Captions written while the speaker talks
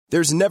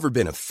There's never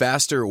been a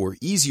faster or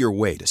easier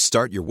way to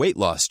start your weight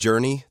loss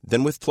journey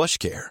than with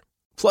PlushCare.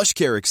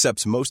 PlushCare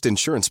accepts most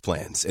insurance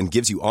plans and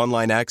gives you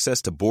online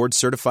access to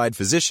board-certified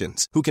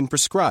physicians who can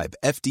prescribe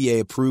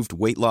FDA-approved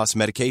weight loss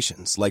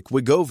medications like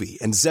Wegovy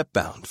and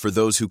Zepbound for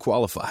those who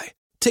qualify.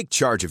 Take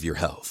charge of your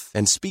health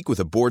and speak with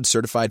a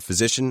board-certified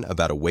physician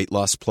about a weight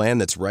loss plan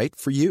that's right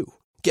for you.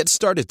 Get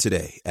started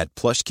today at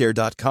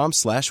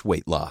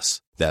plushcare.com/weight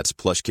loss. That's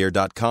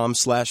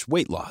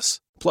plushcare.com/weight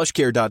loss.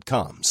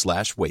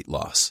 plushcare.com/weight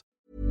loss.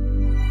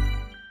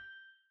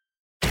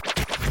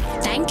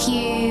 Thank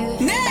you.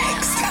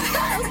 Next!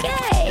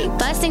 Okay.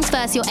 First things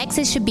first, your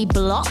exes should be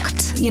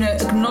blocked. You know,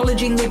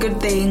 acknowledging the good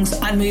things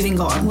and moving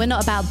on. We're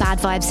not about bad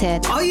vibes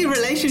here. Are you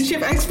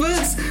relationship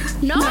experts?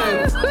 No.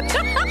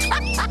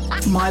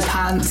 My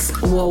pants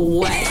were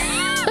wet.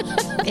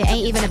 It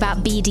ain't even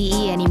about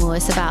BDE anymore.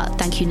 It's about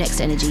thank you next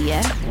energy,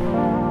 yeah?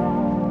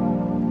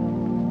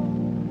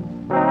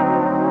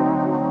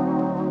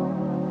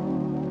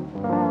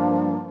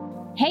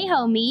 Hey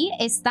homie,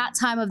 it's that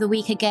time of the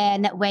week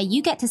again where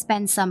you get to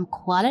spend some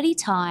quality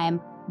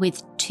time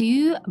with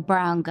two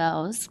brown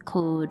girls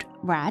called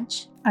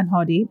Raj and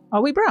Hadi.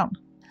 Are we brown?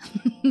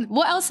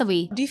 What else are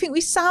we? Do you think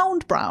we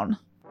sound brown?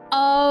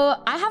 Oh,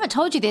 I haven't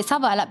told you this,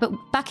 have I? But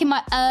back in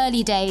my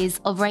early days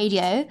of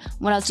radio,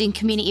 when I was doing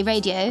community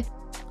radio,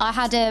 I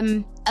had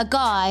a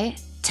guy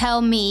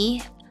tell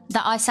me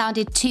that I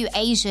sounded too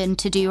Asian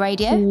to do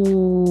radio.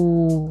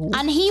 Ooh.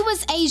 And he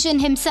was Asian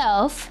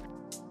himself.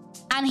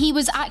 And he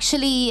was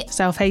actually...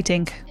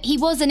 self-hating. He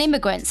was an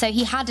immigrant, so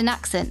he had an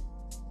accent.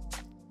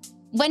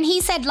 When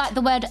he said like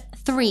the word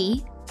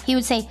 3, he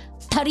would say,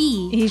 tari.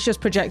 He's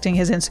just projecting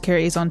his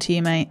insecurities onto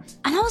you, mate.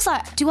 And I was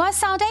like, do I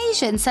sound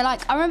Asian? So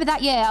like, I remember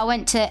that year I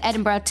went to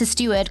Edinburgh to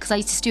steward, because I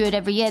used to steward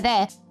every year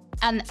there.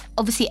 And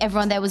obviously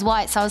everyone there was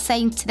white. So I was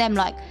saying to them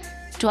like,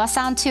 do I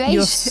sound too Asian?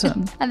 Your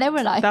son. And they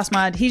were like... That's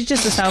mad. He's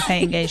just a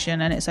self-hating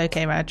Asian and it's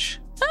okay, Raj.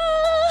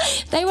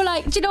 They were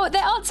like, do you know what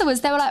their answer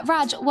was? They were like,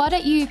 Raj, why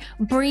don't you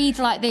breathe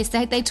like this?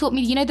 They taught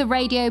me, you know, the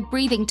radio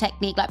breathing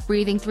technique, like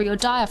breathing through your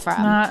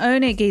diaphragm. Nah,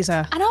 own it,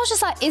 geezer. And I was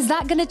just like, is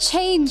that going to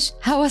change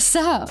how I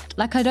sound?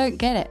 Like, I don't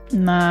get it.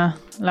 Nah,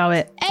 allow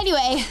it.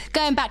 Anyway,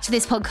 going back to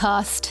this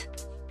podcast.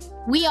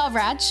 We are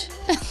Raj.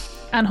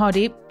 And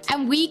Hadi.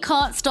 And we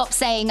can't stop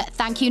saying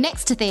thank you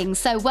next to things.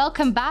 So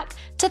welcome back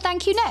to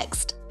Thank You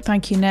Next.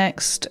 Thank you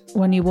next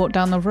when you walk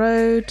down the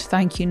road.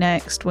 Thank you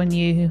next when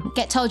you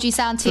get told you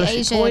sound too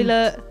Asian.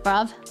 Toilet.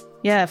 Bruv.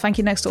 Yeah, thank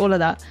you next to all of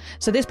that.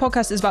 So this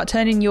podcast is about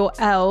turning your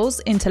L's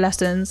into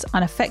lessons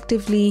and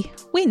effectively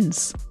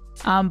wins.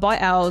 By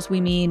L's,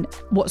 we mean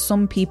what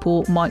some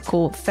people might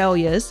call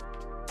failures.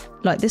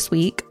 Like this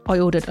week, I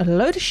ordered a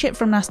load of shit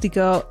from Nasty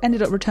Girl,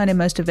 ended up returning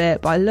most of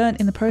it, but I learned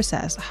in the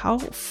process how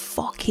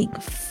fucking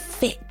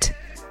fit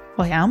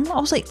I am. I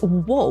was like,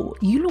 whoa,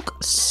 you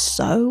look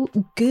so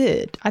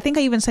good. I think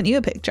I even sent you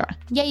a picture.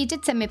 Yeah, you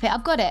did send me a picture.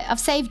 I've got it. I've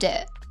saved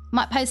it.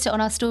 Might post it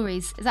on our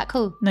stories. Is that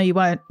cool? No, you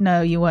won't.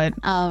 No, you won't.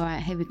 All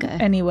right, here we go.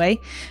 Anyway,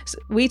 so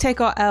we take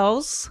our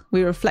L's,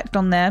 we reflect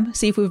on them,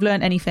 see if we've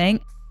learned anything,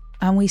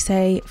 and we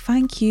say,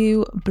 thank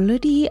you,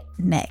 bloody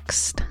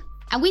next.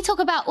 And we talk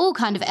about all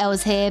kind of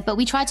L's here, but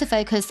we try to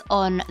focus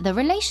on the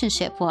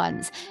relationship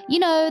ones. You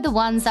know, the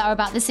ones that are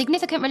about the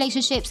significant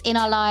relationships in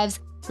our lives,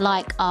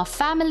 like our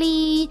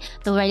family,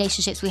 the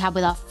relationships we have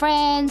with our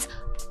friends,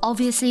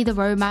 obviously the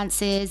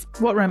romances.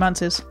 What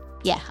romances?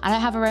 Yeah, I don't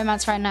have a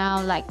romance right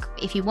now. Like,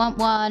 if you want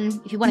one,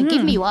 if you want to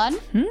give me one,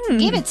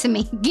 give it to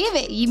me. Give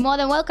it. You're more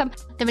than welcome.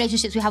 The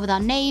relationships we have with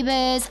our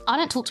neighbours. I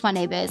don't talk to my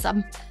neighbours. I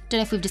don't know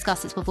if we've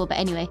discussed this before, but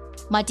anyway.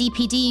 My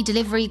DPD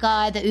delivery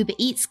guy, the Uber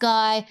Eats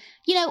guy,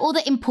 you know, all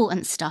the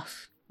important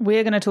stuff.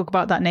 We're going to talk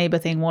about that neighbour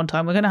thing one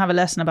time. We're going to have a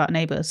lesson about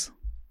neighbours.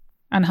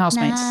 And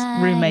housemates,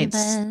 roommates,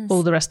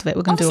 all the rest of it.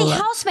 We're going to do all that.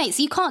 Housemates,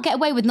 you can't get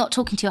away with not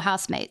talking to your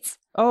housemates.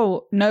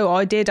 Oh, no,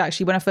 I did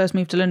actually. When I first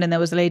moved to London, there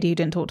was a lady who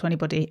didn't talk to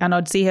anybody. And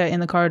I'd see her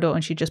in the corridor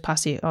and she'd just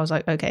pass you. I was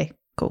like, okay,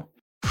 cool.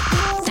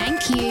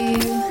 Thank you.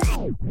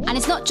 And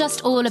it's not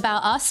just all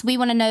about us. We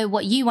want to know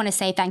what you want to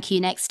say thank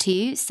you next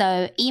to.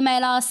 So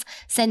email us,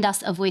 send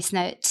us a voice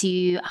note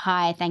to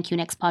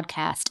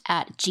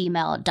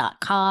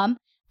hithankyouNextPodcast@gmail.com.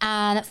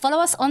 And follow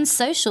us on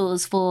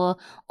socials for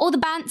all the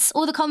bants,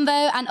 all the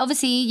convo. And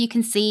obviously you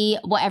can see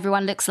what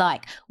everyone looks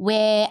like.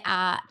 We're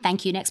at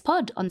Thank You Next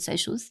Pod on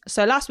socials.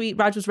 So last week,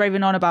 Raj was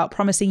raving on about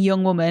Promising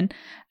Young Woman.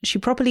 She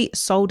properly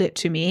sold it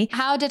to me.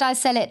 How did I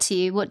sell it to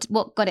you?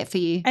 What got it for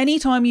you?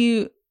 Anytime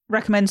you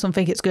recommend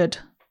something, it's good.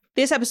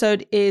 This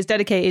episode is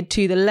dedicated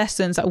to the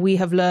lessons that we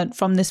have learned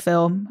from this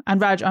film.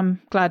 And Raj,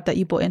 I'm glad that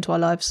you brought it into our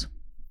lives.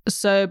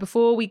 So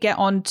before we get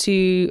on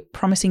to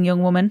Promising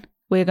Young Woman,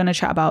 we're going to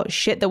chat about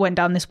shit that went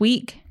down this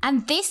week.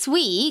 And this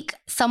week,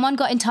 someone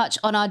got in touch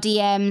on our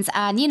DMs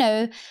and, you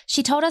know,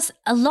 she told us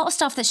a lot of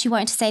stuff that she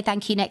wanted to say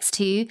thank you next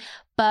to.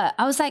 But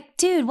I was like,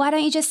 dude, why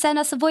don't you just send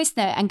us a voice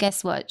note? And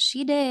guess what?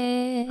 She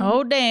did.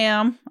 Oh,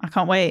 damn. I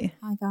can't wait.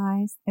 Hi,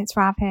 guys. It's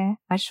Rav here.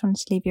 I just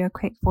wanted to leave you a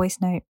quick voice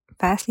note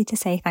firstly to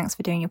say thanks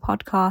for doing your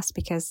podcast,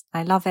 because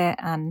I love it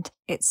and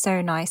it's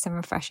so nice and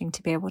refreshing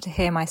to be able to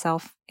hear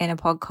myself in a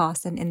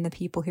podcast and in the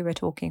people who are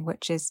talking,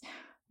 which is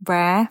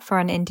rare for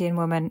an Indian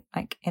woman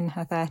like in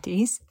her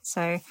 30s.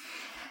 So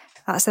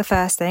that's the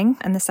first thing.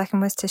 And the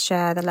second was to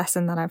share the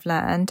lesson that I've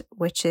learned,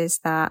 which is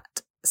that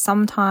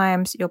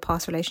sometimes your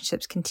past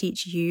relationships can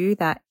teach you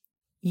that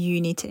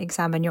you need to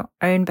examine your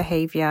own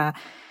behavior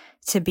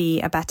to be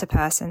a better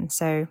person.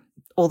 So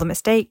all the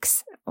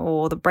mistakes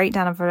or the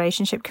breakdown of a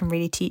relationship can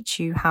really teach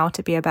you how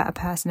to be a better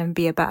person and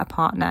be a better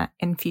partner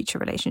in future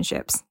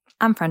relationships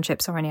and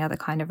friendships or any other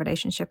kind of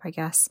relationship, I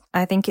guess.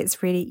 I think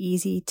it's really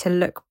easy to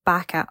look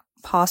back at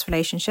past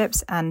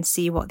relationships and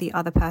see what the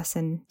other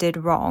person did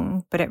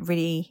wrong, but it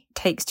really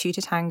takes two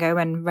to tango,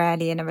 and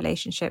rarely in a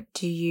relationship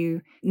do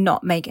you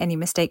not make any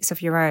mistakes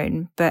of your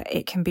own. But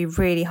it can be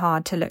really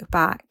hard to look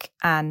back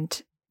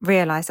and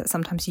realize that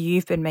sometimes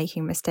you've been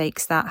making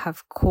mistakes that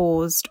have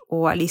caused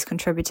or at least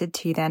contributed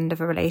to the end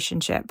of a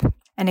relationship.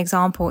 An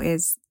example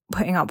is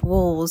putting up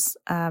walls.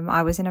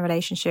 I was in a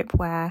relationship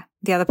where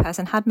the other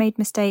person had made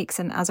mistakes,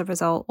 and as a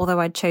result, although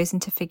I'd chosen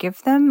to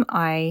forgive them,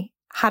 I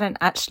hadn't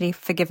actually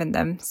forgiven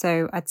them.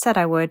 So I'd said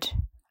I would,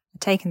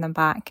 I'd taken them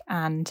back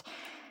and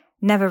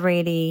never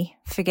really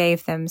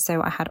forgave them.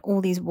 So I had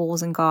all these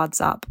walls and guards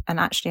up, and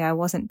actually I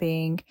wasn't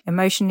being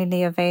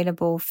emotionally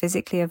available,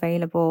 physically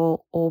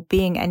available, or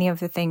being any of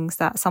the things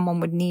that someone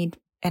would need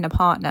in a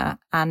partner.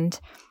 And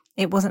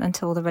it wasn't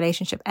until the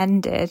relationship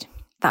ended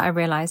that I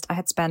realized I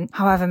had spent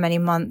however many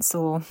months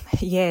or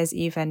years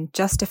even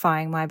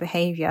justifying my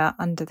behavior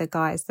under the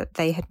guise that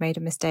they had made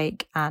a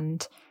mistake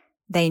and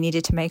they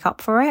needed to make up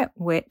for it,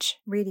 which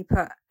really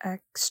put a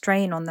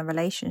strain on the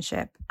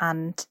relationship.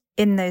 And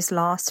in those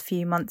last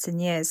few months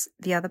and years,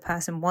 the other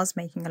person was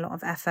making a lot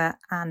of effort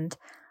and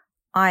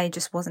I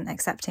just wasn't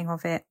accepting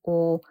of it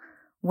or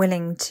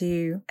willing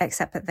to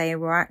accept that they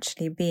were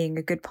actually being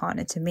a good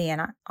partner to me.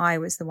 And I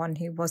was the one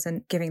who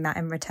wasn't giving that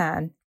in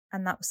return.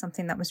 And that was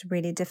something that was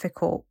really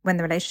difficult when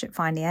the relationship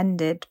finally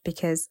ended,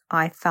 because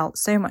I felt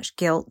so much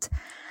guilt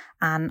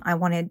and I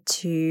wanted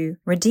to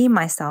redeem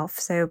myself.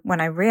 So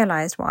when I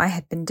realized what I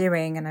had been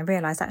doing, and I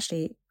realized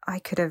actually I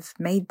could have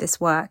made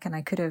this work and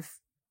I could have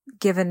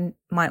given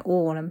my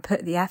all and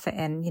put the effort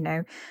in, you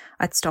know,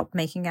 I'd stopped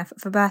making effort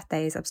for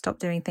birthdays. I've stopped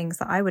doing things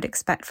that I would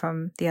expect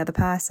from the other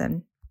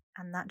person.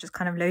 And that just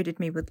kind of loaded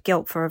me with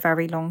guilt for a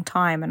very long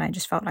time. And I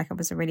just felt like I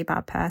was a really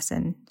bad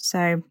person.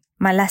 So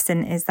my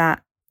lesson is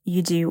that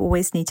you do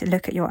always need to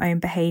look at your own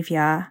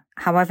behavior,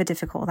 however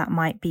difficult that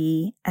might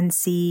be, and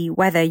see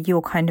whether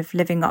you're kind of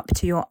living up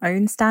to your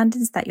own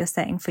standards that you're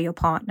setting for your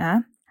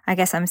partner. I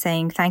guess I'm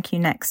saying thank you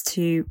next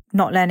to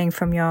not learning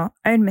from your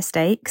own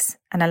mistakes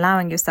and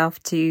allowing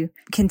yourself to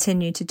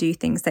continue to do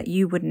things that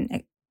you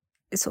wouldn't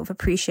sort of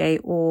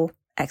appreciate or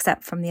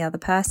accept from the other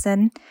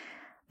person.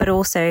 But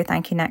also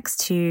thank you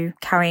next to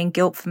carrying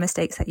guilt for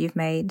mistakes that you've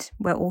made.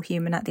 We're all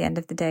human at the end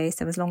of the day.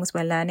 So as long as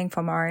we're learning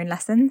from our own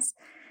lessons,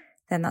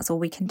 then that's all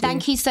we can do.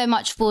 Thank you so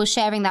much for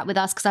sharing that with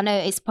us, because I know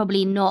it's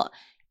probably not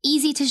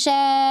easy to share,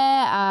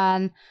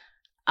 and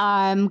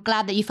I'm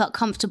glad that you felt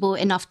comfortable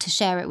enough to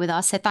share it with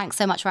us. So thanks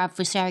so much, Rav,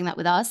 for sharing that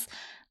with us.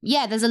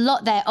 Yeah, there's a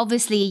lot there.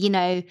 Obviously, you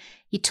know,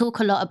 you talk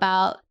a lot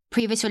about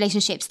previous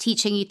relationships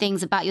teaching you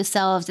things about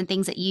yourselves and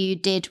things that you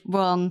did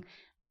wrong.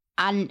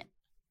 And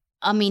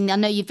I mean, I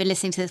know you've been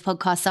listening to this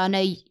podcast, so I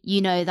know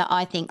you know that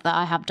I think that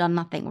I have done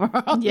nothing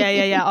wrong.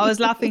 Yeah. I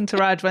was laughing to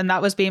Raj when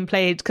that was being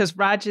played, because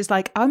Raj is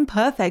like, I'm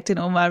perfect in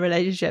all my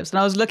relationships. And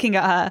I was looking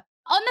at her.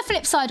 On the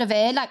flip side of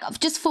it, like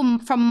just from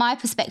my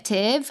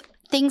perspective,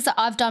 things that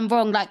I've done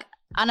wrong, like,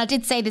 and I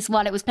did say this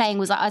while it was playing,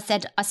 was like I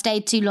said, I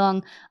stayed too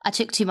long, I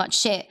took too much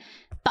shit.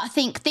 But I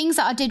think things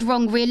that I did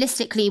wrong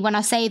realistically, when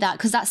I say that,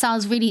 because that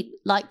sounds really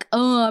like,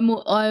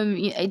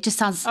 it just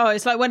sounds... Oh,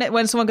 it's like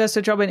when someone goes to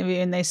a job interview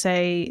and they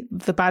say,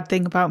 the bad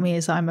thing about me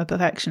is I'm a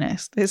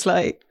perfectionist. It's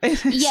like...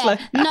 No.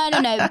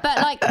 But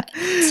like,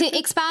 to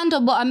expand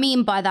on what I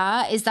mean by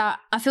that is that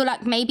I feel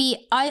like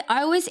maybe I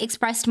always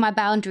expressed my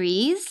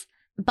boundaries,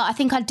 but I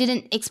think I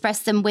didn't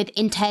express them with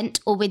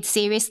intent or with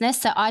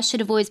seriousness. So I should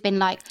have always been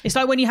like... It's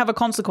like when you have a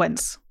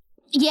consequence.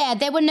 Yeah,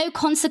 there were no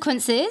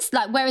consequences.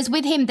 Like, whereas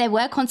with him, there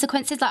were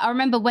consequences. Like, I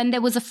remember when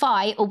there was a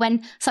fight or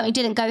when something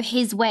didn't go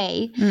his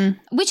way,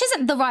 which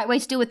isn't the right way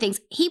to deal with things,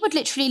 he would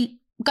literally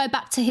go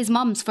back to his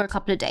mum's for a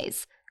couple of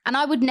days. And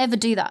I would never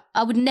do that.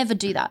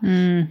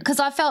 Because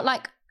I felt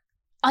like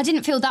I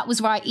didn't feel that was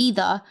right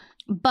either.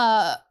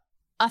 But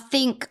I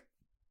think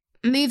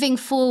moving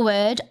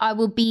forward, I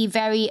will be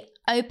very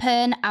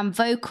open and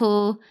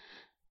vocal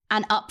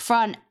and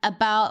upfront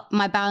about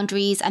my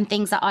boundaries and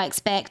things that I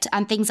expect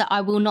and things that I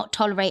will not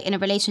tolerate in a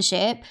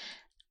relationship.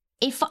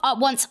 If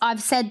once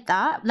I've said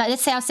that, like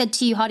let's say I said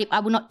to you, Hardeep, I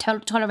will not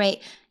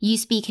tolerate you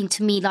speaking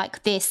to me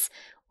like this,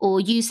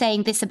 or you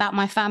saying this about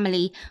my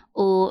family,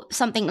 or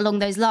something along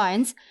those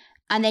lines,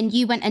 and then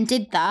you went and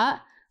did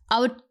that,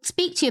 I would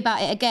speak to you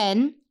about it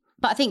again.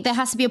 But I think there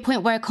has to be a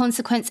point where a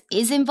consequence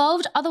is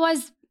involved.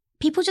 Otherwise,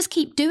 people just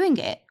keep doing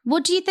it.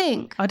 What do you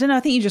think? I don't know.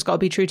 I think you just got to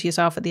be true to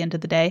yourself at the end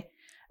of the day.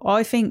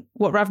 I think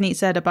what Ravneet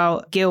said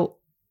about guilt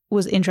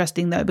was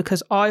interesting though,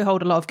 because I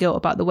hold a lot of guilt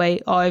about the way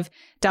I've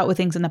dealt with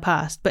things in the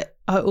past, but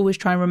I always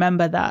try and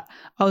remember that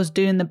I was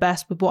doing the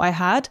best with what I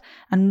had.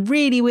 And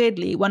really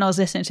weirdly, when I was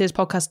listening to his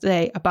podcast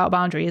today about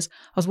boundaries,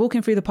 I was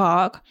walking through the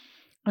park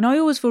and I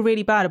always feel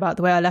really bad about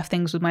the way I left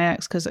things with my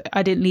ex because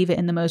I didn't leave it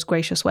in the most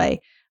gracious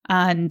way.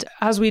 And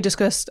as we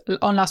discussed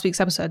on last week's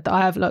episode, that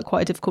I have like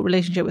quite a difficult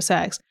relationship with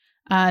sex.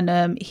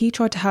 And he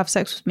tried to have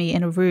sex with me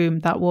in a room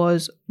that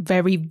was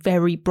very,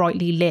 very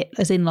brightly lit,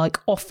 as in like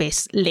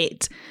office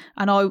lit.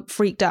 And I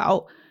freaked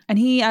out. And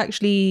he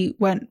actually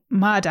went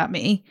mad at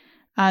me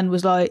and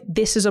was like,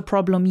 this is a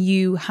problem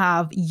you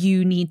have.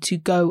 You need to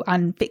go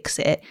and fix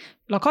it.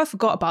 Like, I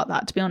forgot about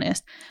that, to be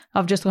honest.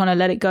 I've just kind of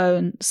let it go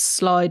and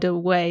slide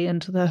away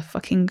into the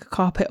fucking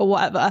carpet or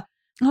whatever.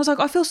 And I was like,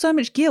 I feel so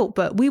much guilt.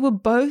 But we were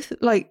both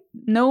like,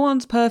 no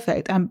one's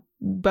perfect and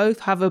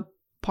both have a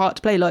part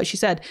to play. Like she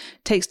said,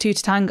 takes two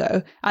to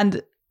tango.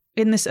 And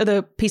in this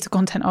other piece of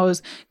content I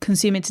was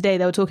consuming today,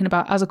 they were talking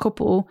about as a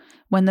couple,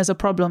 when there's a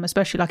problem,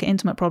 especially like an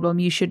intimate problem,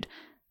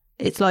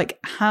 it's like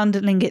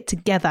handling it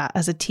together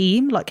as a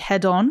team, like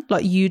head on,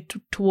 like you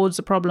towards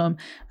the problem,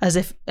 as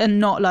if, and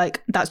not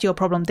like that's your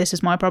problem, this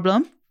is my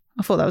problem.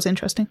 I thought that was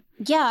interesting.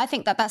 Yeah, I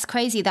think that's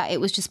crazy that it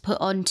was just put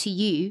on to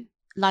you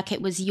like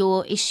it was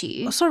your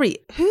issue. Oh, sorry,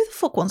 who the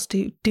fuck wants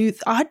to do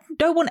I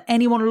don't want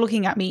anyone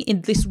looking at me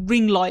in this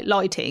ring light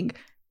lighting.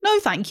 No,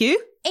 thank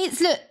you.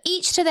 It's, look,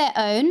 each to their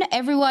own.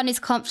 Everyone is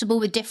comfortable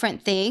with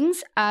different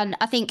things. And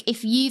I think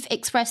if you've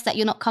expressed that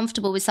you're not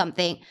comfortable with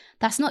something,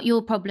 that's not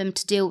your problem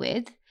to deal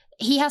with.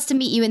 He has to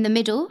meet you in the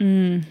middle.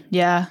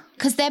 Yeah.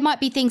 Because there might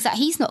be things that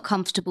he's not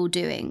comfortable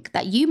doing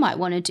that you might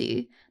want to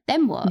do.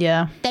 Then what?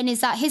 Yeah. Then is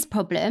that his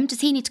problem?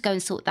 Does he need to go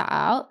and sort that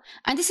out?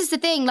 And this is the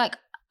thing, like,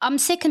 I'm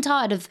sick and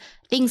tired of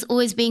things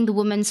always being the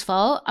woman's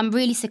fault. I'm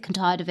really sick and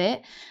tired of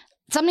it.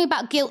 Something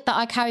about guilt that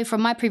I carry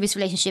from my previous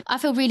relationship. I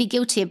feel really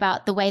guilty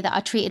about the way that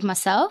I treated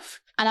myself.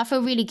 And I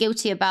feel really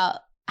guilty about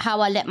how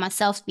I let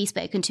myself be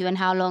spoken to and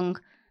how long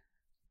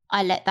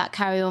I let that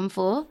carry on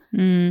for.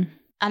 And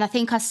I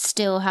think I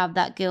still have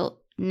that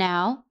guilt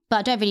now, but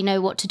I don't really know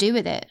what to do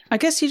with it. I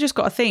guess you just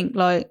got to think,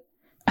 like,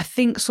 I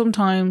think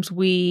sometimes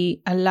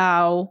we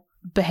allow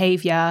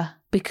behaviour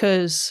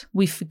because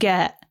we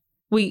forget.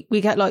 We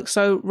get like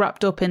so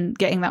wrapped up in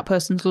getting that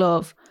person's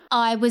love.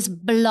 I was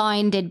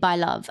blinded by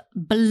love.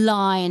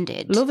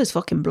 Blinded. Love is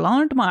fucking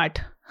blind,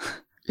 mate.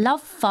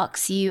 Love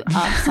fucks you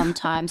up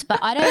sometimes, but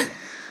I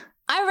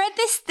read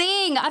this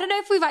thing. I don't know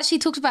if we've actually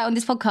talked about it on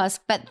this podcast,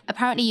 but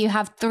apparently you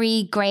have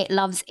 3 great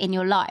loves in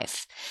your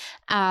life.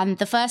 And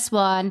the first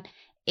one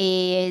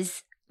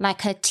is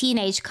like a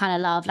teenage kind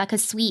of love, like a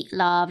sweet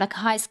love, like a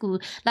high school,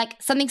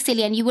 like something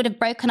silly, and you would have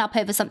broken up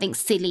over something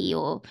silly,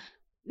 or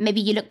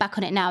maybe you look back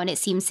on it now and it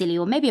seems silly,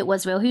 or maybe it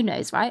was real, who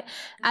knows, right?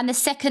 And the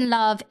second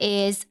love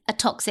is a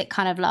toxic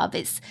kind of love.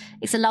 It's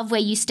a love where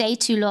you stay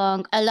too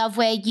long, a love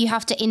where you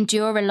have to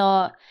endure a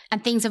lot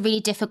and things are really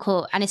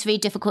difficult and it's really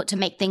difficult to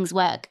make things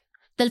work.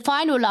 The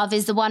final love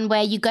is the one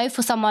where you go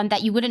for someone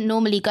that you wouldn't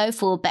normally go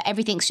for, but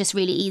everything's just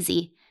really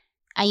easy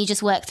and you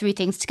just work through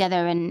things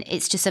together and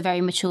it's just a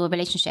very mature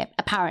relationship.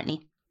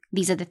 Apparently,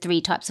 these are the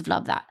 3 types of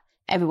love that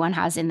everyone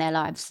has in their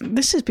lives.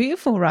 This is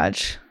beautiful,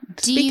 Raj.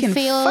 Do you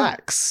feel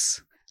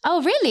facts?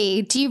 Oh,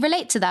 really? Do you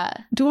relate to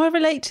that? Do I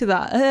relate to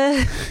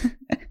that?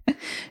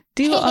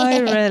 Do I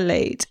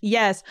relate?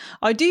 Yes,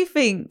 I do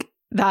think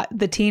that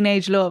the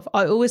teenage love,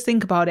 I always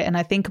think about it and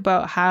I think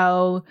about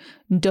how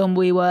dumb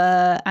we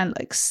were and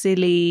like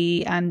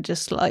silly and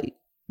just like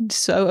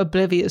so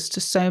oblivious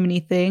to so many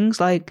things.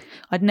 Like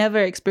I'd never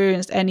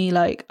experienced any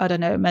like, I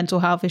don't know, mental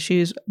health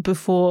issues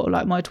before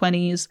like my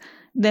 20s.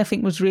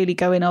 Nothing was really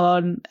going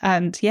on.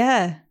 And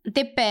yeah.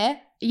 Dippe,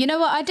 you know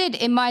what I did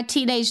in my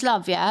teenage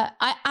love, yeah?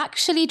 I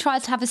actually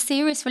tried to have a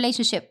serious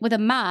relationship with a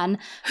man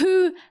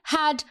who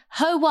had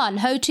Ho 1,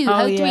 Ho 2,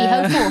 Ho 3,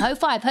 Ho 4, Ho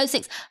 5, Ho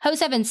 6, Ho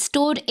 7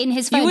 stored in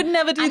his phone. You would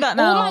never do that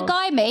now. All my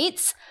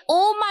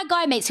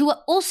guy mates who were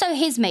also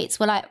his mates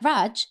were like,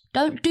 Raj,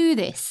 don't do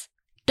this.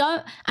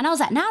 Don't. And I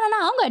was like, no,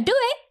 I'm going to do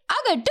it. I'm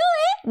going to do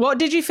it. What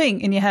did you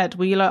think in your head?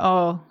 Were you like,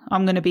 oh,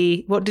 I'm going to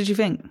be, what did you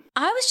think?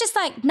 I was just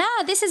like, nah,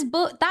 this is,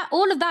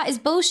 all of that is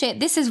bullshit.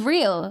 This is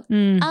real.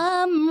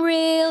 I'm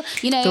real.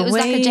 You know, it was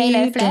like a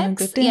J-Lo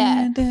flex.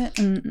 Yeah.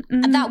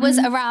 And that was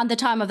around the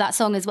time of that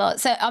song as well.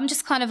 So I'm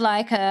just kind of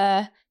like,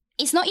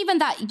 it's not even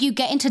that you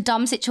get into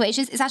dumb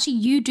situations. It's actually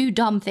you do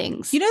dumb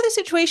things. You know the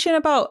situation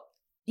about,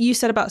 you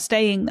said about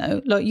staying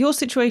though, like your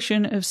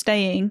situation of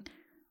staying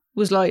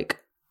was like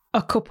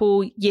a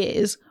couple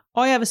years.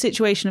 I have a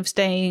situation of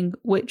staying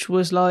which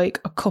was like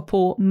a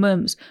couple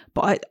months,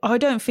 but I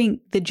don't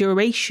think the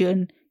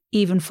duration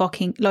even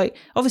fucking, like,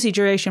 obviously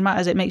duration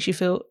matters. It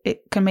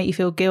can make you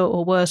feel guilt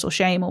or worse or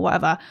shame or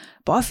whatever.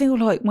 But I feel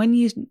like when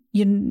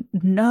you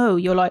know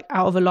you're like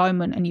out of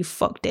alignment and you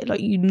fucked it,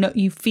 like, you know,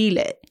 you feel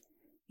it,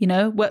 you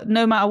know,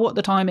 no matter what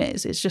the time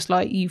is, it's just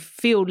like you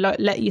feel like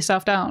let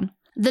yourself down.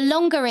 The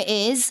longer it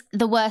is,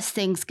 the worse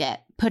things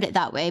get, put it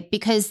that way,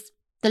 because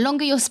the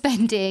longer you're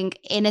spending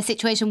in a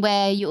situation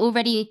where you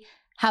already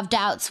have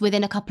doubts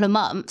within a couple of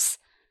months,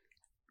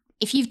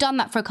 if you've done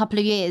that for a couple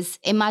of years,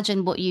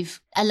 imagine what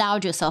you've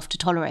allowed yourself to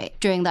tolerate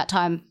during that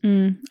time.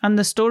 And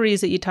the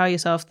stories that you tell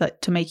yourself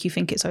that to make you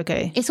think it's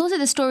okay. It's also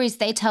the stories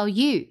they tell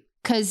you.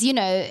 Because, you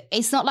know,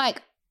 it's not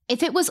like,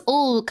 if it was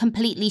all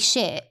completely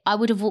shit, I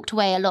would have walked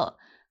away a lot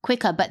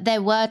quicker. But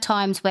there were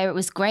times where it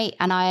was great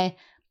and I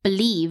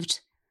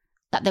believed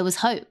that there was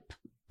hope.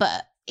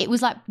 But it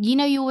was like, you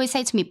know, you always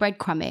say to me,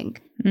 breadcrumbing.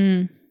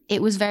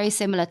 It was very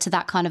similar to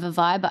that kind of a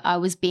vibe. But I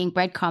was being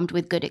breadcrumbed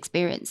with good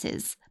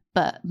experiences.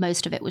 But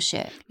most of it was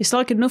shit. It's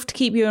like enough to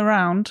keep you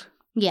around.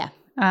 Yeah.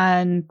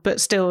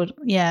 But still,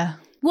 yeah.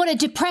 What a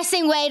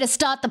depressing way to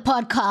start the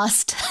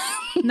podcast.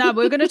 No,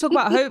 we're going to talk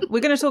about hope.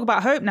 We're going to talk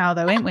about hope now,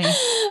 though, ain't we? We're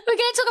going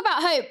to talk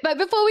about hope. But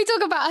before we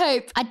talk about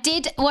hope, I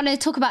did want to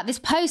talk about this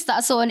post that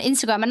I saw on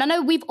Instagram. And I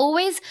know we've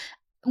always,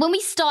 when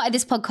we started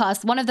this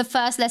podcast, one of the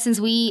first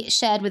lessons we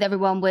shared with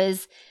everyone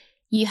was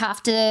you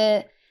have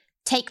to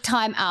take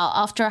time out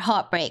after a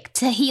heartbreak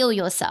to heal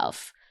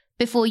yourself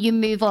before you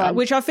move on.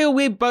 Which I feel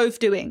we're both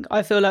doing.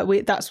 I feel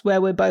like that's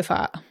where we're both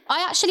at.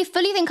 I actually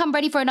fully think I'm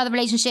ready for another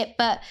relationship,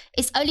 but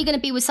it's only going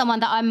to be with someone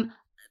that I'm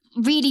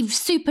really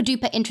super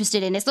duper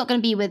interested in. It's not going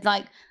to be with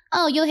like,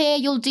 oh, you're here,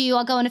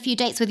 I'll go on a few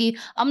dates with you.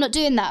 I'm not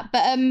doing that.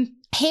 But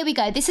here we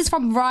go. This is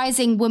from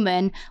Rising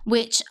Woman,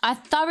 which I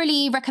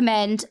thoroughly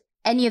recommend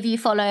any of you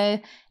follow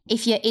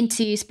if you're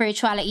into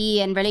spirituality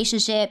and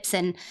relationships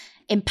and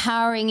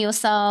empowering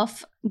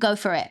yourself. Go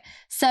for it.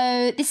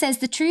 So this says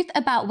the truth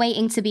about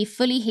waiting to be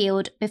fully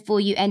healed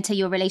before you enter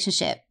your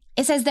relationship.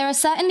 It says there are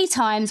certainly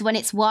times when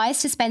it's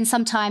wise to spend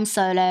some time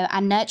solo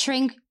and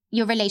nurturing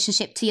your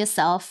relationship to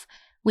yourself.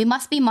 We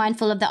must be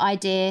mindful of the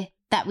idea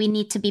that we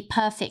need to be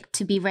perfect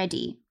to be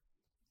ready.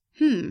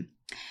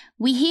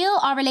 We heal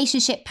our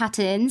relationship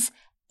patterns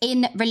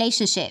in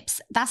relationships.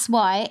 That's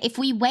why if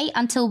we wait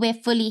until we're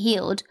fully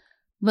healed,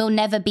 we'll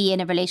never be in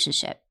a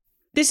relationship.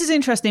 This is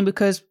interesting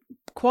because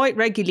quite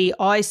regularly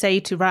I say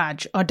to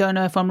Raj, I don't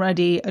know if I'm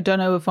ready. I don't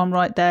know if I'm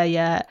right there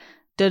yet.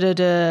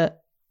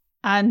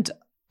 And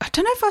I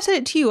don't know if I said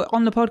it to you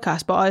on the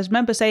podcast, but I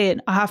remember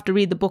saying I have to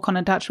read the book on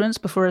attachments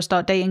before I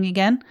start dating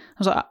again. I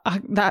was like,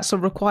 that's a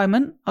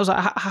requirement. I was like,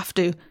 I have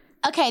to.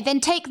 Okay, then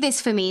take this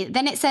for me.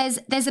 Then it says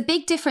there's a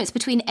big difference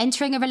between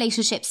entering a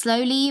relationship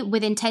slowly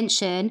with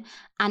intention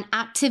and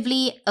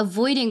actively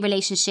avoiding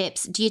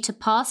relationships due to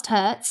past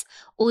hurts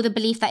or the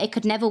belief that it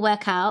could never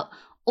work out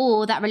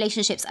or that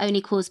relationships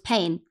only cause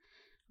pain.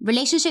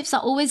 Relationships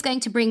are always going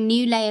to bring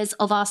new layers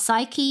of our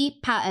psyche,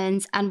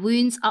 patterns, and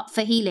wounds up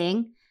for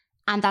healing,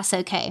 and that's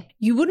okay.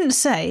 You wouldn't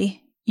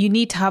say you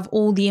need to have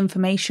all the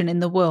information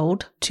in the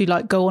world to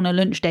like go on a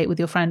lunch date with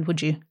your friend,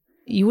 would you?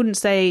 You wouldn't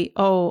say,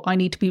 oh, I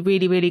need to be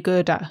really, really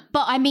good at.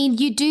 But I mean,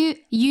 you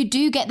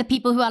do get the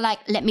people who are like,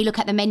 let me look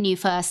at the menu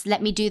first.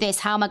 Let me do this.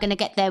 How am I going to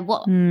get there?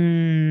 What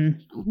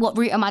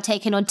route am I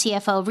taking on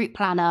TFL route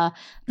planner?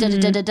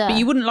 But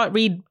you wouldn't like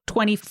read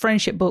 20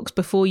 friendship books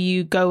before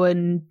you go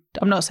and,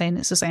 I'm not saying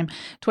it's the same,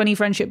 20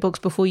 friendship books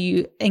before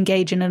you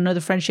engage in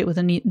another friendship with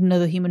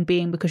another human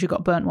being because you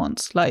got burnt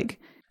once. Like,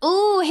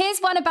 oh, here's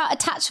one about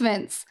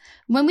attachments.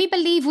 When we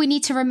believe we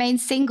need to remain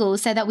single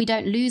so that we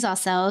don't lose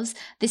ourselves,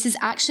 this is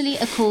actually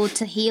a call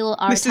to heal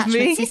our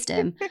attachment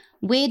system.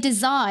 We're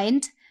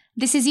designed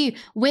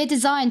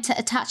to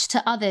attach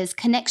to others.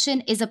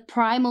 Connection is a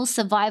primal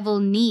survival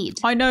need.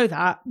 I know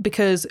that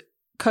because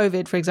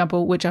COVID, for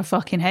example, which I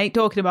fucking hate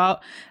talking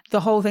about,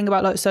 the whole thing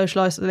about like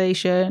social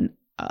isolation,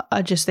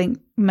 I just think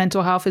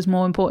mental health is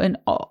more important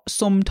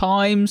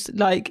sometimes,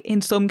 like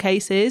in some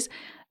cases.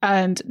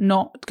 And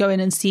not going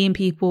and seeing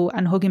people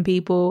and hugging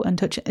people and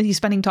touching, you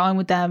spending time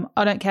with them.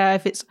 I don't care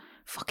if it's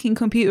fucking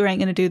computer ain't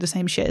going to do the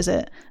same shit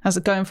as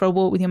going for a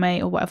walk with your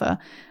mate or whatever.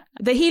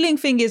 The healing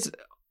thing is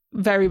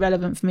very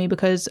relevant for me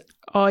because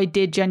I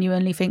did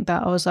genuinely think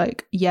that. I was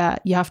like, yeah,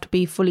 you have to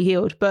be fully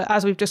healed. But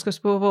as we've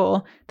discussed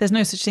before, there's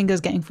no such thing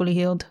as getting fully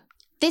healed.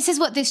 This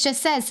is what this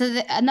just says.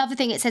 So another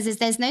thing it says is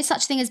there's no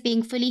such thing as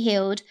being fully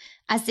healed,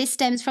 as this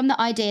stems from the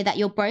idea that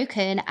you're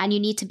broken and you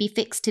need to be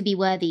fixed to be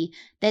worthy.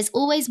 There's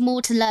always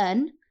more to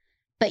learn,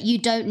 but you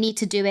don't need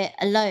to do it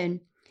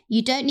alone.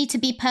 You don't need to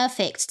be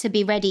perfect to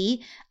be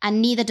ready,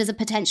 and neither does a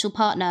potential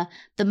partner.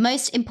 The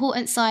most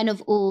important sign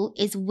of all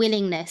is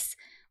willingness.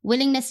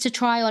 Willingness to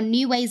try on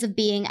new ways of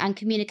being and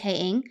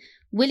communicating.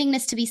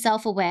 Willingness to be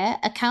self-aware,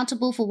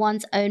 accountable for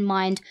one's own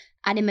mind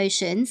and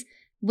emotions.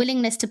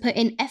 Willingness to put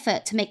in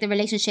effort to make the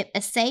relationship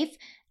a safe,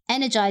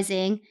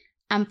 energizing,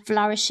 and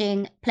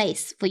flourishing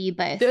place for you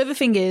both. The other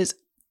thing is,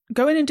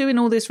 going and doing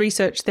all this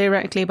research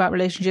theoretically about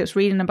relationships,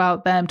 reading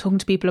about them, talking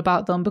to people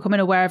about them,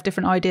 becoming aware of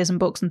different ideas and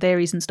books and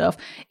theories and stuff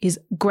is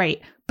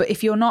great. But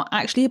if you're not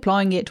actually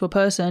applying it to a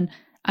person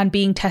and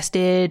being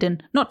tested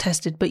and not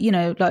tested, but, you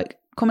know, like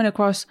coming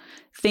across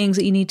things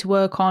that you need to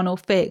work on or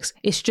fix,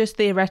 it's just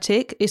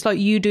theoretic. It's like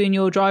you doing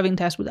your driving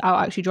test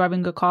without actually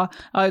driving a car.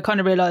 I kind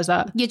of realised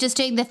that. You're just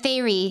doing the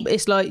theory.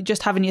 It's like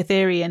just having your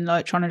theory and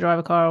like trying to drive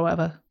a car or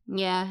whatever.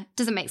 Yeah,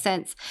 doesn't make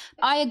sense.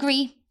 I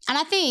agree. And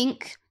I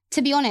think,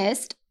 to be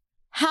honest,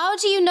 how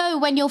do you know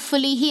when you're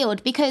fully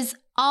healed? Because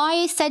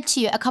I said to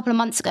you a couple of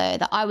months ago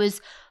that I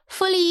was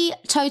fully,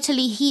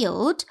 totally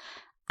healed.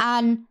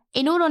 And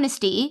in all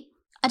honesty,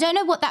 I don't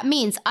know what that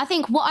means. I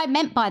think what I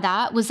meant by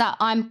that was that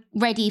I'm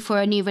ready for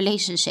a new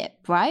relationship,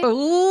 right?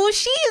 Oh,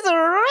 she's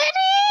ready.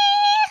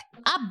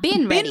 I've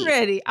been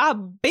ready.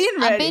 I've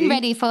been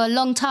ready for a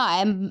long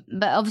time,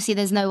 but obviously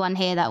there's no one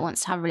here that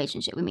wants to have a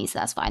relationship with me, so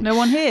that's fine. No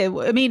one here.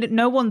 I mean,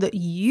 no one that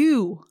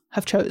you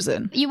have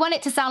chosen. You want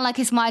it to sound like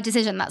it's my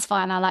decision. That's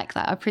fine. I like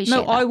that. I appreciate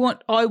that. No,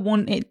 I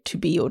want it to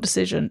be your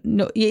decision.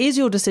 No, it is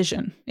your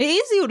decision. It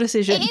is your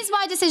decision. It is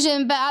my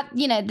decision, but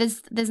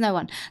there's no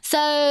one. So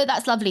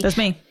that's lovely. That's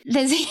me. We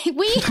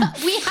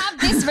have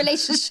this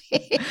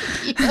relationship.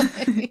 You know?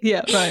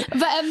 Yeah, right.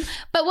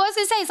 But what I was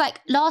gonna say is, like,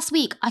 last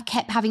week I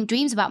kept having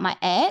dreams about my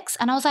ex,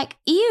 and I was like,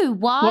 ew,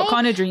 why? What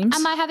kind of dreams?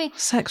 Am I having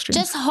sex dreams?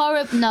 Just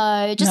horrible.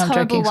 No, just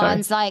horrible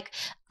ones. Like,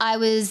 I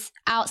was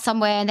out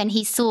somewhere and then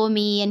he saw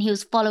me and he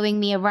was following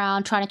me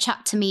around trying to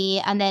chat to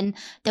me. And then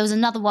there was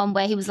another one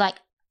where he was like,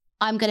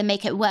 I'm going to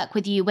make it work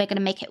with you. We're going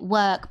to make it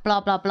work, blah,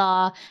 blah,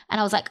 blah.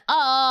 And I was like,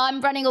 oh, I'm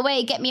running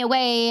away. Get me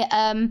away.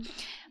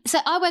 So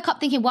I woke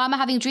up thinking, why am I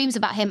having dreams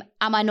about him?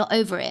 Am I not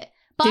over it?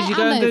 But did you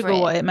go and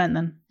Google what it meant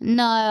then?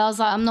 No, I was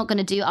like, I'm not going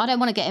to do. I don't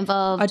want to get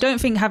involved. I don't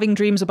think having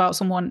dreams about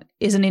someone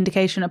is an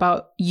indication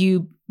about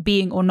you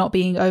being or not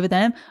being over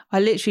them. I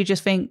literally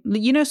just think,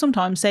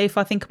 sometimes, say if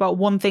I think about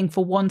one thing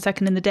for 1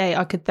 second in the day,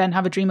 I could then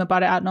have a dream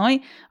about it at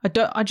night.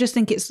 I just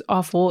think it's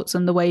our thoughts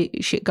and the way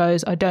shit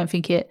goes. I don't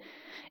think it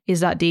is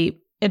that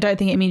deep. I don't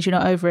think it means you're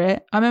not over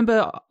it. I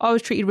remember I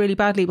was treated really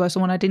badly by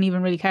someone I didn't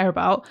even really care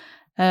about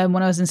when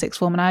I was in sixth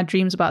form, and I had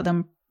dreams about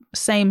them,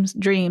 same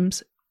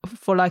dreams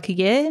for like a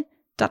year.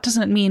 That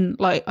doesn't mean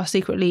like I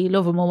secretly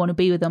love them or want to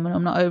be with them and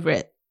I'm not over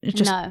it. It's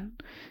just, no.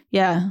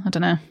 Yeah, I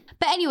don't know.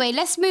 But anyway,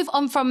 let's move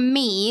on from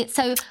me.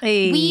 So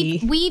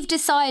we've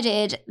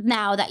decided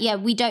now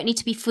that, we don't need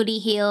to be fully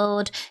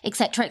healed,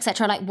 etc.,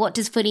 etc. Like, what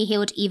does fully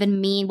healed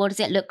even mean? What does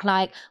it look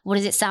like? What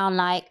does it sound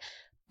like?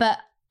 But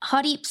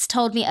Hardeep's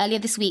told me earlier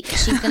this week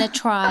she's going to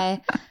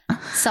try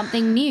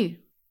something new.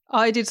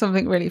 I did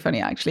something really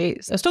funny, actually.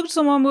 So I was talking to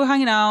someone, we were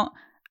hanging out,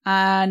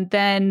 and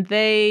then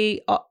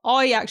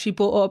I actually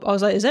brought up, I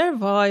was like, is there a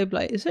vibe?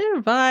 Like, is there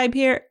a vibe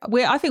here?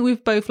 I think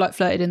we've both like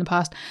flirted in the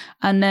past.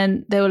 And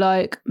then they were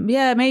like,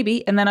 yeah,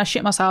 maybe. And then I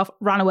shit myself,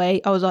 ran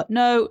away. I was like,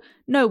 no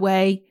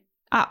way.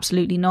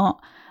 Absolutely not.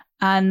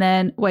 And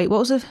then, wait, what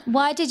was it?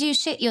 Why did you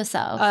shit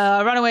yourself?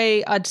 I ran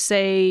away, I'd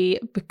say,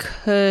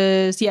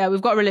 because,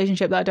 we've got a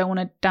relationship that I don't want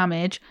to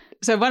damage.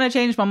 So when I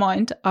changed my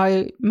mind,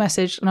 I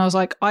messaged and I was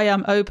like, I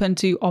am open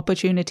to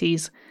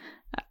opportunities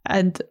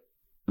and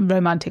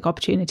romantic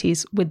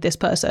opportunities with this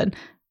person.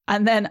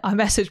 And then I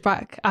messaged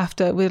back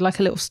after with like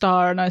a little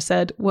star and I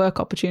said work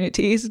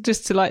opportunities,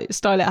 just to like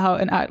style it out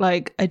and act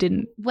like I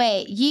didn't.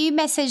 Wait, you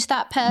messaged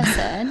that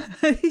person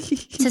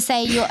to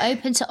say you're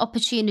open to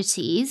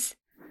opportunities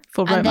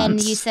for romance. And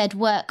then you said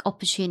work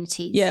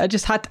opportunities. Yeah, I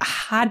just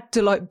had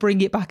to like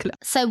bring it back.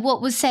 So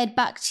what was said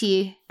back to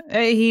you?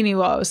 He knew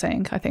what I was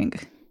saying, I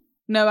think.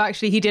 No,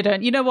 actually, he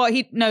didn't. You know what?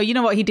 He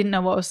didn't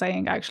know what I was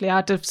saying, actually. I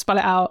had to spell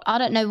it out. I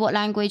don't know what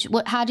language.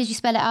 How did you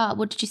spell it out?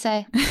 What did you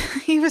say?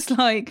 He was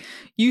like,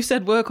 you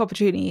said work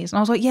opportunities. And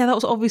I was like, yeah, that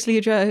was obviously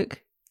a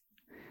joke.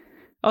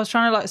 I was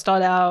trying to like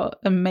style it out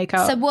and make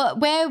out. So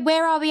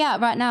where are we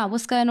at right now?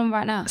 What's going on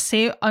right now?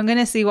 See, I'm going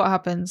to see what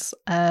happens.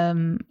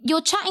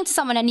 You're chatting to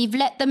someone and you've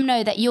let them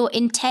know that your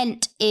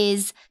intent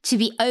is to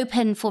be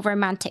open for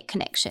romantic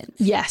connections.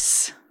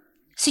 Yes.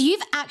 So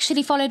you've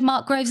actually followed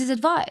Mark Groves'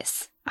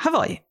 advice. Have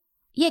I?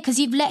 Yeah, because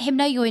you've let him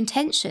know your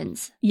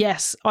intentions.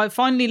 Yes, I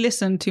finally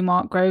listened to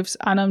Mark Groves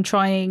and I'm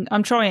trying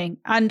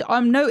and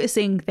I'm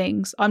noticing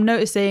things. I'm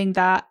noticing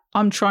that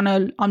I'm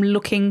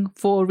looking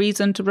for a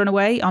reason to run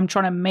away. I'm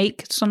trying to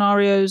make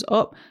scenarios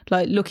up,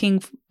 like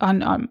looking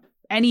and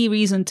any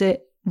reason to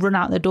run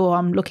out the door,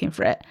 I'm looking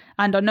for it.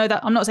 And I know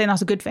that I'm not saying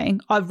that's a good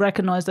thing. I've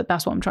recognized that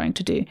that's what I'm trying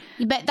to do.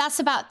 But that's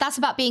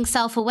about being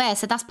self-aware.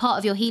 So that's part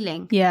of your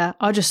healing. Yeah,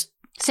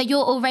 So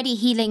you're already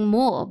healing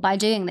more by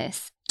doing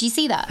this. Do you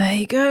see that? There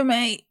you go,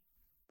 mate.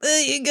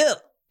 There you go.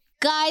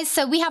 Guys,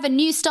 so we have a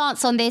new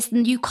stance on this.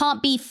 You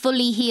can't be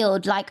fully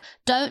healed. Like,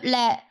 don't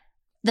let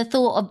the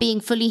thought of being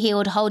fully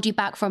healed hold you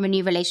back from a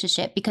new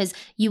relationship, because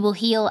you will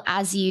heal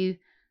as you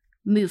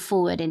move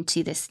forward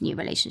into this new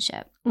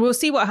relationship. We'll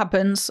see what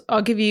happens.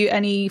 I'll give you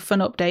any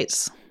fun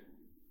updates.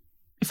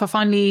 If I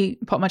finally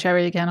pop my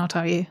cherry again, I'll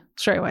tell you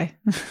straight away.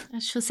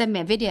 She'll send me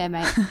a video,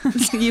 mate.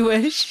 You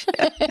wish.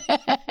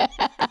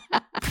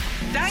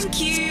 Thank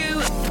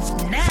you.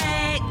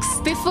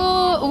 Next.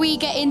 Before we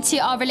get into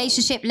our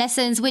relationship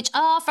lessons, which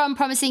are from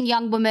Promising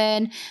Young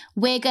Woman,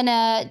 we're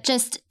gonna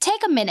just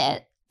take a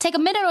minute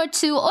or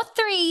two or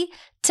three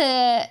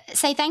to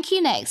say thank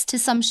you next to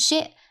some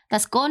shit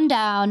that's gone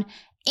down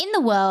in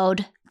the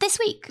world this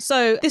week.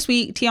 So this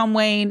week, Tion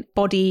Wayne,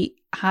 Body,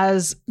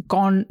 has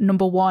gone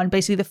 #1,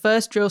 basically the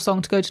first drill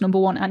song to go to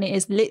 #1, and it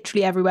is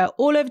literally everywhere,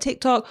 all over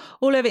TikTok,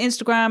 all over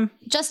Instagram.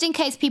 Just in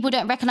case people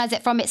don't recognize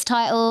it from its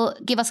title,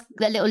 give us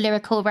a little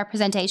lyrical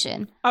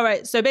representation. All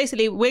right, so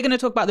basically we're going to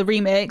talk about the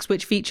remix,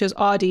 which features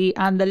Ardy,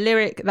 and the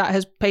lyric that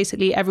has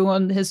basically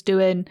everyone has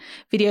doing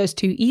videos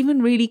to,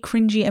 even really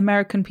cringy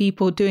American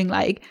people doing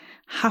like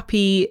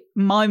happy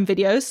mime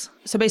videos.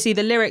 So basically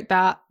the lyric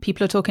that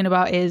people are talking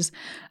about is,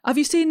 have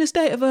you seen the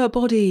state of her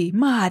body?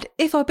 Mad.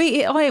 If I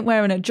beat it, I ain't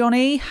wearing it,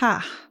 Johnny.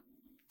 Ha.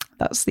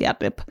 That's the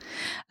ad-lib.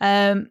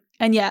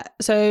 And yeah,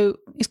 so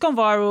it's gone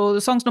viral.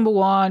 The song's number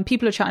 1.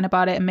 People are chatting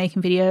about it and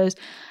making videos.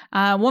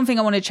 One thing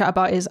I want to chat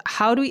about is,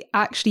 how do we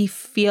actually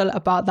feel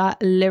about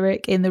that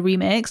lyric in the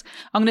remix?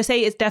 I'm going to say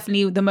it's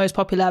definitely the most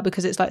popular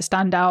because it's like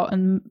standout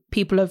and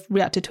people have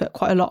reacted to it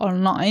quite a lot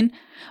online.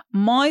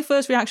 My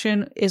first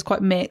reaction is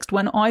quite mixed.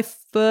 When I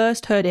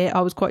first heard it,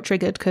 I was quite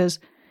triggered because,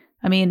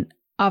 I mean,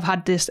 I've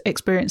had this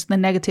experience, the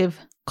negative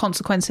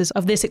consequences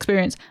of this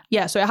experience.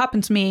 Yeah, so it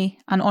happened to me,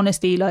 and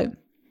honestly, like,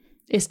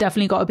 it's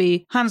definitely got to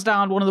be, hands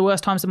down, one of the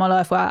worst times in my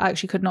life where I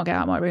actually could not get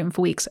out of my room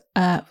for weeks.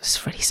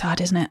 It's really sad,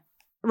 isn't it?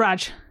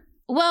 Raj?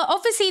 Well,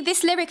 obviously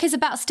this lyric is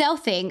about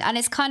stealthing, and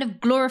it's kind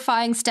of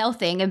glorifying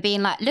stealthing and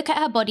being like, look at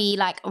her body,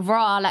 like,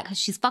 raw, like,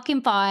 she's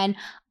fucking fine.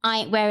 I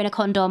ain't wearing a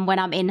condom when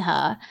I'm in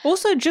her.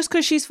 Also, just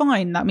because she's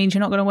fine, that means you're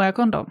not going to wear a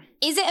condom.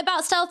 Is it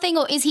about stealthing,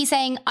 or is he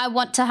saying, I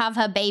want to have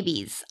her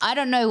babies? I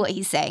don't know what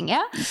he's saying,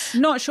 yeah?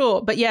 Not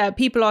sure, but yeah,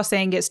 people are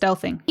saying it's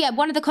stealthing. Yeah,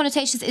 one of the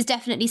connotations is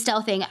definitely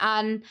stealthing,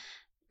 and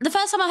the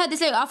first time I heard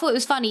this lyric, I thought it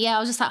was funny. Yeah, I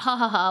was just like, ha,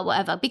 ha, ha,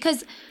 whatever.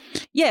 Because...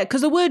 yeah,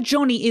 because the word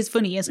Johnny is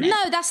funny, isn't it?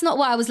 No, that's not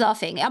why I was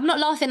laughing. I'm not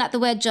laughing at the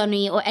word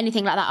Johnny or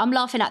anything like that. I'm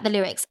laughing at the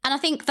lyrics. And I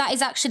think that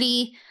is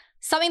actually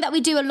something that we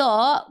do a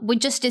lot with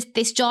just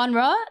this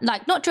genre.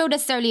 Like, not drill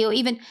necessarily, or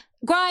even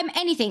grime,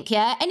 anything,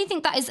 yeah? Anything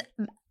that is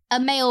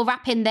a male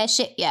rapping their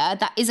shit, yeah,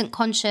 that isn't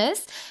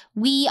conscious.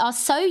 We are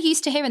so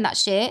used to hearing that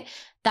shit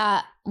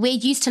that we're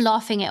used to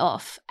laughing it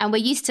off, and we're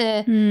used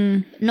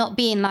to not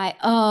being like,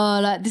 oh,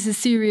 like, this is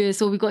serious,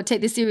 or we got to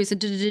take this serious,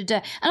 and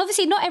And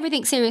obviously not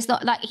everything's serious.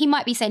 Not like, he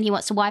might be saying he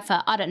wants to wife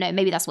her. I don't know,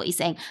 maybe that's what he's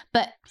saying.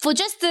 But for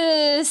just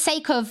the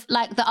sake of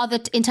like the other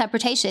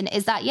interpretation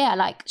is that, yeah,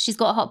 like, she's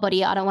got a hot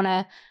body, I don't want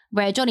to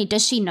wear a Johnny.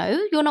 Does she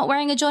know you're not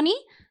wearing a Johnny?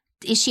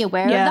 Is she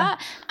aware of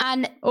that?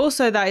 And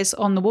also that is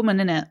on the woman,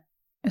 innit?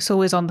 It's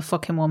always on the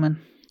fucking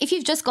woman. If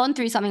you've just gone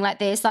through something like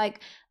this, like,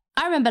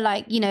 I remember,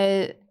 like, you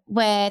know,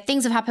 where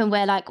things have happened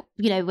where, like,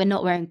 you know, we're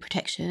not wearing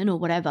protection or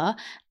whatever.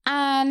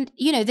 And,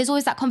 you know, there's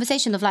always that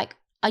conversation of like,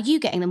 are you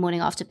getting the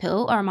morning after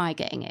pill or am I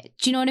getting it?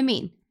 Do you know what I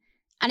mean?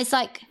 And it's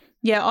like...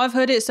 yeah, I've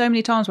heard it so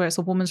many times where it's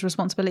a woman's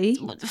responsibility.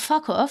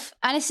 Fuck off.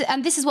 And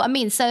this is what I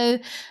mean. So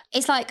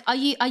it's like, are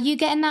you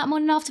getting that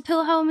morning after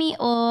pill, homie,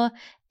 or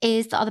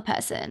is the other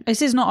person?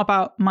 This is not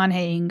about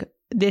man-hating.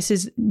 This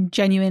is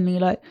genuinely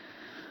like,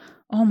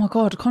 oh my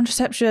God,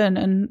 contraception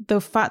and the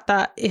fact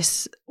that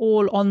it's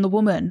all on the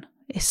woman.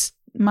 It's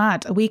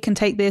mad. We can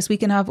take this, we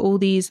can have all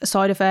these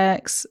side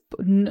effects.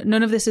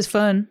 None of this is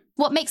fun.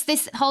 What makes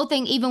this whole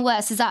thing even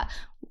worse is that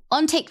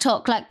on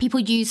TikTok, like, people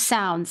use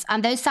sounds,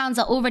 and those sounds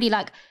are already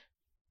like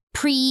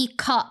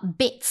pre-cut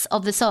bits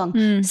of the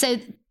song. So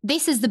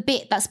this is the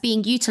bit that's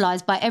being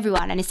utilized by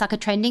everyone, and it's like a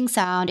trending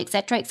sound,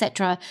 etc.,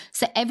 etc.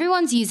 So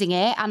everyone's using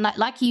it, and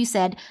like you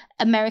said,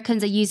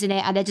 Americans are using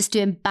it, and they're just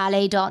doing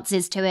ballet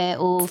dances to it,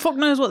 or fuck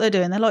knows what they're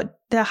doing.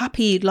 They're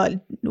happy, like,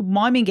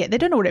 miming it. They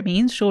don't know what it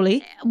means,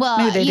 surely.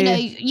 Well, you know,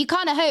 you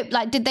kind of hope,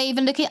 like, did they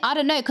even look at? I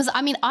don't know, because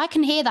I mean, I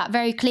can hear that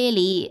very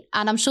clearly,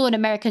 and I'm sure an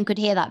American could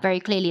hear that very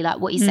clearly, like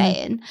what he's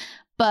saying,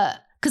 but.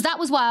 Because that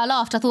was why I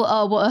laughed. I thought,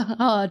 oh, what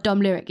a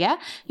dumb lyric, yeah?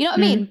 You know what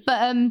I mean?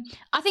 But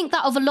I think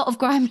that of a lot of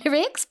grime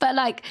lyrics, but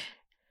like,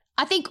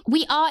 I think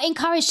we are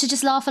encouraged to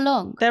just laugh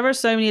along. There are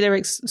so many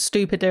lyrics,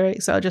 stupid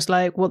lyrics, that are just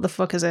like, what the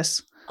fuck is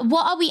this?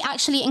 What are we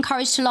actually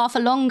encouraged to laugh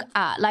along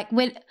at? Like,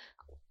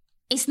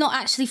 it's not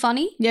actually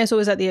funny. Yeah, it's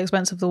always at the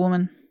expense of the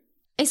woman.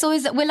 It's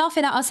always that we're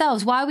laughing at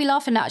ourselves. Why are we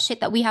laughing at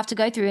shit that we have to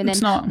go through, and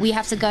then we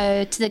have to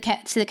go to the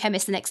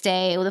chemist the next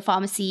day, or the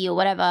pharmacy or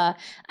whatever,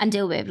 and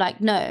deal with?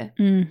 Like, no.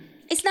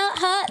 It's not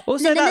hurt.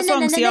 Also, that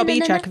song,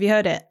 CRB check, have you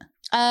heard it?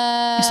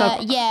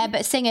 Yeah,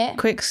 but sing it.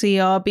 Quick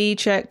CRB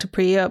check to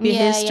pre-up your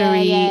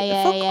history.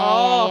 Fuck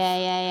off.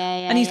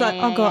 And he's like,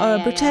 I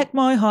gotta protect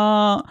my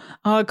heart.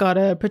 I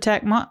gotta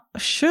protect my...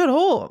 Shut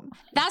up.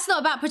 That's not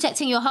about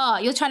protecting your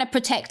heart. You're trying to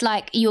protect,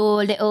 like,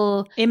 your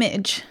little...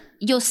 image.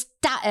 Your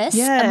status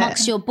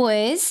amongst your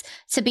boys,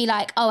 to be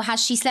like, oh,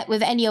 has she slept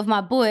with any of my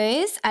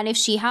boys? And if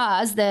she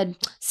has, then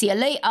see you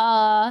later.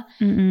 All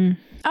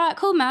right,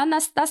 cool, man.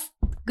 That's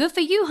good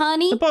for you,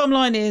 honey. The bottom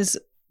line is,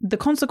 the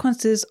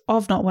consequences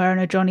of not wearing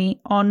a Johnny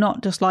are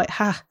not just like,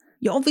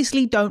 you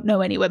obviously don't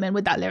know any women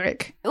with that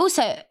lyric.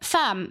 Also,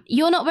 fam,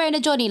 you're not wearing a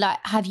Johnny. Like,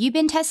 have you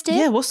been tested?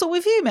 Yeah, what's up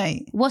with you,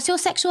 mate? What's your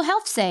sexual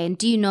health saying?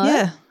 Do you know?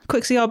 Yeah,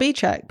 quick CRB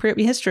check, pre-up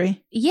your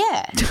history.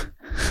 Yeah.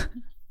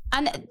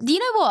 And do you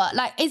know what?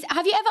 Like,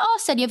 have you ever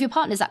asked any of your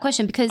partners that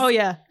question? Because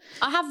I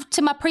have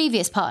to my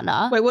previous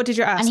partner. Wait, what did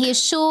you ask? And he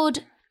assured,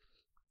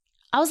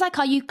 I was like,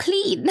 are you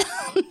clean?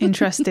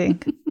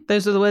 Interesting.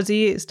 Those are the words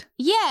he used?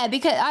 Yeah,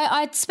 because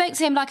I spoke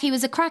to him like he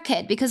was a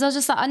crackhead, because I was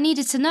just like, I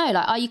needed to know,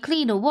 like, are you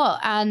clean or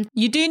what? And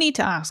you do need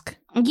to ask.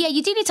 Yeah,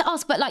 you do need to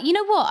ask, but like, you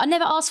know what? I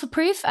never asked for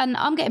proof, and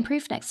I'm getting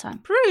proof next time.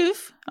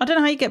 Proof? I don't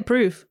know how you get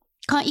proof.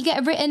 Can't you get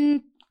a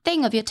written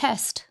thing of your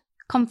test?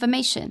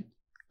 Confirmation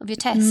of your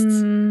test?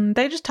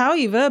 They just tell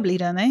you verbally,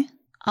 don't they?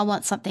 I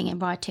want something in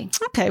writing.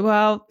 Okay,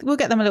 well, we'll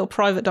get them a little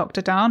private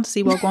doctor down to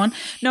see what's going on.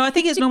 No, I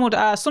think it's normal to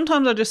ask.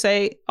 Sometimes I just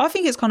say, I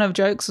think it's kind of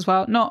jokes as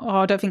well. Not,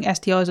 I don't think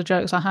STIs are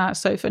jokes. It's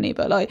so funny.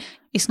 But like,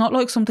 it's not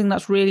like something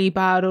that's really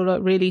bad or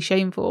like really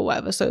shameful or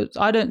whatever. So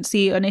I don't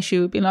see an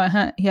issue with being like,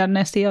 he had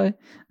an STI.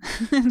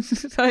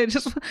 So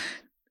just,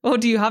 or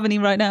do you have any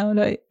right now?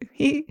 Like,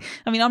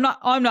 I'm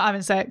not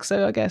having sex,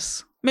 so I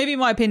guess maybe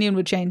my opinion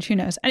would change. Who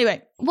knows?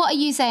 Anyway. What are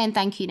you saying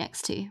thank you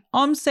next to?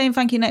 I'm saying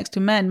thank you next to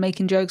men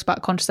making jokes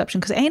about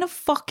contraception because it ain't a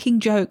fucking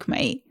joke,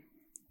 mate.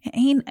 It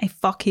ain't a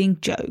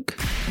fucking joke.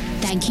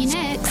 Thank you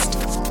next.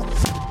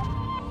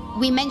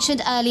 We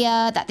mentioned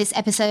earlier that this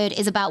episode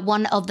is about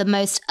one of the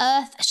most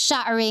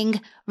earth-shattering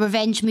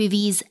revenge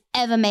movies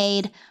ever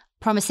made,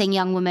 Promising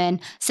Young Woman.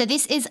 So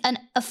this is an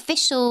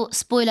official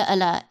spoiler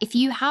alert. If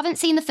you haven't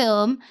seen the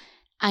film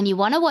and you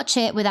want to watch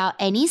it without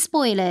any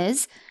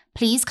spoilers,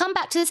 please come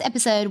back to this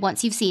episode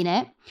once you've seen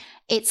it.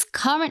 It's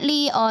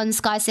currently on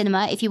Sky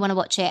Cinema if you want to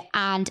watch it,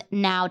 and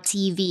Now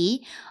TV.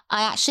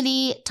 I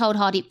actually told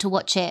Hardeep to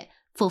watch it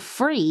for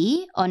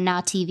free on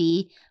Now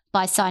TV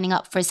by signing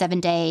up for a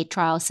 7-day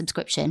trial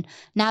subscription.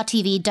 Now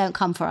TV, don't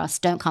come for us.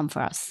 Don't come for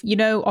us. You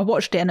know, I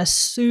watched it, and as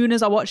soon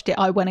as I watched it,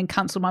 I went and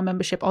cancelled my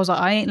membership. I was like,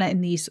 I ain't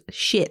letting these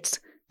shits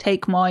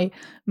take my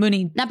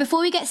money. Now, before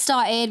we get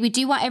started, we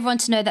do want everyone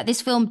to know that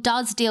this film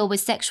does deal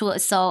with sexual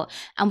assault,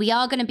 and we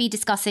are going to be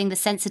discussing the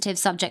sensitive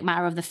subject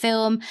matter of the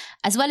film,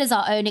 as well as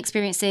our own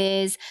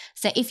experiences.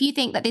 So if you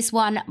think that this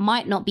one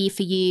might not be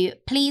for you,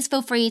 please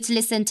feel free to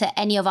listen to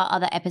any of our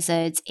other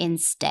episodes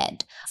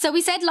instead. So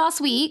we said last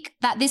week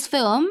that this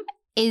film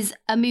is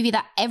a movie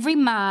that every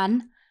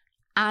man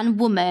and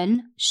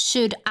woman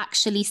should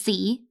actually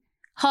see.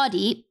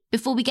 Hardeep,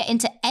 before we get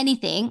into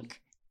anything,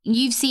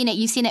 you've seen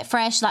it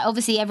fresh. Like,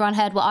 obviously everyone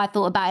heard what I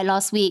thought about it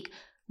last week.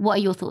 What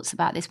are your thoughts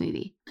about this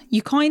movie?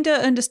 You kind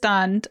of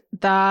understand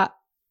that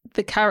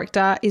the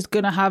character is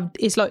going to have,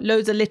 it's like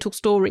loads of little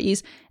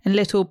stories and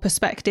little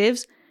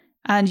perspectives.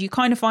 And you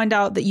kind of find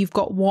out that you've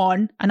got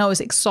one, and I was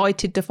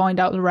excited to find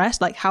out the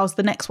rest. Like, how's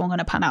the next one going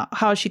to pan out?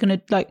 How is she going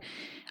to, like,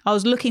 I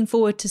was looking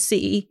forward to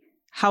see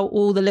how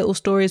all the little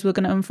stories were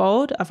going to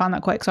unfold. I found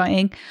that quite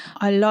exciting.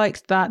 I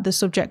liked that the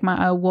subject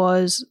matter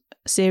was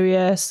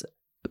serious,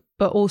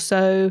 but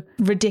also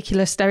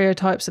ridiculous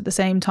stereotypes at the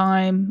same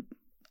time,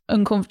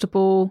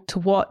 uncomfortable to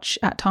watch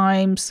at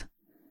times.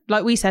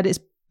 Like we said, it's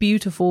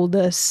beautiful,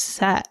 the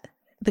set,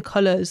 the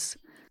colours.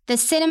 The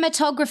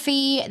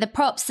cinematography, the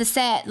props, the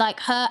set,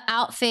 like her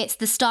outfits,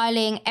 the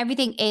styling,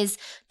 everything is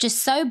just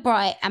so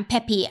bright and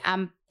peppy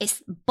and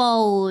it's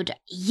bold.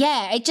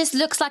 Yeah, it just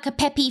looks like a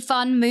peppy,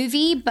 fun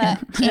movie, but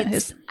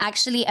it's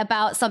actually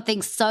about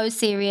something so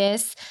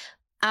serious.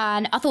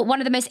 And I thought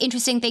one of the most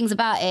interesting things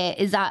about it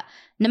is that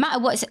no matter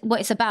what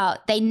it's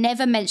about, they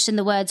never mention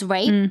the words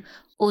rape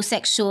or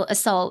sexual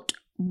assault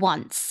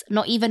once,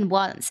 not even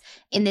once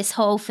in this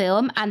whole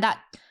film. And that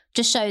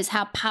just shows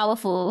how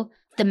powerful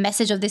the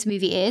message of this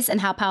movie is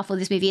and how powerful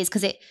this movie is,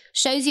 because it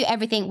shows you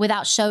everything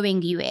without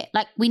showing you it.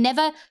 Like, we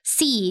never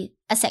see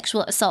a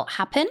sexual assault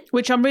happen.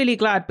 Which I'm really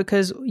glad,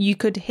 because you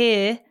could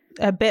hear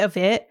a bit of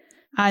it.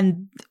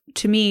 And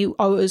to me,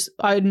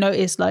 I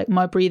noticed like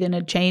my breathing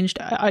had changed.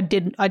 I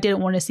didn't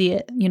want to see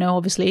it, you know,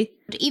 obviously.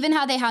 Even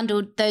how they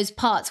handled those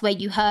parts where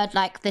you heard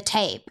like the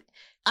tape.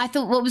 I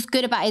thought what was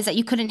good about it is that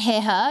you couldn't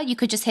hear her. You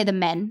could just hear the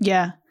men.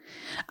 Yeah.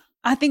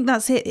 I think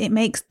that's it. It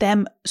makes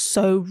them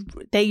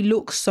they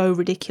look so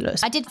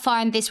ridiculous. I did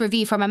find this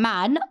review from a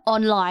man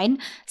online.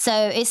 So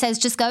it says,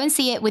 just go and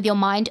see it with your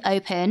mind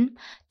open.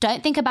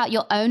 Don't think about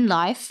your own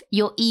life,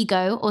 your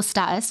ego or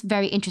status.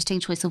 Very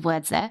interesting choice of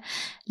words there.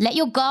 Let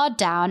your guard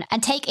down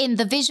and take in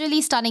the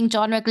visually stunning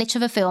genre glitch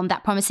of a film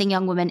that Promising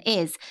Young Woman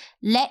is.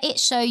 Let it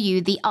show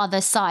you the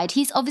other side.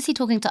 He's obviously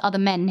talking to other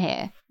men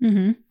here.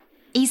 Mm-hmm.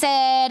 He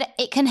said,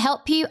 it can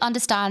help you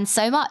understand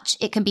so much.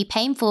 It can be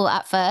painful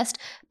at first,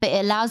 but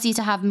it allows you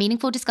to have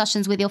meaningful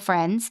discussions with your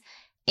friends.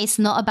 It's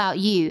not about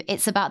you.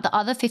 It's about the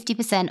other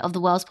 50% of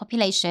the world's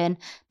population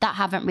that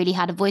haven't really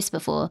had a voice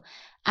before.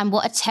 And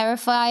what a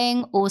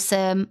terrifying,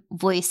 awesome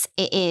voice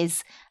it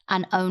is,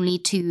 and only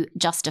too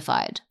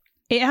justified.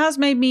 It has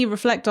made me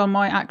reflect on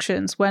my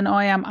actions when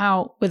I am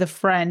out with a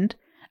friend.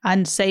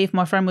 And say if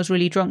my friend was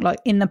really drunk, like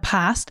in the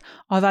past,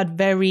 I've had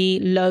very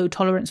low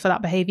tolerance for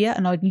that behaviour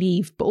and I'd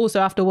leave. But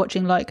also after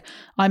watching like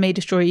I May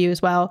Destroy You as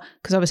well,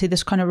 because obviously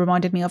this kind of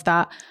reminded me of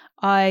that,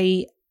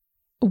 I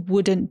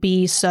wouldn't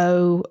be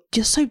so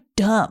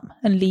dumb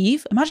and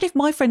leave. Imagine if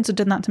my friends had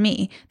done that to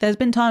me. There's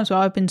been times where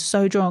I've been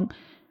so drunk.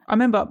 I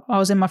remember I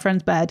was in my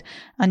friend's bed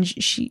and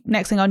she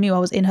next thing I knew I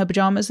was in her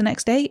pyjamas the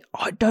next day.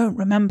 I don't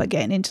remember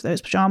getting into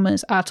those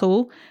pyjamas at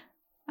all.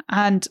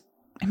 And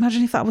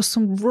imagine if that was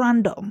some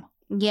random.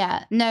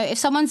 Yeah, no, if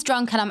someone's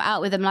drunk and I'm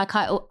out with them, like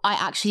I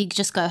actually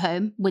just go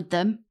home with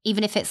them.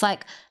 Even if it's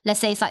like,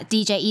 let's say it's like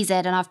DJ EZ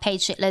and I've paid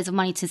shitloads of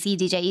money to see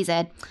DJ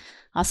EZ,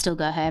 I'll still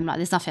go home. Like,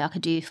 there's nothing I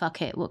could do.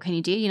 Fuck it. What can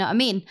you do? You know what I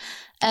mean?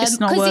 It's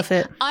not worth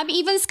it. I'm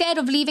even scared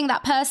of leaving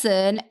that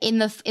person in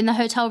the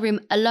hotel room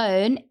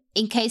alone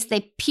in case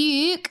they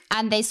puke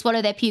and they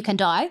swallow their puke and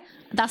die.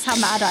 That's how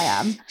mad I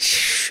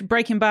am.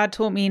 Breaking Bad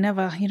taught me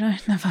never.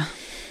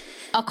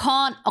 I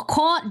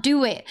can't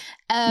do it.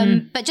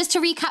 But just to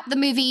recap the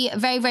movie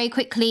very, very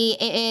quickly,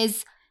 it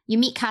is, you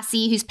meet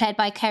Cassie, who's played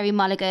by Carey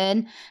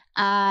Mulligan,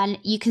 and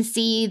you can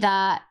see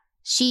that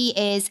she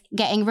is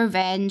getting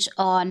revenge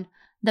on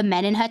the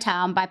men in her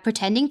town by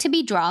pretending to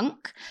be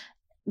drunk,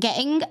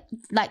 getting,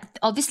 like,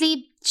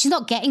 obviously she's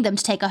not getting them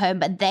to take her home,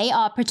 but they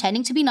are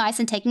pretending to be nice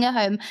and taking her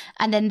home,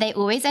 and then they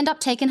always end up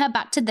taking her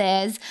back to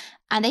theirs,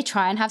 and they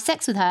try and have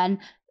sex with her. And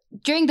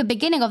during the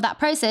beginning of that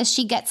process,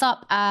 she gets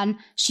up and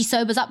she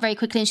sobers up very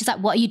quickly, and she's like,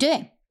 what are you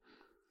doing?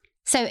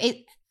 So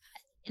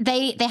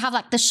they have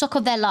like the shock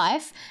of their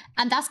life,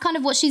 and that's kind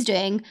of what she's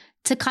doing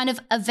to kind of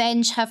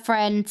avenge her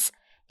friend's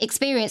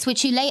experience,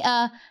 which you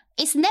later,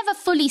 it's never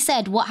fully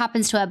said what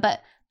happens to her,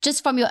 but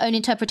just from your own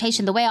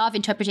interpretation, the way I've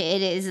interpreted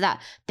it is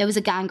that there was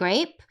a gang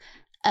rape,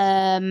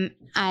 and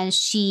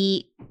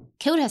she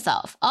killed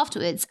herself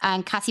afterwards,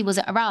 and Cassie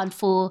wasn't around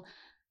for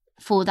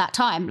that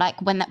time,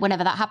 like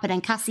whenever that happened,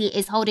 and Cassie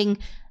is holding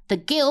the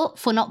guilt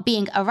for not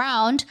being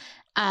around,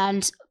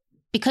 and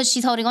because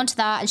she's holding on to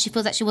that and she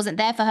feels that she wasn't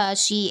there for her,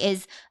 she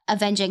is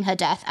avenging her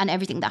death and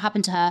everything that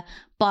happened to her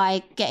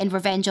by getting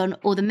revenge on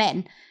all the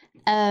men.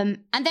 And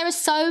there are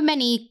so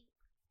many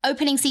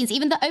opening scenes,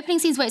 even the opening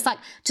scenes where it's like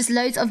just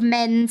loads of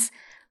men's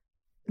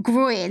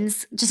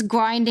groins just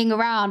grinding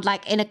around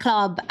like in a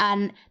club,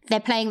 and they're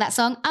playing that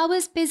song, I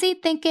was busy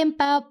thinking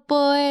about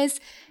boys.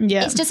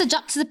 Yeah, it's just a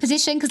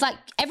juxtaposition because like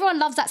everyone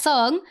loves that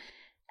song,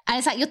 and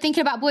it's like you're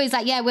thinking about boys,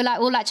 like, yeah, we're like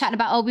all like chatting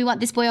about, oh, we want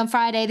this boy on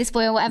Friday, this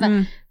boy or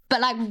whatever,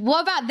 but like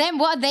what about them?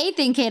 What are they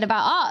thinking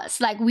about us?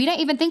 Like we don't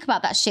even think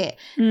about that shit.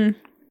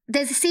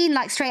 There's a scene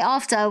like straight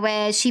after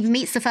where she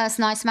meets the first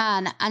nice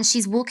man, and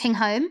she's walking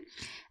home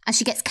and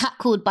she gets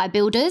catcalled by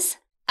builders.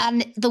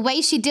 And the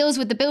way she deals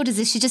with the builders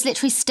is she just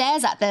literally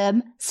stares at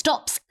them,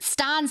 stops,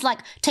 stands, like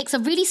takes a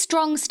really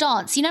strong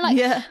stance. You know,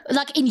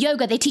 like in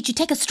yoga, they teach you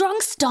take a strong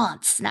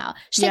stance now.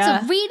 She takes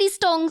a really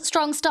strong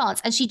stance,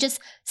 and she just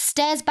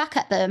stares back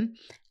at them.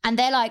 And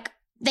they're like,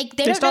 they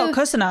don't start know,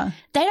 cussing her.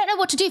 They don't know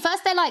what to do.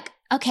 First, they're like,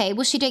 okay,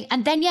 what's she doing?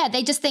 And then,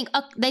 they just think,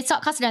 they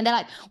start cussing her, and they're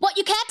like, what,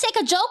 you can't take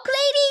a joke,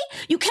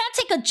 lady? You can't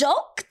take a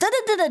joke?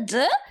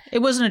 Da-da-da-da-da. It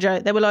wasn't a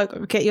joke. They were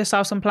like, get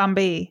yourself some plan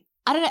B.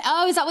 I don't know.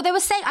 Oh, is that what they were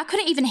saying? I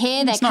couldn't even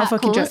hear their cat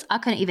calls. I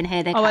couldn't even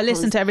hear their cat calls. I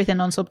listened to everything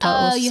on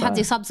subtitles. Oh, you had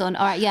your subs on.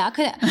 All right, yeah. I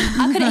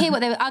couldn't hear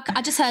what they were.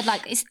 I just heard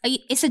like,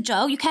 it's a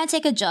joke. You can't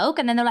take a joke.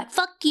 And then they're like,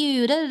 fuck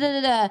you. Da, da,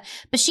 da, da.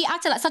 But she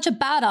acted like such a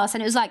badass.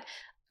 And it was like,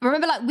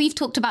 remember like we've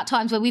talked about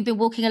times where we've been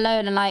walking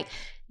alone and like,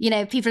 you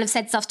know, people have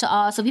said stuff to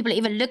us, or people are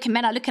even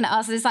men are looking at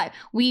us. And it's like,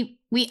 we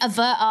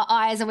avert our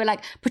eyes and we're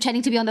like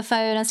pretending to be on the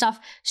phone and stuff.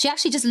 She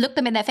actually just looked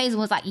them in their face and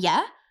was like,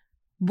 yeah,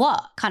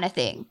 what kind of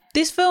thing?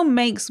 This film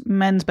makes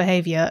men's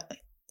behavior,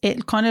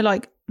 it kind of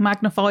like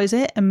magnifies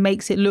it and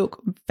makes it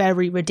look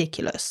very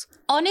ridiculous.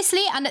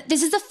 Honestly, and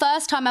this is the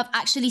first time I've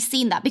actually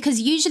seen that, because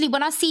usually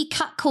when I see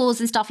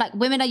catcalls and stuff, like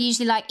women are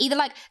usually like either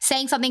like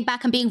saying something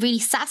back and being really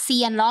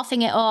sassy and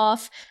laughing it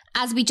off,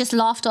 as we just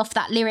laughed off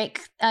that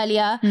lyric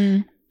earlier.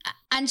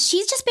 And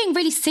she's just being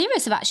really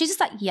serious about it. She's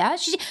just like, yeah.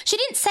 She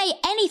didn't say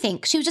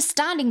anything. She was just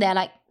standing there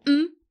like,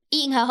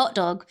 eating her hot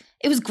dog.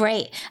 It was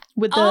great.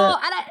 With the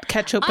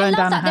ketchup going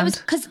down her hand.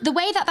 Because the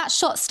way that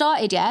shot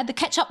started, the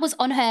ketchup was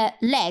on her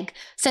leg.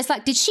 So it's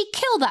like, did she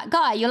kill that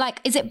guy? You're like,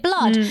 is it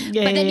blood? But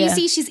then you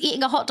see she's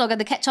eating a hot dog and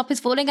the ketchup is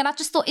falling. And I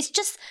just thought,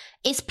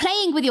 it's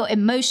playing with your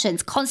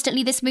emotions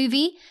constantly, this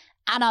movie.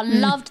 And I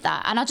loved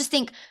that. And I just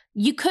think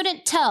you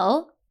couldn't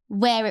tell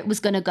where it was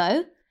going to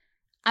go.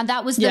 And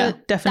that was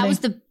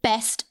the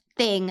best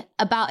thing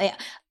about it.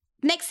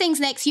 Next thing's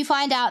next, you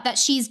find out that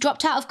she's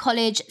dropped out of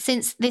college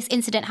since this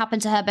incident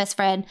happened to her best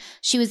friend.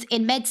 She was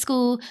in med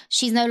school.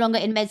 She's no longer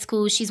in med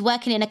school. She's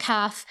working in a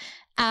cafe.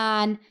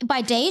 And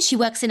by day, she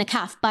works in a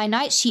cafe. By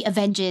night, she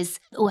avenges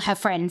all her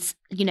friends',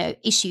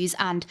 issues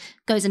and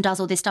goes and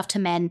does all this stuff to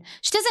men.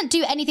 She doesn't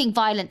do anything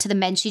violent to the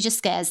men. She just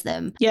scares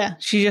them. Yeah,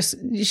 she's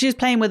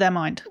playing with their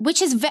mind.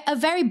 Which is a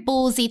very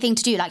ballsy thing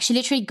to do. Like, she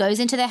literally goes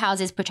into their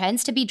houses,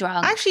 pretends to be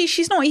drunk. Actually,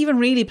 she's not even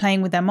really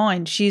playing with their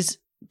mind. She's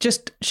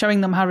just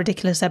showing them how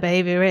ridiculous their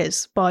behavior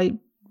is by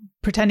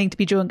pretending to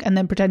be drunk and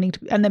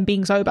then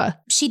being sober.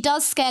 She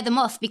does scare them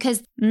off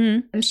because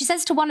she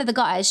says to one of the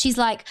guys, she's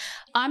like,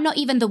 I'm not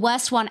even the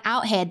worst one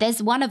out here.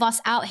 There's one of us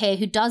out here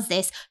who does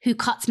this, who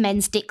cuts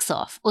men's dicks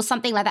off or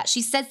something like that.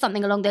 She said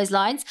something along those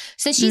lines.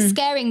 So she's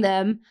scaring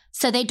them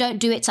so they don't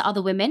do it to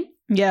other women.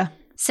 Yeah.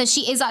 So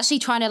she is actually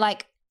trying to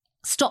like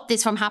stop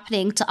this from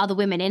happening to other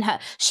women in her.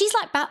 She's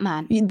like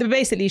Batman.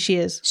 Basically, she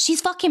is. She's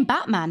fucking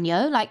Batman,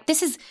 yo. Like,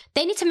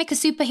 they need to make a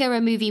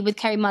superhero movie with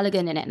Carey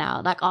Mulligan in it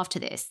now, like after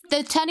this.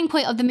 The turning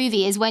point of the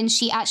movie is when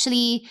she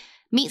actually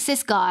meets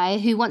this guy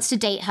who wants to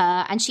date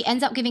her, and she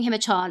ends up giving him a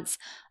chance,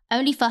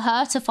 only for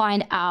her to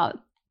find out,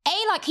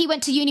 like he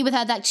went to uni with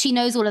her, that she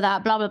knows all of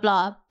that, blah, blah,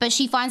 blah. But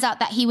she finds out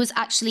that he was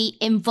actually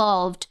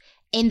involved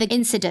in the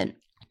incident,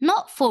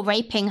 not for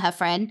raping her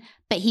friend,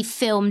 but he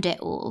filmed it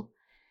all.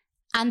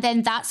 And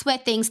then that's where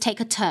things take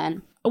a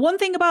turn. One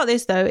thing about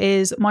this, though,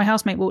 is my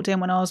housemate walked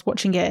in when I was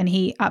watching it and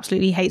he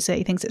absolutely hates it.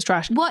 He thinks it's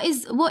trash. What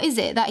is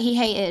it that he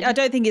hated? I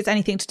don't think it's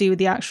anything to do with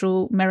the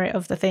actual merit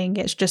of the thing.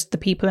 It's just the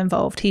people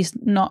involved. He's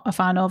not a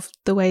fan of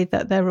the way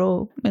that they're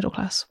all middle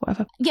class,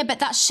 whatever. Yeah, but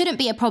that shouldn't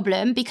be a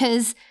problem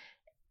because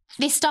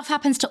this stuff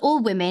happens to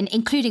all women,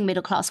 including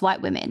middle class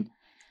white women.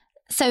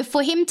 So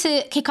for him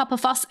to kick up a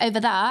fuss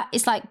over that,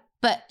 it's like,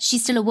 but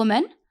she's still a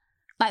woman.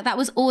 Like that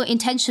was all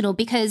intentional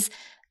because,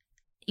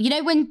 you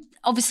know, when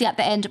obviously at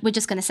the end, we're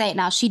just going to say it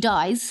now, she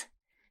dies.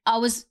 I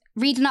was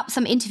reading up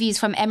some interviews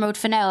from Emerald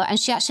Fennell and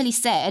she actually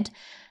said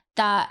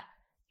that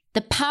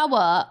the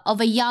power of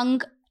a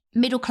young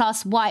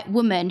middle-class white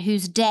woman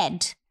who's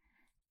dead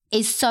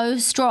is so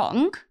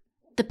strong.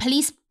 The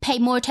police pay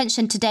more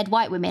attention to dead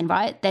white women,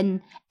 right,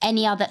 than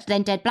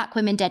dead black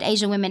women, dead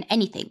Asian women,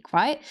 anything,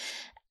 right?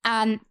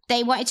 And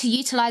they wanted to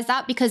utilize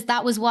that because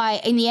that was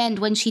why in the end,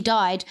 when she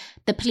died,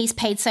 the police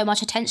paid so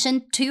much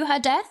attention to her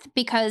death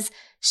because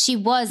she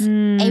was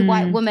a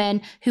white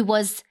woman who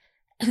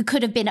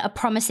could have been a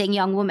promising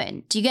young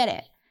woman. Do you get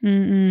it?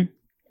 Mm-mm.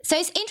 So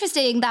it's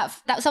interesting that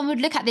someone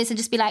would look at this and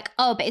just be like,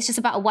 oh, but it's just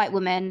about a white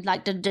woman,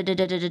 like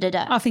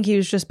da-da-da-da-da-da-da. I think he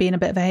was just being a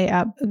bit of a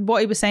hater.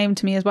 What he was saying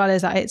to me as well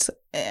is that it's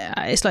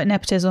like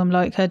nepotism,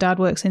 like her dad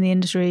works in the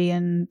industry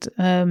and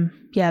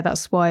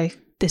that's why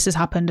this has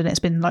happened and it's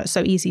been like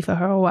so easy for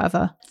her or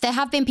whatever. There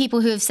have been people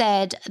who have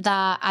said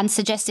that and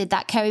suggested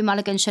that Carey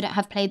Mulligan shouldn't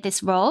have played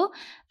this role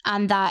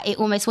and that it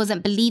almost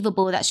wasn't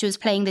believable that she was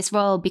playing this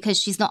role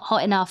because she's not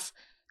hot enough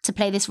to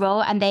play this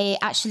role. And they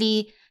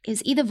actually, it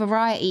was either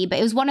Variety, but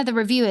it was one of the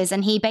reviewers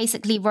and he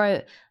basically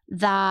wrote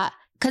that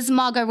because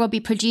Margot Robbie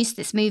produced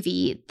this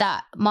movie,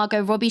 that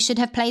Margot Robbie should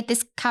have played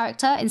this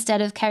character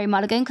instead of Carey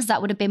Mulligan because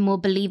that would have been more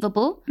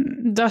believable.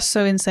 That's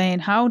so insane.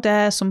 How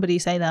dare somebody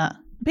say that?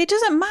 But it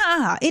doesn't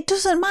matter. It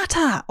doesn't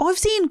matter. I've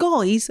seen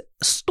guys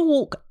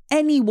stalk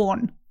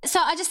anyone. So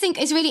I just think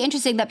it's really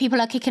interesting that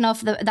people are kicking off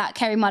that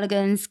Carey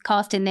Mulligan's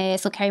cast in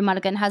this or Carey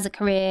Mulligan has a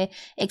career,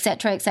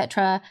 etc.,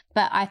 etc.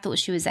 But I thought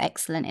she was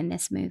excellent in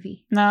this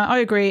movie. No, I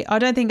agree. I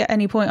don't think at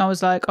any point I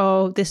was like,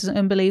 oh, this is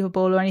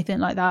unbelievable or anything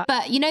like that.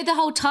 But you know the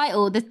whole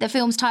title, the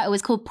film's title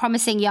is called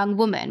Promising Young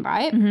Woman,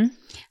 right? Mm-hmm.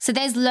 So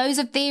there's loads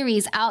of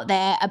theories out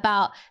there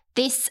about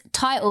this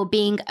title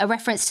being a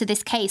reference to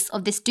this case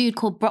of this dude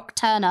called Brock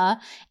Turner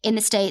in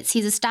the States.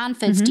 He's a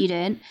Stanford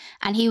student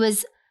and he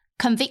was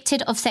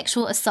convicted of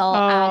sexual assault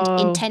and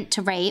intent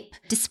to rape.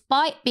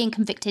 Despite being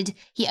convicted,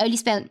 he only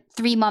spent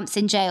 3 months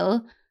in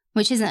jail,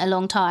 which isn't a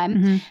long time.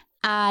 Mm-hmm.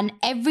 And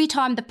every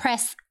time the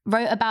press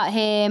wrote about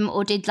him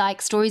or did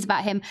like stories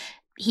about him,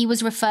 he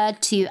was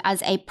referred to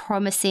as a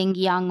promising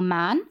young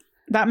man.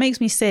 That makes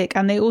me sick.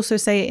 And they also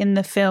say it in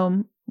the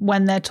film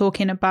when they're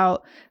talking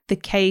about the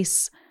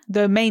case,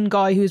 the main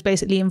guy who's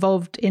basically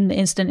involved in the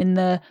incident in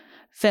the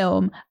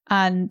film,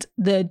 and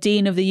the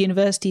dean of the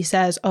university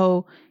says,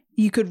 oh,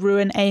 you could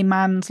ruin a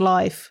man's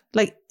life.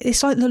 Like,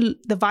 it's like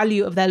the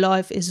value of their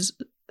life is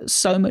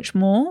so much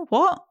more.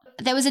 What?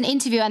 There was an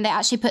interview and they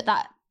actually put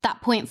that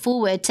point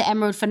forward to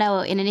Emerald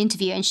Fennell in an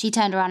interview, and she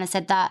turned around and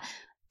said that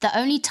the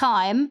only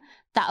time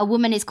that a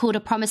woman is called a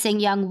promising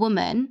young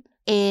woman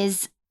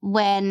is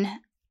when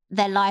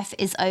their life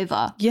is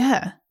over.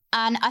 Yeah.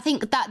 And I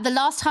think that the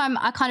last time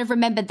I kind of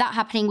remembered that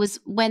happening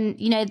was when,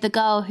 you know, the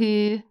girl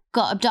who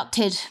got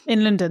abducted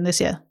in London this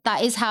year.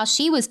 That is how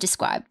she was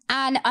described.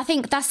 And I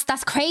think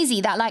that's crazy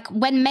that like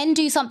when men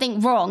do something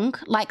wrong,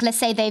 like let's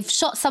say they've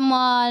shot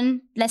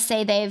someone, let's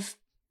say they've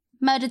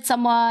murdered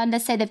someone,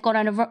 let's say they've gone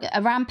on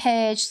a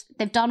rampage,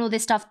 they've done all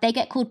this stuff, they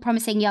get called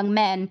promising young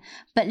men.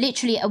 But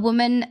literally a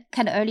woman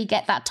can only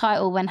get that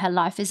title when her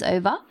life is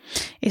over.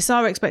 It's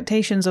our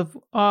expectations of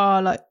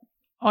our like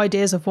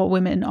ideas of what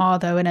women are,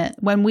 though, innit?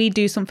 When we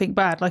do something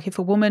bad, like if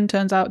a woman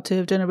turns out to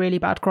have done a really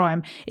bad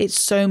crime, it's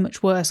so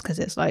much worse because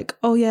it's like,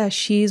 oh yeah,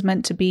 she's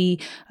meant to be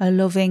a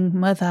loving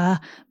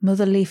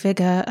motherly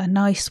figure, a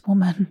nice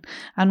woman.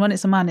 And when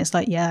it's a man, it's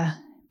like, yeah,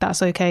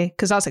 that's okay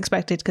because that's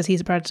expected because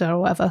he's a predator or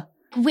whatever.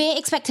 We're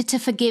expected to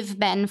forgive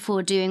men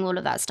for doing all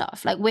of that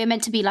stuff. Like we're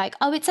meant to be like,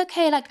 oh, it's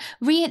okay. Like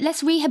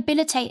let's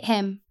rehabilitate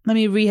him. Let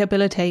me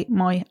rehabilitate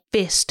my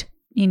fist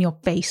in your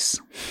face.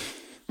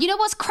 You know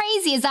what's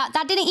crazy is that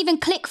didn't even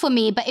click for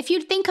me. But if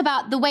you think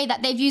about the way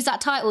that they've used that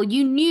title, if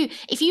you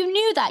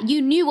knew that,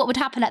 you knew what would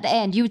happen at the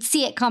end. You would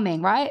see it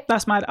coming, right?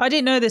 That's mad. I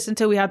didn't know this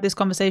until we had this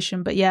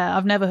conversation. But yeah,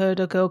 I've never heard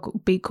a girl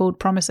be called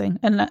promising.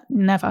 And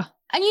never.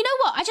 And you know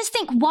what? I just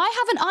think, why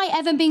haven't I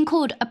ever been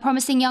called a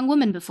promising young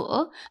woman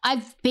before?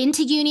 I've been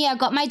to uni, I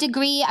got my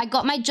degree, I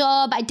got my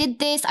job, I did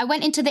this, I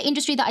went into the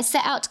industry that I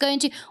set out to go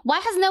into.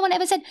 Why has no one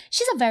ever said,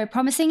 she's a very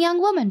promising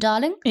young woman,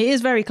 darling? It is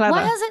very clever.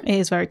 Why hasn't? It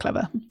is very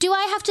clever. Do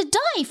I have to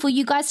die for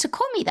you guys to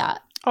call me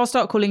that? I'll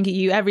start calling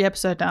you every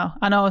episode now.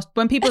 And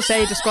when people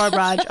say describe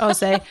Raj, I'll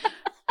say,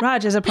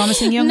 Raj is a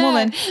promising young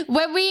woman.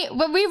 When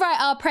we write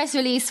our press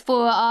release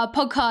for our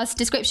podcast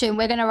description,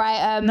 we're going to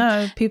write...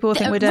 no, people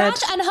think we're dead.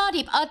 Raj and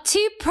Hardeep are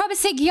two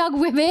promising young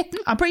women.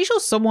 I'm pretty sure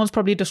someone's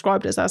probably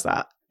described us as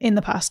that in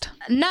the past.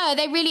 No,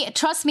 they really...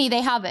 Trust me,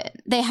 they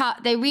haven't.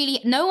 They really...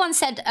 No one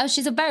said, oh,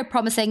 she's a very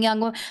promising young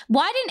woman.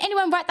 Why didn't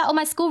anyone write that on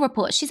my school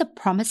report? She's a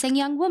promising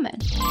young woman.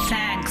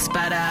 Thanks,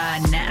 but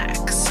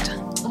next.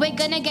 We're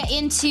going to get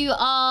into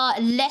our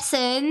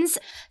lessons.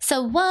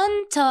 So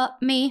one taught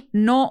me...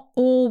 Not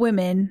all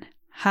women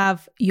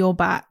have your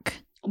back.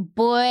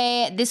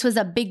 Boy, this was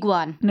a big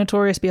one.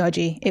 Notorious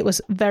B.I.G. It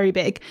was very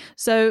big.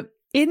 So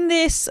in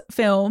this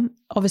film,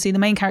 obviously the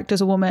main character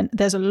is a woman.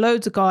 There's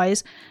loads of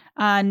guys.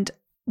 And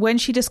when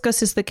she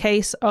discusses the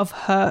case of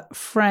her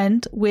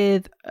friend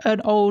with an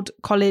old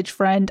college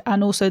friend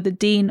and also the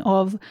dean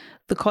of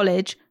the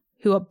college,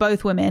 who are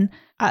both women,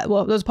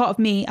 well, there was part of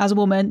me as a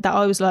woman that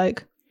I was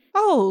like,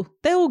 oh,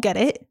 they'll get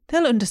it.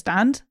 They'll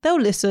understand. They'll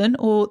listen,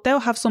 or they'll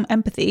have some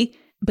empathy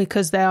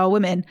because they are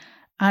women.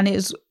 And it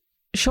was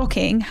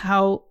shocking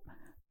how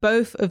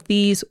both of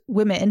these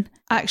women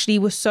actually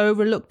were so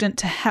reluctant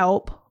to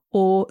help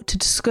or to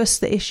discuss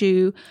the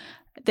issue.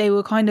 They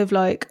were kind of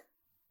like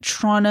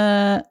trying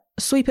to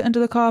sweep it under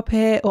the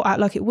carpet or act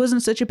like it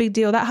wasn't such a big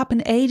deal. That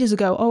happened ages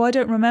ago. Oh, I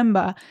don't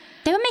remember.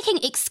 They were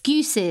making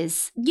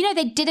excuses. You know,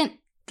 they didn't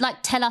like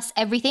tell us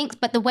everything,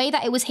 but the way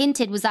that it was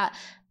hinted was that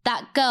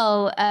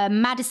girl,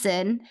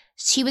 Madison,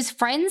 she was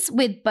friends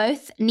with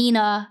both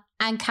Nina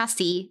and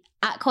Cassie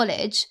at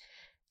college.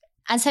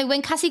 And so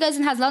when Cassie goes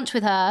and has lunch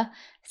with her,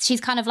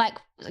 she's kind of like,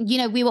 you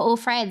know, we were all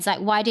friends. Like,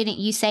 why didn't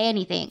you say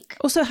anything?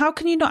 Also, how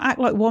can you not act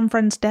like one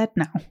friend's dead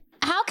now?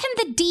 How can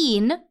the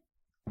dean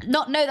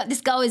not know that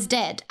this girl is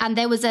dead and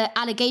there was an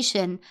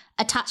allegation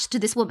attached to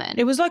this woman?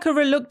 It was like a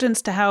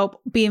reluctance to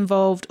help, be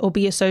involved or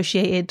be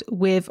associated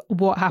with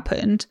what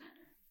happened.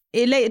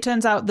 It later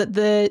turns out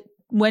that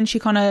when she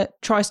kind of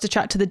tries to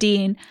chat to the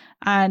dean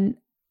and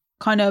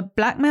kind of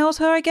blackmails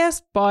her, I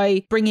guess,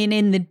 by bringing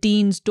in the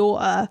dean's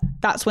daughter,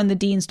 that's when the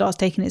dean starts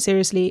taking it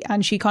seriously.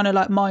 And she kind of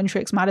like mind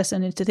tricks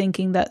Madison into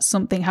thinking that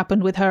something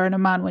happened with her and a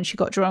man when she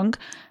got drunk.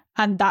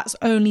 And that's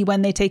only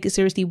when they take it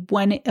seriously,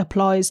 when it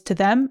applies to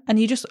them. And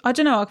you just, I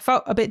don't know, I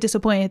felt a bit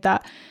disappointed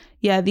that,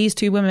 yeah, these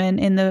two women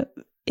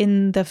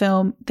in the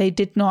film, they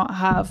did not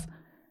have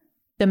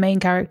the main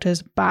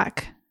character's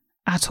back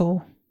at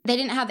all. They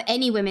didn't have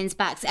any women's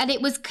backs. And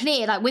it was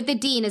clear, like with the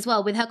dean as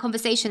well, with her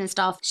conversation and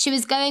stuff, she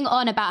was going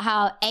on about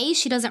how, A,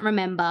 she doesn't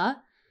remember.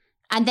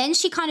 And then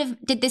she kind of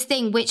did this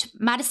thing, which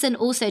Madison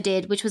also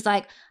did, which was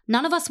like,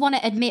 none of us want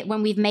to admit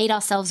when we've made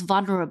ourselves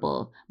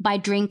vulnerable by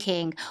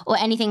drinking or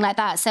anything like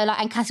that. So like,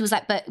 and Cassie was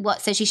like, but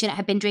what? So she shouldn't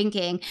have been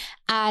drinking.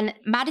 And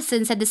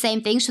Madison said the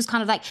same thing. She was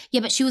kind of like,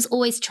 yeah, but she was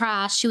always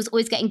trash. She was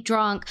always getting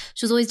drunk.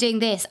 She was always doing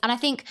this. And I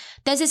think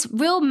there's this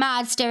real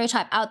mad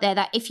stereotype out there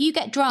that if you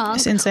get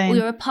drunk or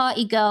you're a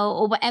party girl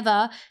or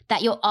whatever,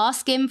 that you're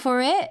asking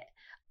for it,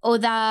 or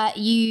that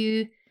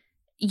you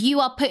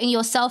are putting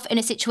yourself in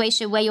a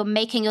situation where you're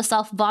making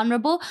yourself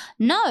vulnerable.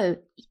 No,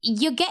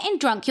 you're getting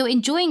drunk. You're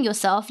enjoying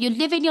yourself. You're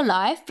living your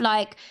life.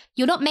 Like,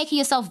 you're not making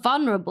yourself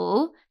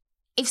vulnerable.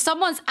 If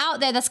someone's out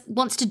there that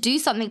wants to do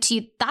something to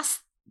you, that's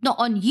not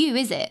on you,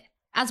 is it?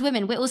 As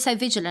women, we're also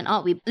vigilant,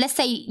 aren't we? Let's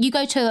say you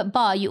go to a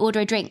bar, you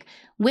order a drink.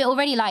 We're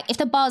already like, if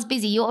the bar's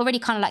busy, you're already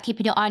kind of like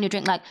keeping your eye on your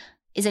drink, like,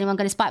 is anyone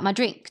going to spike my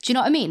drink? Do you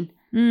know what I mean?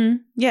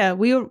 Yeah,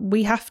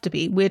 we have to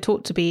be. We're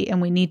taught to be,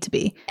 and we need to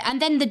be.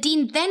 And then the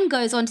dean then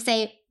goes on to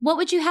say, what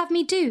would you have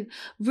me do?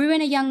 Ruin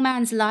a young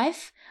man's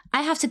life?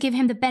 I have to give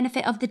him the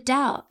benefit of the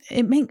doubt.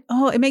 It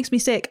makes me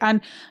sick.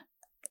 And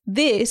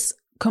this,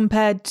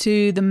 compared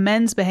to the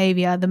men's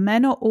behavior, the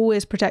men are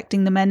always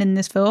protecting the men in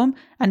this film.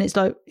 And it's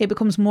like, it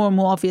becomes more and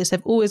more obvious.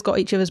 They've always got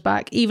each other's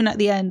back. Even at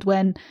the end,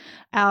 when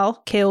Al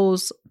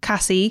kills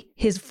Cassie,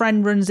 his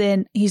friend runs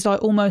in. He's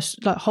like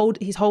almost like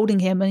he's holding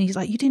him, and he's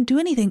like, you didn't do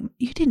anything.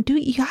 You didn't do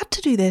it. You had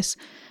to do this.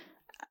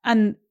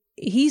 And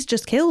he's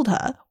just killed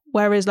her.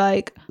 Whereas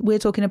like, we're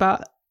talking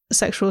about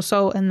sexual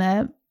assault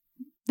and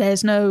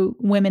there's no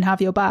women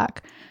have your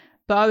back.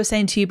 But I was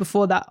saying to you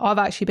before that I've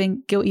actually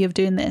been guilty of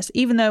doing this,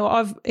 even though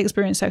I've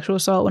experienced sexual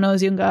assault when I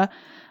was younger,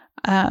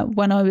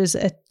 when I was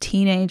a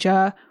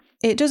teenager.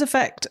 It does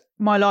affect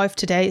my life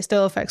today. It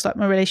still affects like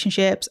my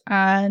relationships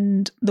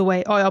and the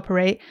way I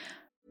operate.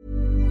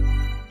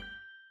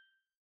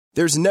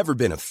 There's never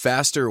been a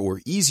faster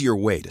or easier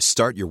way to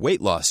start your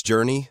weight loss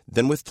journey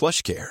than with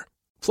PlushCare.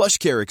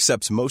 PlushCare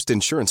accepts most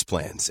insurance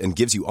plans and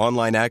gives you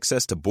online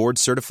access to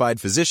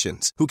board-certified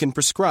physicians who can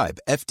prescribe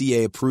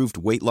FDA-approved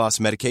weight loss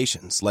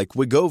medications like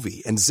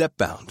Wegovy and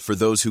Zepbound for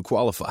those who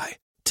qualify.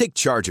 Take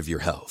charge of your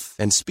health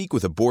and speak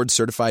with a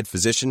board-certified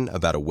physician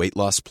about a weight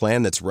loss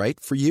plan that's right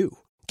for you.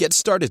 Get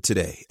started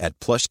today at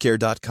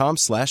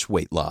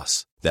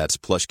plushcare.com/weight-loss. That's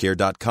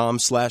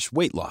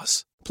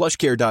plushcare.com/weight-loss.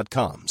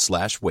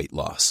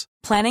 plushcare.com/weight-loss.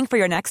 Planning for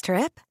your next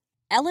trip?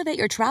 Elevate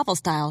your travel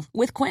style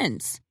with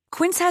Quince.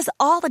 Quince has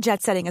all the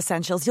jet-setting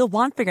essentials you'll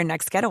want for your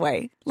next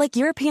getaway, like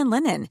European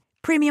linen,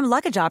 premium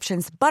luggage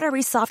options,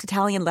 buttery soft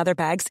Italian leather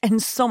bags,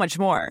 and so much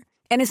more.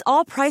 And is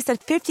all priced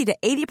at 50 to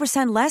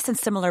 80% less than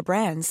similar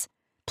brands.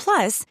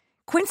 Plus,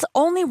 Quince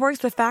only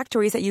works with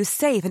factories that use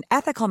safe and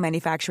ethical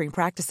manufacturing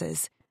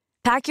practices.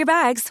 Pack your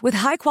bags with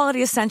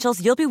high-quality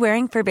essentials you'll be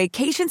wearing for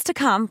vacations to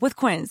come with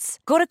Quince.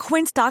 Go to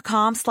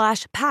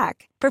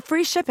quince.com/pack for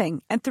free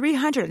shipping and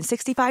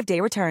 365-day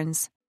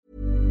returns.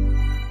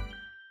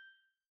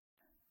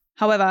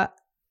 However,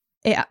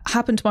 it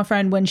happened to my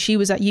friend when she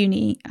was at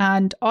uni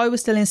and I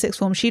was still in sixth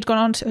form. She'd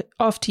gone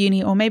off to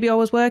uni, or maybe I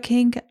was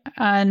working,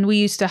 and we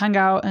used to hang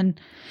out. And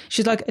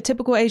she's like a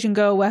typical Asian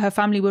girl where her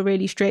family were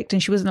really strict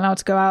and she wasn't allowed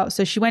to go out.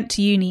 So she went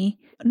to uni,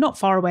 not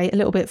far away, a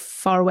little bit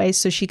far away,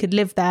 so she could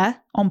live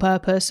there on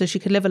purpose, so she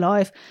could live a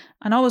life.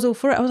 And I was all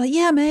for it. I was like,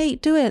 yeah,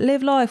 mate, do it,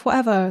 live life,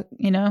 whatever.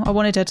 You know, I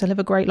wanted her to live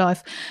a great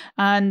life.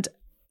 And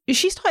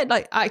she started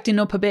like acting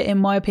up a bit, in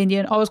my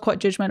opinion. I was quite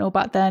judgmental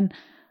back then.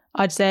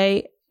 I'd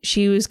say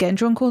she was getting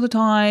drunk all the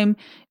time,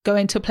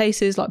 going to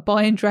places like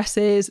buying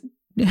dresses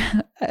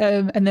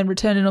and then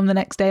returning them the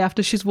next day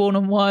after she's worn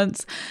them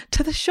once,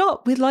 to the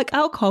shop with like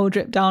alcohol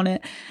dripped down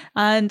it.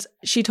 And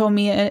she told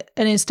me an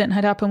incident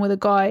had happened with a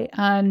guy,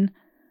 and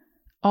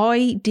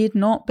I did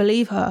not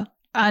believe her.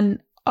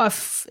 And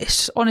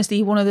it's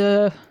honestly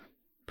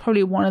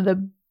probably one of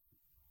the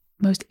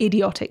most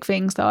idiotic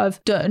things that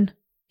I've done,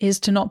 is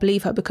to not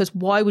believe her, because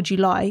why would you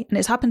lie? And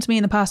it's happened to me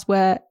in the past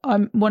where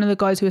one of the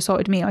guys who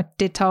assaulted me, I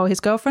did tell his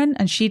girlfriend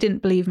and she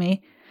didn't believe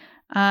me.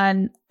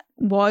 And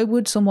why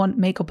would someone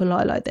make up a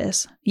lie like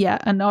this? Yeah,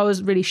 and I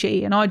was really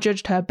shitty, and I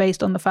judged her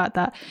based on the fact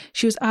that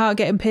she was out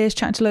getting pissed,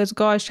 chatting to loads of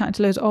guys, chatting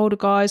to loads of older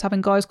guys,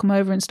 having guys come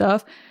over and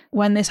stuff.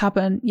 When this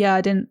happened, yeah,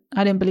 I didn't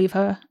believe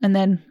her. And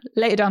then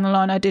later down the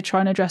line, I did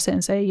try and address it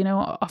and say, you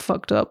know, I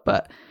fucked up.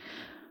 But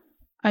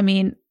I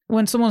mean,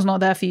 when someone's not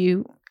there for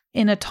you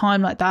in a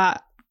time like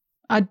that,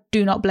 I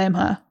do not blame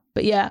her.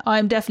 But yeah,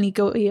 I'm definitely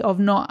guilty of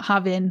not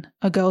having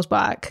a girl's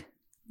back.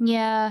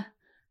 Yeah.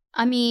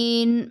 I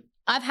mean,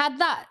 I've had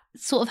that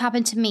sort of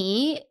happen to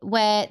me,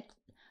 where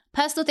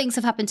personal things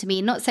have happened to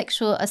me, not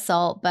sexual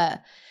assault,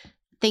 but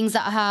things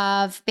that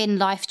have been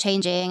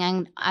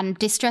life-changing and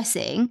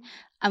distressing.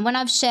 And when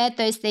I've shared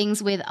those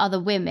things with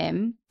other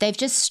women, they've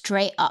just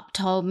straight up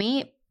told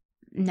me,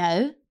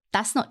 no,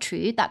 that's not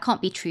true. That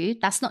can't be true.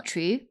 That's not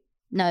true.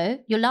 No,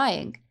 you're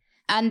lying.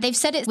 And they've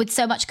said it with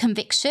so much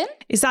conviction.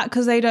 Is that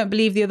because they don't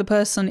believe the other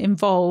person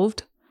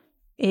involved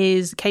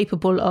is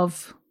capable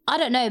of... I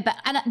don't know, but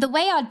and the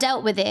way I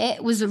dealt with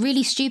it was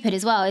really stupid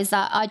as well, is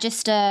that I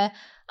just, I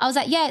was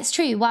like, yeah, it's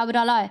true. Why would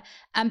I lie?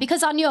 And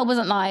because I knew I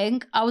wasn't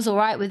lying, I was all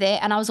right with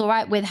it. And I was all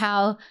right with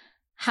how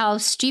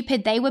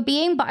stupid they were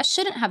being, but I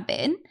shouldn't have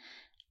been.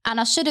 And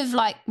I should have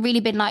like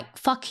really been like,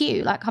 fuck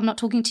you. Like, I'm not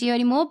talking to you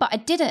anymore, but I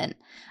didn't.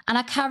 And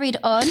I carried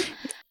on.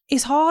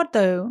 It's hard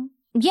though.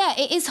 Yeah,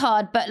 it is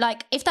hard. But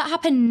like, if that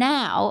happened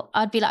now,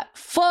 I'd be like,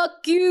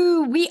 fuck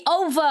you, we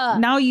over.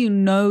 Now you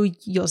know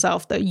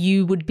yourself that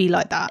you would be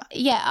like that.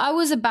 Yeah, I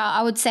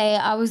would say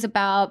I was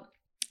about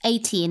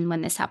 18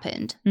 when this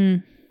happened.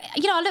 Mm.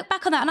 You know, I look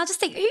back on that and I just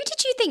think, who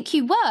did you think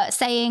you were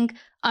saying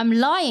I'm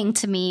lying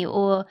to me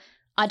or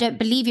I don't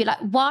believe you? Like,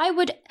 why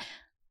would...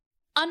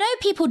 I know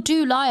people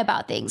do lie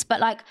about things, but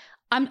like,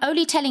 I'm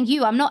only telling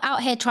you, I'm not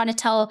out here trying to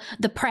tell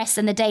the press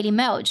and the Daily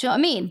Mail. Do you know what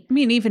I mean? I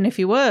mean, even if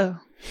you were...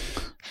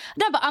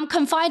 No, but I'm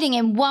confiding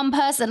in one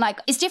person. Like,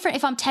 it's different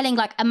if I'm telling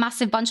like a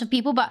massive bunch of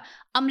people, but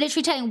I'm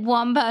literally telling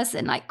one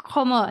person. Like,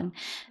 come on.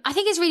 I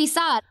think it's really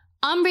sad.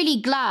 I'm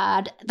really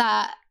glad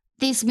that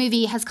this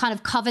movie has kind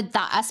of covered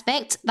that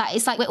aspect, that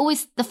it's like we're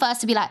always the first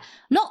to be like,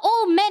 not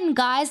all men,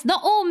 guys,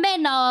 not all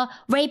men are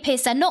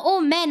rapists and not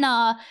all men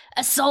are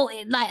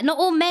assaulted, like not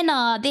all men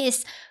are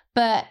this.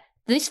 But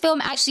this film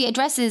actually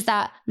addresses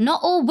that not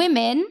all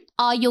women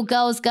are your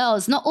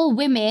girls. Not all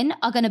women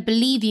are going to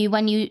believe you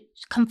when you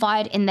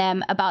confide in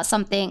them about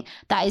something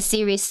that is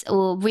serious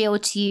or real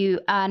to you.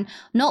 And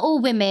not all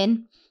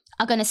women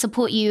are going to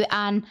support you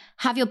and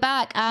have your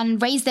back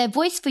and raise their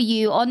voice for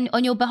you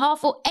on your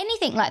behalf or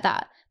anything like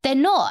that. They're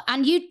not.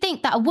 And you'd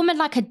think that a woman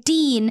like a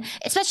Dean,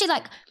 especially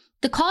like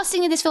the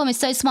casting in this film is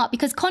so smart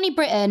because Connie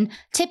Britton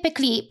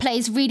typically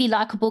plays really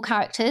likable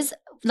characters.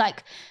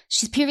 Like,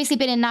 she's previously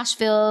been in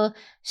Nashville.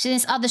 She's in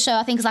this other show,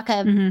 I think it's like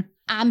a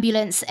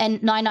ambulance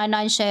and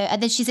 999 show.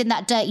 And then she's in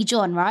that Dirty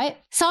John, right?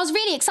 So I was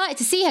really excited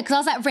to see her because I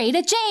was like,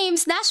 Rayna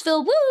James,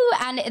 Nashville, woo.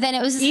 And then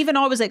it was... Even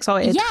I was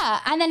excited. Yeah.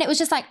 And then it was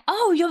just like,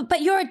 oh,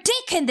 you're a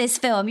dick in this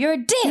film. You're a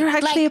dick. You're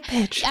actually like, a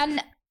bitch.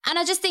 And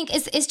I just think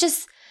it's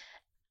just...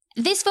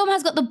 This film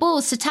has got the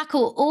balls to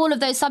tackle all of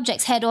those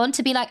subjects head on,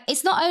 to be like,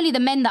 it's not only the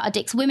men that are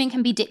dicks, women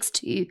can be dicks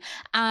too.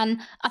 And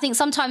I think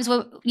sometimes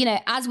we're, you know,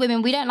 as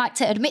women, we don't like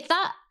to admit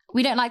that.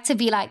 We don't like to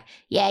be like,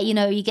 yeah, you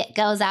know, you get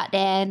girls out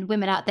there and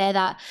women out there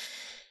that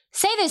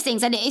say those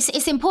things. And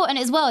it's important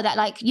as well that,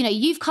 like, you know,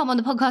 you've come on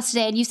the podcast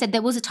today and you said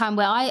there was a time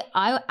where I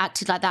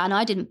acted like that and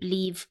I didn't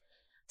believe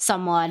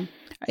someone.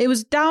 It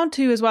was down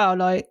to as well,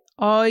 like,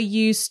 I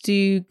used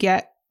to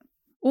get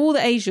all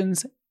the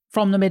Asians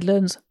from the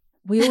Midlands.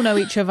 We all know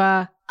each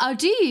other. Oh,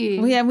 do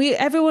you? Yeah,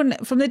 everyone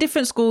from the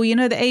different school, you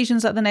know, the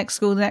Asians at the next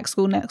school.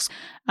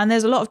 And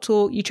there's a lot of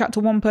talk. You chat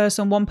to one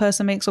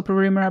person makes up a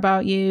rumour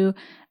about you.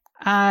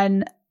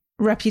 and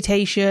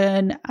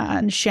reputation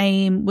and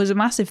shame was a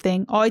massive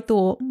thing. I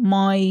thought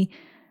my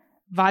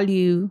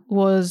value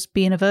was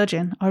being a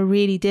virgin. I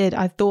really did.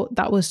 I thought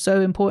that was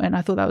so important.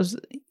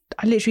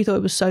 I literally thought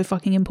it was so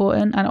fucking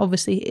important, and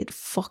obviously it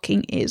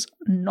fucking is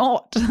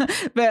not.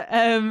 But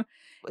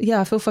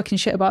yeah, I feel fucking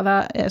shit about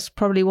that. It's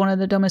probably one of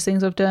the dumbest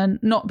things I've done,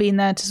 not being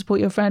there to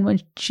support your friend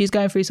when she's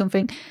going through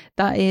something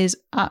that is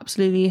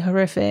absolutely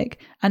horrific,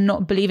 and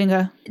not believing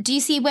her. Do you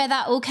see where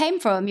that all came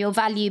from? Your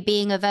value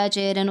being a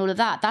virgin and all of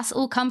that. That's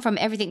all come from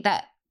everything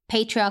that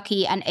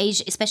patriarchy and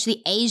Asia,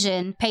 especially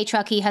Asian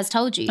patriarchy, has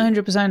told you.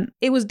 100%.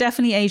 It was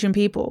definitely Asian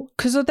people,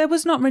 because there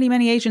was not really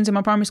many Asians in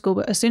my primary school,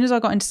 but as soon as I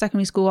got into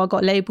secondary school, I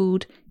got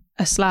labelled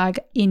a slag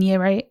in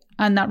year 8,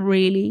 and that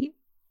really,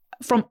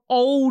 from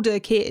older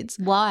kids.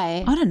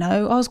 Why? I don't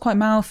know. I was quite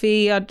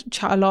mouthy. I'd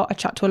chat a lot. I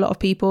chat to a lot of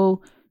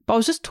people, but I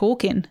was just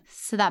talking.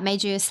 So that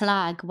made you a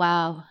slag.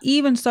 Wow.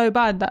 Even so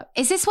bad that...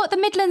 Is this what the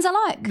Midlands are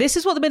like? This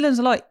is what the Midlands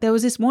are like. There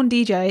was this one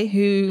DJ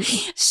who...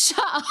 Shut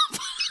up.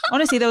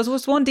 Honestly, there was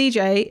this one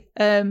DJ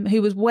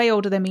who was way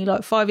older than me,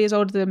 like 5 years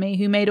older than me,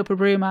 who made up a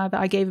rumour that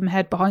I gave him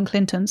head behind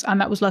Clinton's,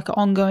 and that was like an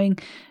ongoing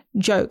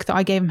joke that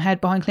I gave him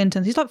head behind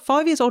Clinton's. He's like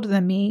 5 years older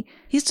than me.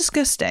 He's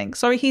disgusting.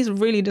 Sorry, he's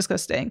really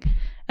disgusting.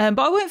 But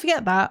I won't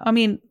forget that. I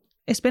mean,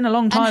 it's been a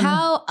long time. And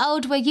how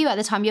old were you at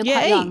the time? You're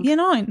quite young. Year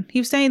 9. He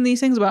was saying these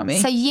things about me.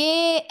 So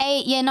year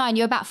 8, year 9,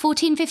 you're about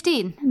 14,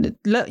 15?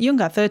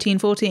 Younger, 13,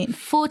 14.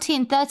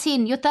 14,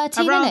 13. You're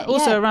 13, around, innit?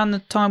 Also around the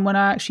time when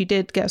I actually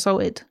did get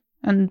assaulted.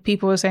 And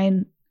people were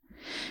saying,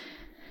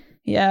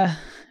 yeah,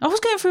 I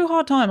was going through a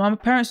hard time. My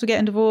parents were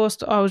getting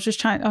divorced. I was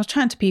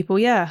chatting to people,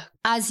 yeah.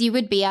 As you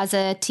would be as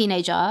a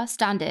teenager,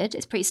 standard.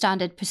 It's pretty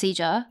standard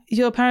procedure.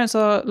 Your parents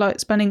are like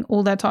spending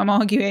all their time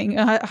arguing.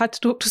 I had to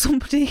talk to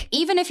somebody.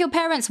 Even if your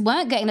parents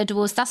weren't getting a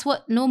divorce, that's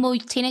what normal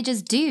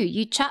teenagers do.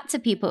 You chat to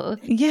people.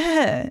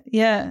 Yeah.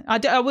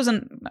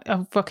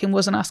 I fucking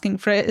wasn't asking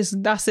for it.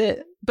 That's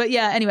it. But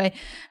yeah, anyway.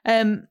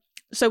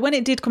 So when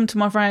it did come to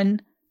my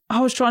friend, I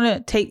was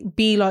trying to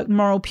be like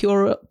moral,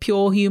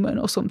 pure human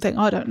or something.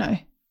 I don't know.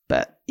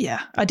 But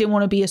yeah, I didn't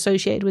want to be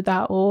associated with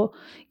that or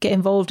get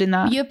involved in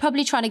that. You're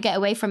probably trying to get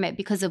away from it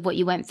because of what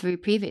you went through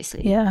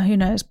previously. Yeah, who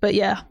knows? But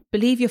yeah,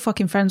 believe your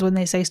fucking friends when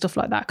they say stuff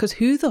like that, because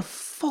who the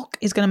fuck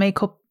is going to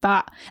make up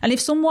that? And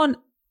if someone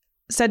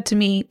said to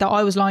me that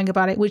I was lying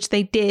about it, which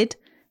they did,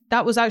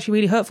 that was actually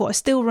really hurtful. I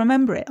still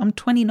remember it. I'm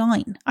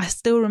 29. I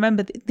still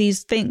remember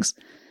these things.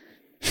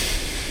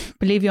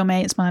 Believe your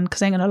mates, man, because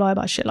they ain't going to lie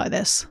about shit like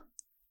this.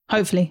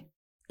 Hopefully.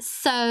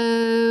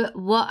 So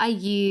what are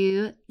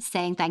you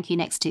saying thank you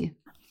next to?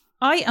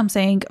 I am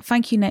saying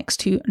thank you next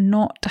to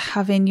not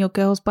having your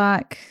girls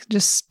back.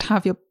 Just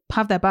have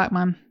their back,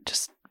 man.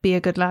 Just be a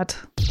good lad.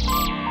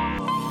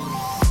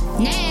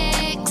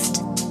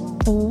 Next.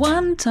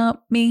 One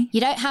top me.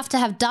 You don't have to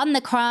have done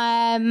the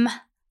crime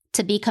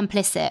to be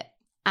complicit,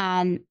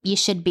 and you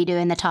should be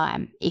doing the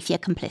time if you're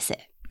complicit.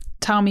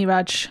 Tell me,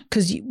 Raj,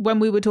 because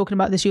when we were talking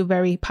about this, you were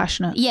very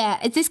passionate.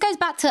 Yeah, this goes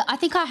back to, I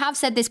think I have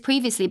said this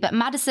previously, but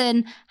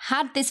Madison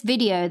had this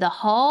video the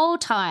whole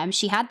time.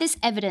 She had this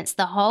evidence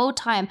the whole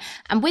time.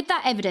 And with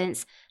that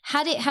evidence,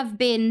 had it have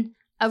been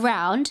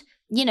around,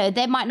 you know,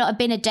 there might not have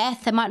been a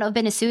death, there might not have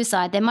been a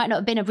suicide, there might not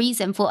have been a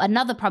reason for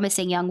another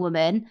promising young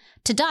woman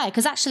to die.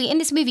 Because actually in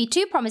this movie,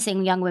 2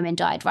 promising young women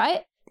died,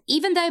 right?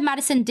 Even though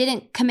Madison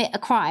didn't commit a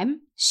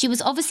crime, she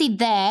was obviously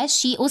there.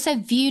 She also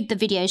viewed the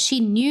video. She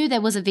knew there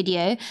was a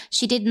video.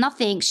 She did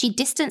nothing. She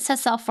distanced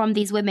herself from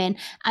these women.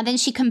 And then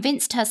she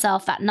convinced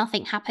herself that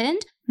nothing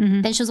happened.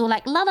 Mm-hmm. Then she was all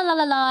like, la, la, la,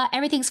 la, la.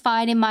 Everything's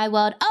fine in my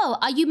world. Oh,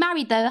 are you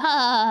married though? Ha, ha,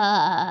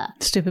 ha, ha.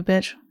 Stupid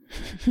bitch.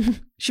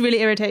 She really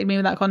irritated me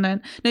with that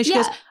content. No, she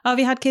goes, oh, have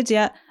you had kids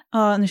yet?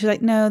 Oh, and she's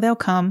like, no, they'll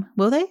come.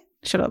 Will they?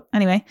 Shut up.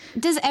 Anyway.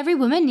 Does every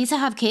woman need to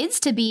have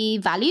kids to be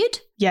valued?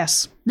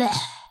 Yes. Blech.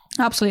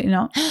 Absolutely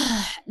not.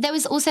 There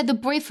was also the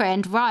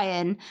boyfriend,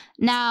 Ryan.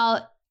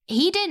 Now,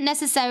 he didn't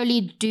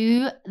necessarily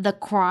do the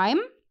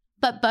crime,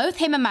 but both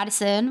him and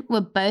Madison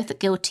were both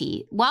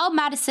guilty. While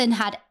Madison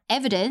had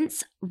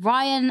evidence,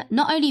 Ryan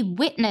not only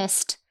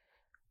witnessed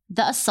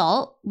the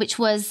assault, which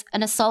was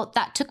an assault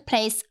that took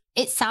place,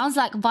 it sounds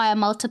like via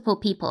multiple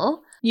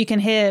people. You can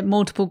hear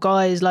multiple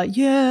guys like,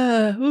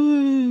 yeah,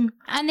 ooh.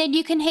 And then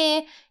you can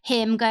hear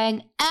him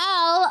going,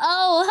 Al,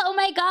 oh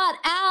my God,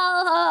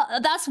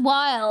 Al, that's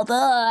wild.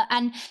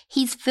 And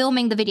he's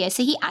filming the video.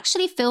 So he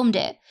actually filmed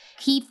it.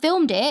 He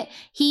filmed it.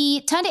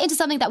 He turned it into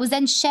something that was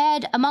then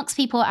shared amongst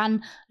people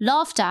and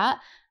laughed at.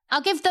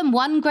 I'll give them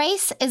one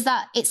grace, is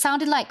that it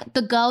sounded like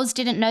the girls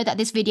didn't know that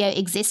this video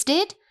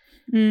existed.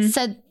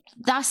 So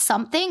that's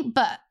something,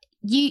 but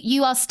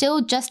you are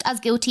still just as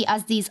guilty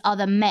as these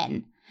other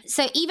men.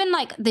 So even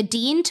like the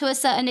dean, to a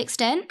certain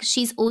extent,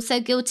 she's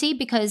also guilty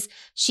because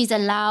she's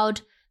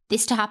allowed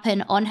this to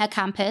happen on her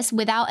campus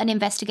without an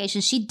investigation.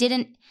 She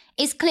didn't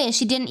it's clear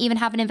she didn't even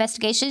have an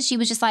investigation. She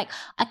was just like,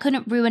 I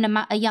couldn't ruin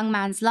a young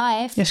man's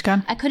life. Yes,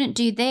 can. I couldn't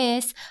do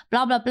this,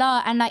 blah, blah,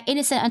 blah. And like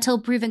innocent until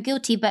proven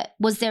guilty. But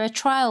was there a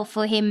trial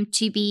for him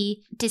to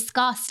be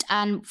discussed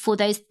and for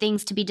those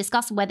things to be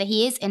discussed, whether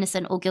he is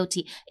innocent or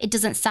guilty? It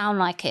doesn't sound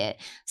like it.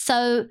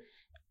 So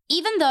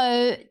even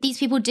though these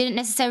people didn't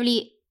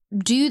necessarily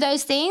do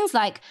those things,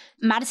 like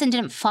Madison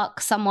didn't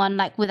fuck someone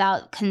like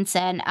without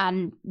consent,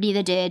 and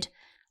neither did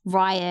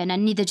Ryan,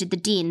 and neither did the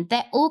dean.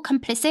 They're all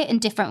complicit in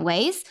different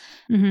ways.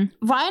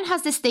 Ryan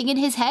has this thing in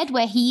his head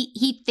where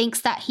he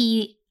thinks that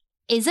he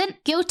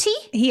isn't guilty.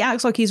 He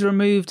acts like he's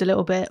removed a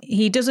little bit.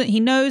 He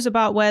knows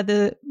about where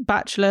the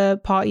bachelor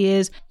party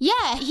is.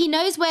 Yeah, he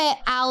knows where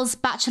Al's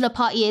bachelor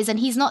party is and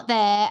he's not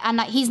there, and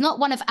like he's not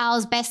one of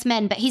Al's best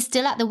men, but he's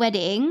still at the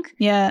wedding.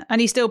 Yeah,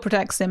 and he still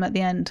protects him at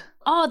the end.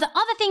 Oh, the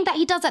other thing that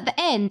he does at the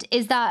end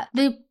is that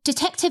the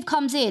detective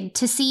comes in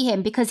to see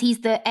him because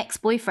he's the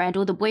ex-boyfriend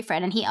or the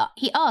boyfriend, and he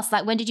asks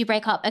like, when did you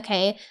break up?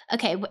 Okay,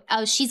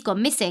 she's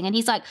gone missing. And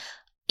he's like,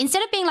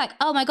 instead of being like,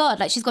 oh my God,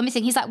 like she's gone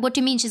missing, he's like, what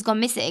do you mean she's gone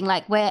missing?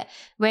 Like, where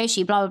is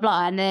she? Blah, blah,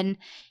 blah. And then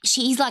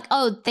he's like,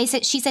 oh,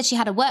 she said she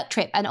had a work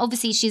trip. And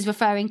obviously she's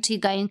referring to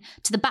going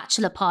to the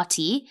bachelor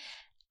party.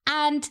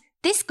 And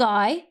this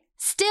guy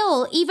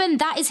still, even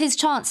that is his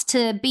chance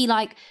to be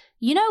like,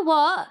 you know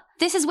what?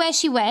 This is where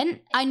she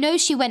went. I know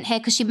she went here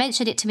because she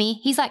mentioned it to me.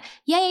 He's like,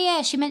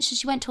 yeah. She mentioned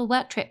she went to a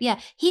work trip. Yeah.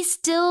 He's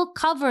still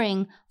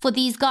covering for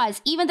these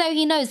guys, even though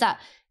he knows that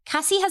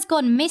Cassie has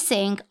gone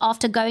missing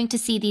after going to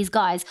see these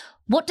guys.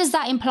 What does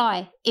that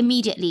imply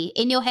immediately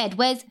in your head?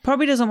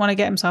 Probably doesn't want to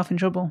get himself in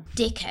trouble.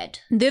 Dickhead.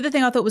 The other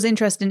thing I thought was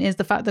interesting is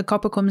the fact that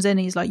Copper comes in and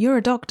he's like, you're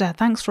a doctor,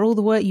 thanks for all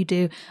the work you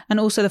do. And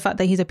also the fact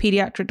that he's a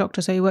pediatric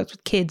doctor, so he works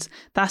with kids.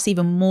 That's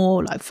even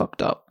more like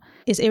fucked up.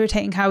 It's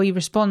irritating how he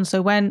responds.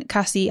 So when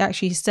Cassie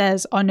actually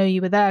says, I know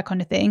you were there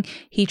kind of thing,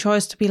 he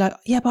tries to be like,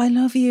 yeah, but I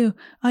love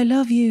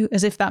you,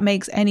 as if that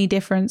makes any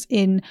difference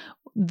in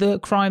the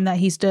crime that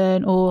he's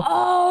done. Or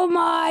oh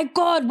my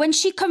God, when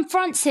she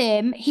confronts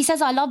him, he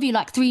says I love you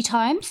like 3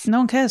 times. No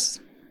one cares.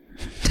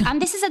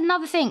 And this is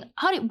another thing.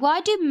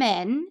 Why do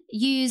men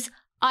use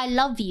I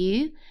love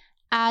you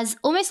as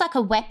almost like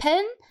a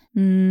weapon?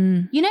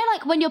 You know,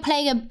 like when you're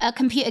playing a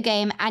computer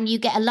game and you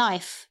get a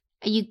life,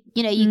 you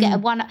get a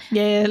one.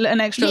 Yeah,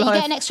 an extra life. You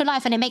get an extra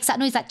life and it makes that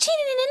noise like,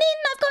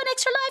 I've got an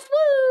extra life,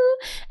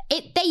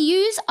 woo. They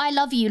use I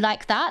love you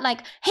like that. Like,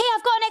 hey,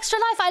 I've got an extra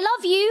life, I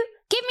love you.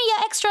 Give me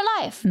your extra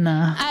life.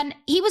 Nah. And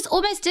he was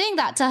almost doing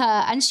that to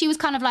her. And she was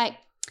kind of like,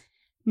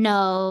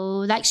 no,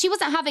 like she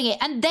wasn't having it.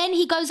 And then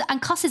he goes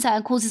and cusses her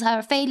and calls her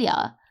a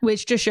failure.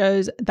 Which just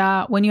shows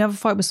that when you have a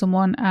fight with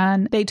someone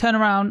and they turn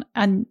around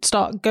and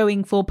start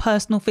going for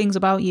personal things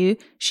about you,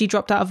 she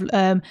dropped out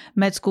of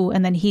med school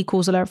and then he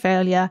calls her a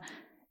failure.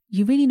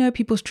 You really know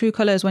people's true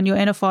colours when you're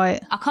in a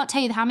fight. I can't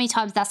tell you how many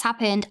times that's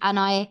happened. And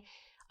I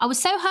was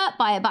so hurt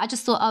by it, but I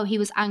just thought, oh, he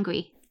was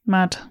angry.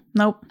 Mad.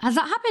 Nope. Has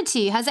that happened to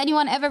you? Has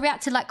anyone ever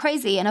reacted like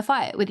crazy in a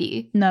fight with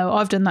you? No,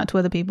 I've done that to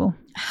other people.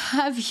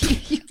 Have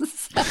you?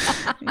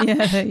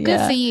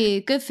 Yeah.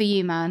 Good for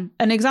you, man.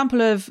 An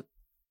example of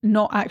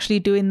not actually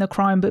doing the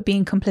crime but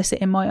being complicit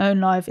in my own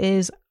life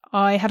is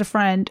I had a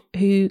friend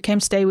who came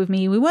to stay with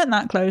me. We weren't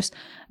that close,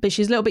 but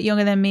she's a little bit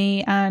younger than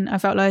me and I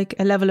felt like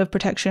a level of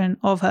protection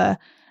of her.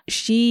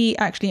 She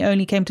actually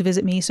only came to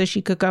visit me so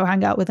she could go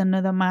hang out with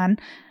another man.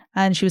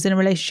 And she was in a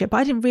relationship,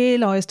 but I didn't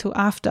realise till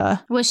after.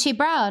 Was she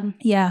brown?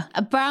 Yeah.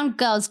 Brown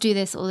girls do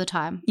this all the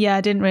time. Yeah, I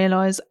didn't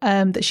realise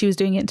that she was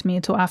doing it to me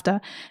until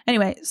after.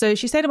 Anyway, so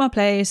she stayed at my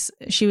place.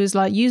 She was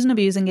like using,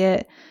 abusing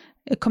it,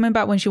 coming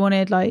back when she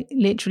wanted, like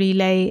literally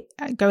late,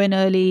 going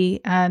early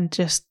and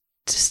just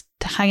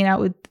hanging out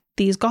with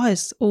these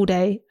guys all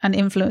day and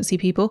influencing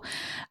people.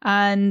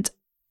 And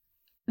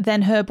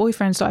then her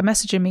boyfriend started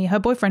messaging me. Her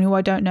boyfriend, who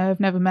I don't know, I've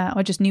never met,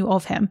 I just knew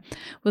of him,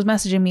 was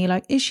messaging me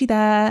like, is she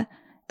there?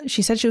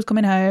 She said she was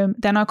coming home.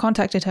 Then I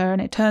contacted her and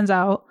it turns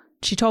out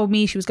she told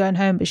me she was going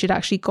home, but she'd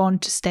actually gone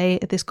to stay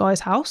at this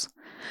guy's house.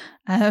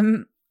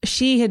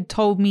 She had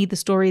told me the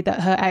story that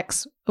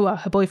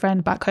her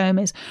boyfriend back home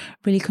is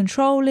really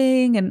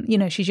controlling and, you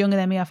know, she's younger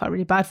than me. I felt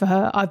really bad for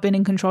her. I've been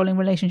in controlling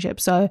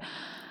relationships, so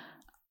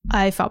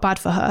I felt bad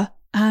for her.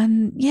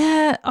 And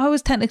yeah, I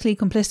was technically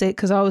complicit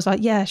because I was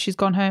like, yeah, she's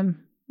gone home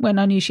when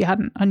I knew she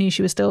hadn't. I knew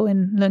she was still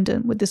in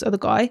London with this other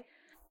guy.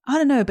 I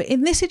don't know, but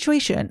in this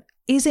situation,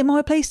 is it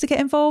my place to get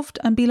involved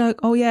and be like,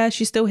 oh yeah,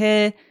 she's still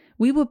here?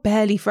 We were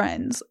barely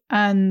friends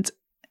and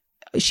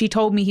she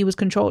told me he was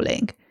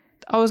controlling.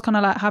 I was kind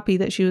of like happy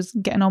that she was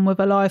getting on with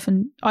her life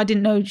and I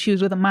didn't know she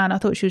was with a man. I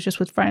thought she was just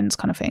with friends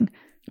kind of thing.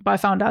 But I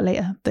found out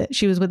later that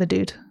she was with a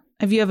dude.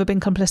 Have you ever been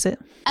complicit?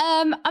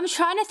 I'm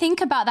trying to think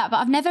about that, but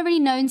I've never really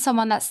known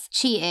someone that's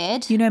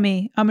cheated. You know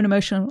me, I've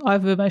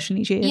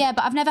emotionally cheated. Yeah,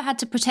 but I've never had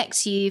to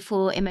protect you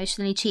for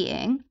emotionally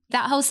cheating.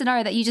 That whole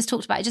scenario that you just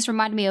talked about, it just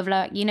reminded me of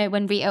like, you know,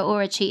 when Rita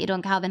Ora cheated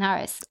on Calvin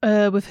Harris.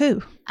 With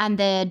who? And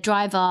the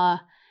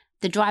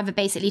driver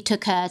basically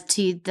took her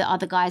to the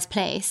other guy's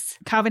place.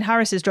 Calvin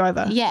Harris's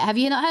driver? Yeah, have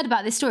you not heard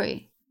about this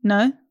story?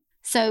 No.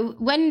 So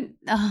when,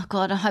 oh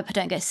God, I hope I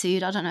don't get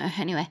sued. I don't know.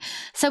 Anyway,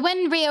 so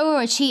when Rhea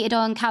Ora cheated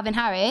on Calvin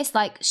Harris,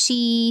 like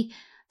she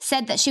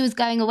said that she was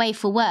going away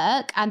for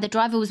work and the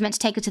driver was meant to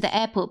take her to the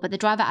airport, but the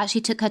driver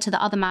actually took her to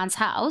the other man's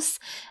house.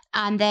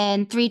 And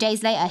then 3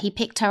 days later, he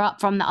picked her up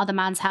from the other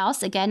man's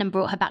house again and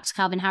brought her back to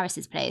Calvin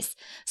Harris's place.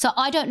 So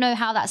I don't know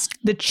how that's...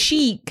 The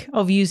cheek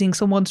of using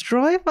someone's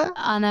driver.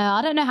 I know.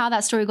 I don't know how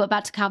that story got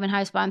back to Calvin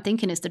Harris, but I'm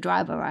thinking it's the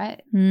driver,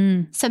 right?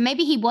 So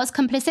maybe he was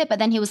complicit, but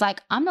then he was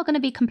like, I'm not going to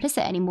be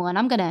complicit anymore. And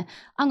I'm going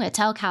to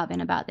tell Calvin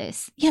about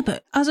this. Yeah,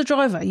 but as a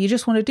driver, you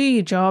just want to do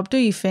your job, do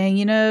your thing.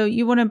 You know,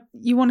 you want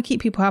to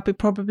keep people happy,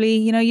 probably.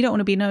 You know, you don't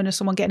want to be known as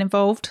someone getting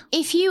involved.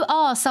 If you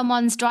are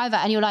someone's driver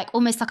and you're like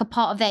almost like a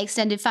part of their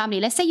extended family,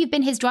 let's say you've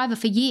been his driver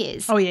for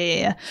years. Oh,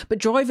 yeah. But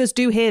drivers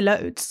do hear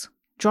loads.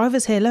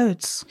 Drivers hear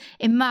loads.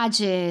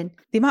 Imagine.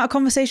 The amount of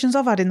conversations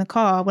I've had in the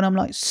car when I'm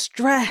like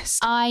stressed.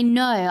 I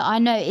know.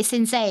 It's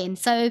insane.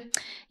 So,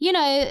 you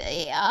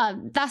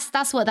know,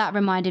 that's what that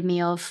reminded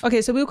me of.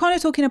 Okay, so we were kind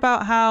of talking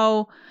about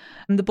how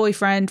the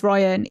boyfriend,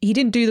 Ryan, he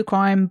didn't do the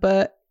crime,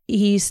 but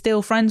he's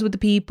still friends with the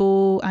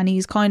people and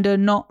he's kind of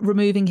not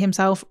removing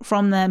himself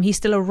from them. He's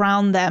still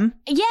around them.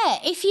 Yeah,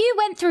 if you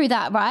went through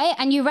that, right,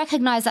 and you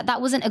recognize that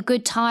that wasn't a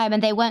good time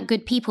and they weren't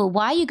good people,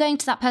 why are you going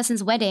to that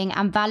person's wedding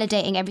and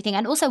validating everything?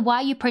 And also, why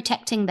are you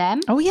protecting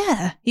them? Oh,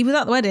 yeah. He was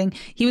at the wedding.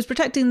 He was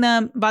protecting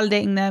them,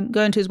 validating them,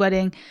 going to his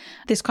wedding.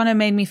 This kind of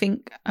made me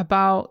think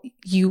about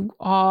you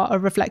are a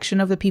reflection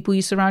of the people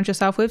you surround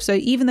yourself with. So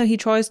even though he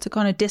tries to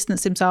kind of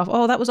distance himself,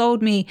 oh, that was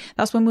old me.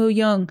 That's when we were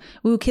young.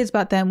 We were kids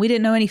back then. We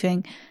didn't know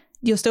anything.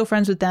 You're still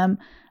friends with them.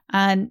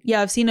 And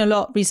yeah, I've seen a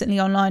lot recently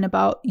online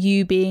about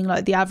you being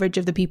like the average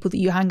of the people that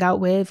you hang out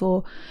with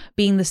or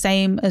being the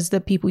same as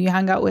the people you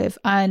hang out with.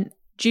 And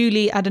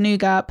Julie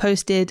Adenuga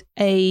posted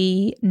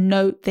a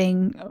note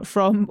thing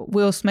from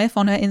Will Smith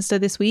on her Insta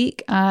this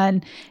week.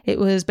 And it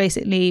was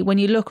basically, when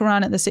you look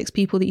around at the 6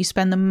 people that you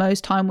spend the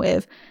most time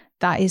with,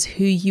 that is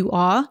who you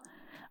are.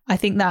 I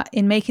think that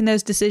in making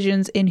those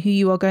decisions in who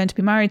you are going to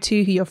be married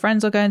to, who your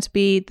friends are going to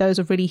be, those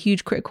are really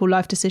huge critical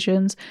life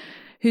decisions.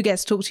 Who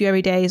gets to talk to you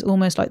every day is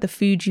almost like the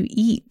food you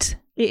eat.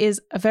 It is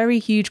a very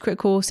huge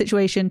critical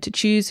situation to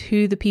choose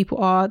who the people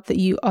are that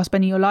you are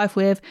spending your life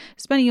with,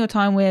 spending your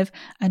time with,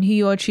 and who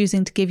you are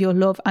choosing to give your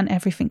love and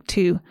everything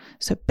to.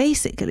 So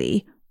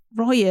basically,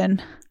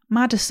 Ryan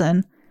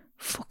Madison,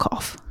 fuck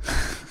off.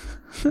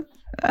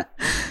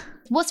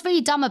 What's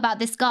really dumb about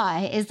this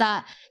guy is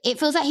that it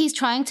feels like he's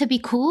trying to be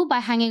cool by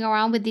hanging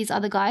around with these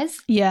other guys.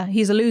 Yeah,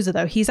 he's a loser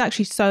though. He's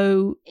actually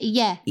so...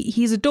 Yeah.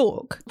 He's a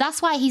dork.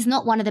 That's why he's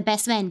not one of the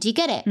best men. Do you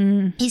get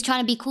it? He's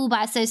trying to be cool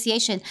by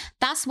association.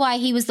 That's why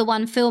he was the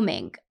one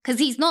filming. Because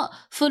he's not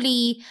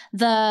fully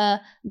the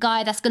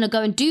guy that's going to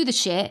go and do the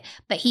shit,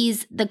 but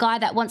he's the guy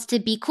that wants to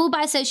be cool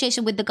by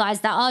association with the guys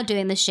that are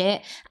doing the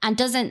shit and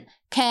doesn't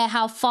care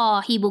how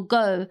far he will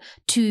go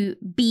to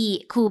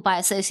be cool by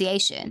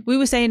association. We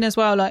were saying as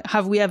well, like,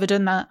 have we ever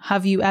done that?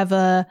 Have you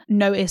ever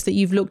noticed that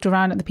you've looked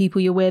around at the people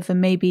you're with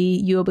and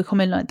maybe you're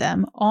becoming like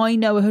them? I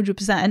know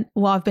 100%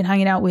 while I've been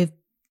hanging out with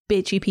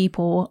bitchy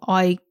people,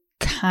 I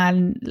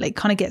can like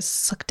kind of get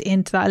sucked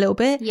into that a little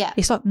bit. Yeah.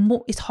 It's like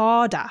more, it's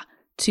harder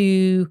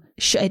to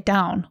shut it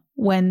down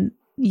when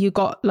you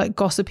got like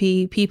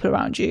gossipy people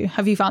around you.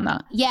 Have you found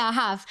that? Yeah, I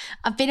have.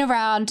 I've been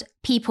around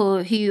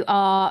people who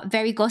are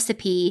very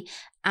gossipy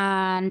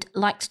and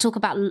like to talk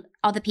about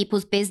other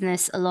people's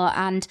business a lot.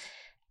 And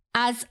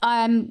as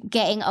I'm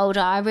getting older,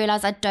 I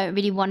realize I don't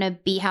really want to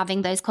be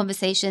having those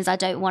conversations. I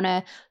don't want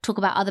to talk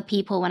about other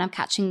people when I'm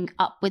catching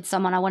up with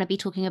someone. I want to be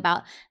talking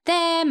about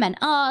them and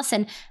us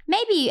and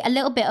maybe a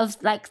little bit of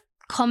like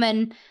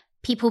common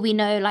people we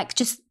know, like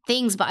just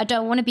things, but I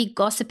don't want to be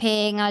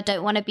gossiping. I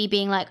don't want to be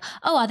being like,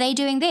 oh, are they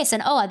doing this?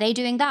 And oh, are they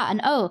doing that? And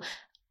oh,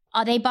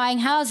 are they buying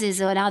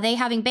houses? Or are they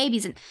having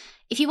babies? And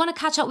if you want to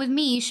catch up with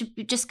me, you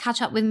should just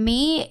catch up with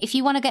me. If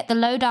you want to get the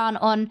lowdown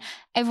on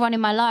everyone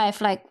in my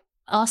life, like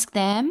ask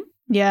them.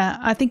 Yeah,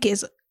 I think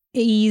it's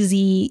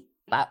easy.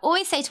 I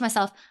always say to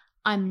myself,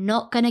 I'm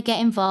not going to get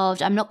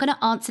involved. I'm not going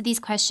to answer these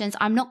questions.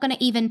 I'm not going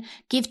to even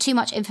give too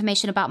much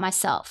information about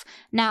myself.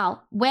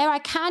 Now, where I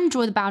can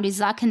draw the boundaries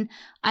is I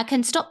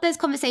can stop those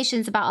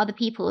conversations about other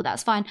people.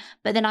 That's fine.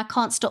 But then I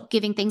can't stop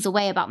giving things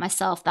away about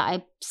myself that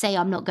I say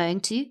I'm not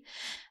going to.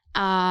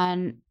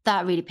 And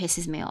that really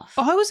pisses me off.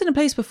 I was in a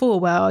place before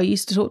where I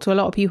used to talk to a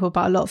lot of people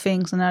about a lot of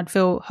things and I'd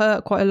feel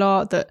hurt quite a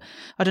lot that,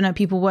 I don't know,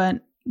 people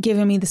weren't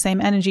giving me the same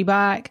energy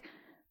back.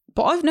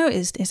 But I've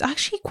noticed it's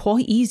actually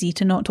quite easy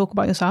to not talk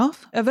about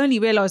yourself. I've only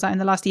realised that in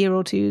the last year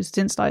or two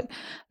since like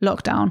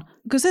lockdown,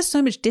 because there's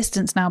so much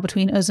distance now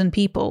between us and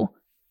people.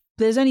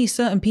 There's only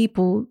certain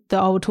people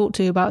that I will talk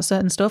to about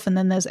certain stuff. And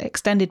then there's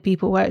extended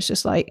people where it's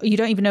just like, you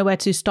don't even know where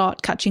to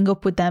start catching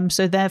up with them.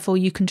 So therefore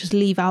you can just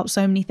leave out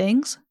so many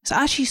things. It's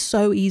actually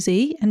so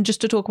easy. And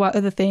just to talk about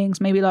other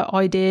things, maybe like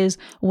ideas,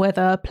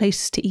 weather,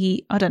 places to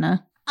eat. I don't know.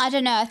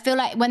 I feel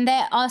like when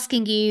they're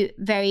asking you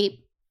very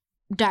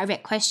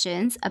direct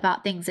questions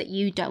about things that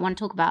you don't want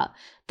to talk about,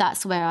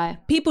 that's where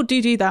people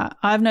do that.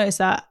 I've noticed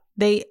that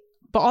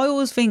but I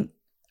always think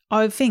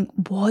I think,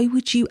 why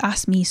would you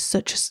ask me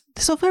this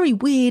is a very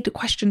weird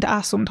question to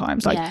ask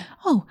sometimes. Like,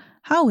 oh,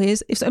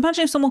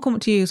 imagine if someone come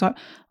up to you and was like,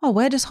 oh,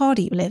 where does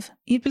Hardy live?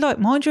 You'd be like,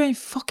 mind your own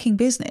fucking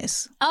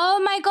business.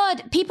 Oh my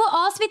God. People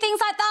ask me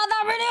things like that.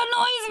 That really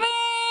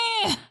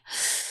annoys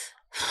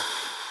me.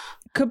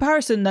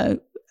 Comparison though,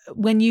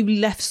 when you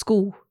left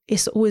school,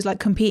 it's always like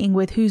competing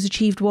with who's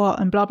achieved what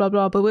and blah, blah,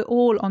 blah. But we're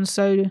all on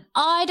so...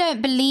 I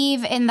don't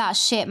believe in that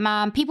shit,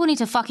 man. People need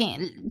to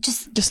fucking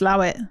just allow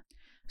it.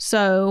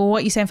 So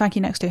what are you saying thank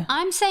you next to?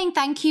 I'm saying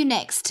thank you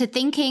next to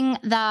thinking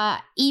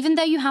that even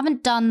though you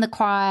haven't done the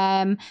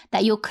crime,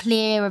 that you're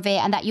clear of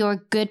it and that you're a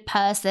good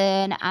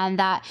person and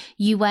that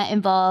you weren't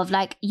involved.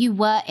 Like, you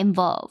were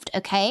involved,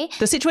 okay?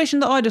 The situation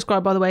that I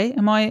described, by the way,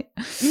 am I...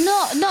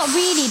 Not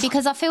really,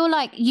 because I feel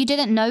like you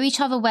didn't know each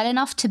other well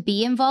enough to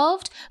be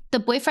involved. The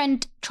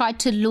boyfriend tried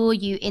to lure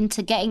you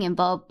into getting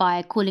involved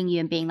by calling you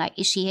and being like,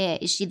 is she here?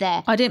 Is she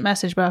there? I didn't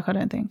message back, I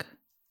don't think.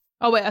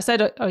 Oh, wait, I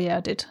said, oh, yeah, I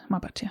did. My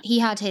bad, yeah. He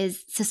had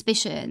his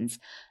suspicions.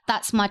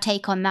 That's my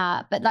take on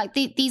that. But, like,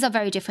 these are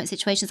very different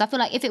situations. I feel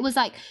like if it was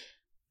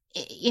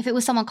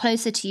someone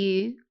closer to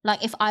you,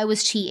 like if I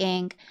was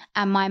cheating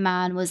and my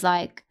man was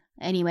like,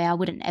 anyway, I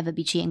wouldn't ever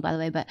be cheating, by the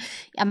way,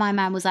 and my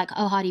man was like,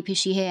 oh, Hardy, is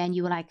she here? And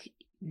you were like,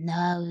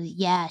 no,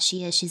 yeah,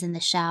 she is. She's in the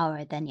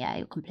shower. Then, yeah,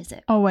 you're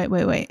complicit. Oh,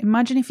 wait.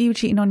 Imagine if you were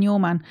cheating on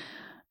your man.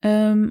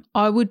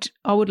 I would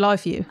lie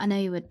for you. I know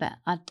you would, but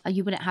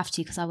you wouldn't have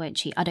to because I won't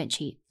cheat. I don't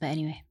cheat, but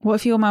anyway. What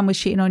if your man was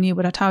cheating on you?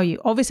 Would I tell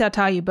you? Obviously I'd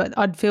tell you, but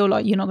I'd feel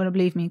like you're not going to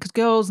believe me because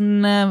girls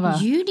never.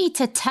 You need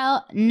to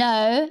tell.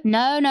 No.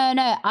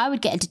 I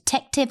would get a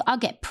detective. I'll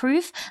get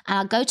proof and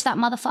I'll go to that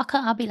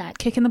motherfucker. I'll be like,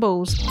 kicking the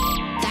balls.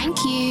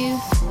 Thank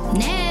you.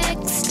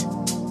 Next.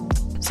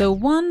 So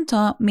one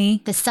taught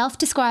me. The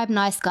self-described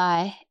nice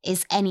guy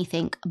is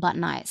anything but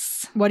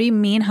nice. What do you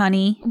mean,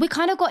 honey? We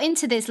kind of got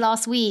into this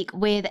last week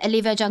with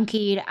Olivia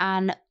Junqueira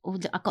and...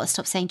 I've got to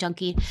stop saying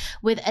Junqueira.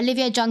 With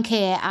Olivia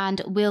Junqueira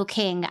and Will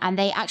King. And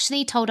they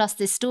actually told us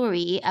this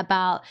story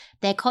about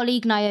their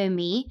colleague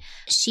Naomi.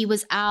 She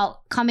was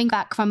out coming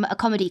back from a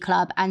comedy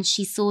club and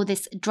she saw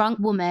this drunk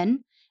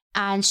woman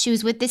and she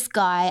was with this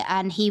guy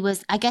and he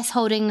was, I guess,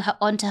 holding her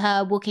onto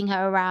her, walking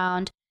her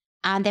around.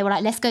 And they were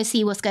like, let's go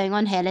see what's going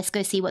on here. Let's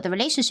go see what the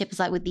relationship is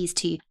like with these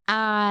two.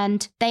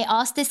 And they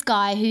asked this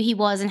guy who he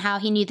was and how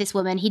he knew this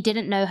woman. He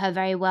didn't know her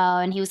very well.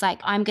 And he was like,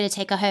 I'm going to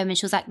take her home. And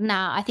she was like,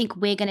 nah, I think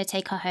we're going to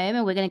take her home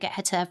and we're going to get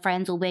her to her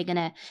friends or we're going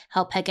to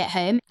help her get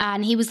home.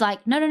 And he was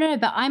like, no,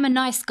 but I'm a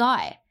nice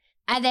guy.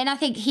 And then I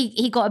think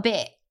he got a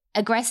bit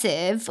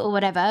aggressive or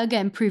whatever,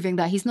 again, proving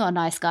that he's not a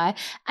nice guy.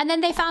 And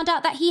then they found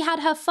out that he had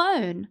her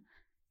phone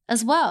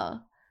as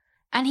well.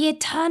 And he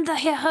had turned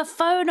her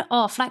phone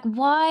off. Like,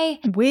 why?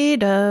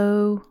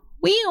 Weirdo.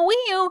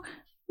 Wheel.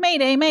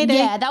 Mayday.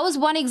 Yeah, that was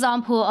one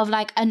example of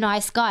like a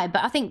nice guy.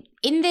 But I think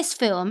in this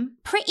film,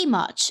 pretty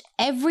much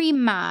every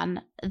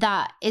man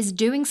that is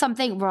doing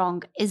something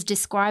wrong is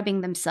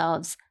describing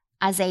themselves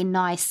as a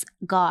nice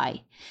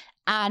guy.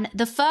 And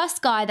the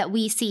first guy that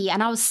we see,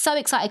 and I was so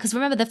excited because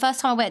remember the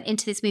first time I went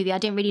into this movie, I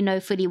didn't really know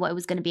fully what it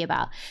was going to be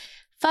about.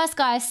 First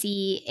guy I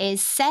see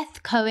is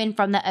Seth Cohen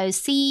from the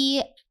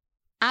OC,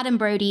 Adam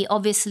Brody,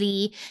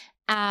 obviously.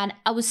 And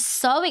I was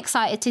so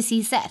excited to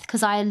see Seth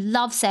because I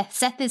love Seth.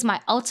 Seth is my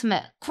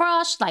ultimate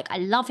crush. Like, I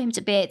love him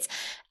to bits.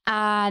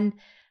 And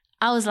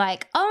I was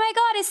like, oh my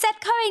God, it's Seth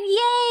Cohen.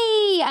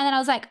 Yay. And then I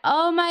was like,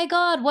 oh my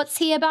God, what's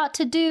he about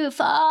to do?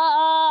 Fuck.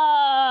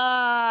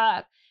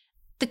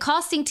 The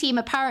casting team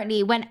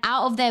apparently went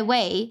out of their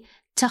way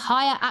to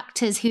hire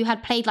actors who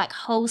had played like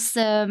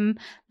wholesome,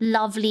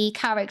 lovely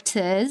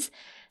characters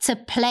to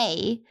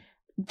play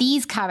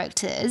these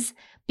characters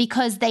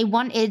because they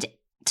wanted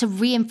to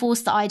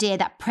reinforce the idea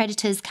that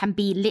predators can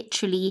be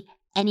literally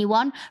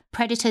anyone.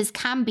 Predators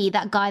can be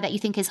that guy that you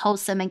think is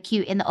wholesome and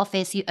cute in the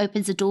office who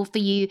opens the door for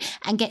you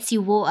and gets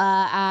you water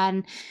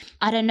and,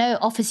 I don't know,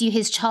 offers you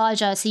his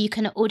charger so you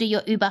can order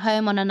your Uber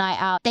home on a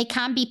night out. They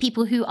can be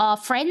people who are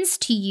friends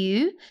to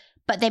you,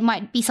 but they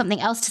might be something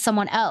else to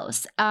someone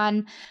else.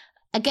 And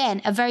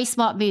again, a very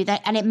smart move.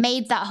 And it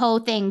made that whole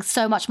thing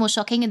so much more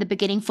shocking in the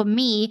beginning for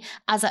me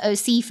as an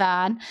OC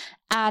fan.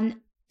 And,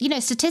 you know,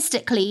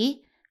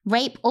 statistically,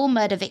 rape or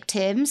murder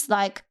victims,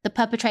 like the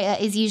perpetrator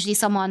is usually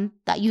someone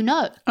that you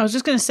know. I was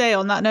just going to say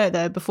on that note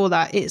though, before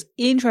that, it's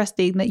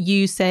interesting that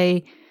you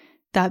say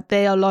that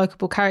they are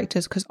likable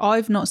characters because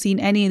I've not seen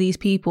any of these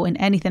people in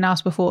anything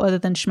else before other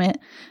than Schmidt.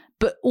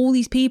 But all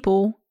these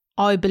people,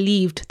 I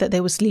believed that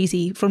they were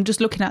sleazy from just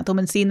looking at them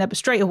and seeing them. But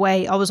straight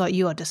away, I was like,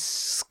 you are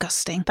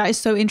disgusting. That is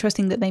so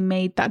interesting that they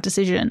made that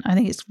decision. I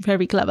think it's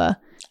very clever.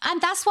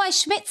 And that's why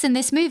Schmidt's in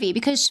this movie,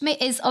 because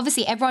Schmidt is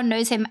obviously, everyone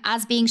knows him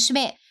as being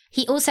Schmidt.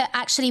 He also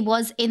actually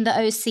was in the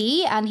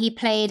OC and he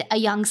played a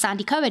young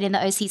Sandy Cohen in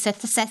the OC. So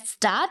Seth's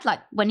dad, like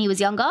when he was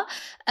younger.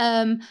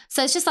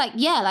 So it's just like,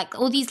 yeah, like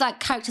all these like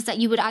characters that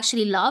you would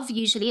actually love,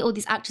 usually, all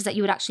these actors that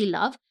you would actually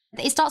love.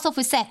 It starts off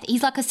with Seth.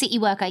 He's like a city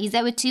worker. He's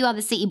there with two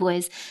other city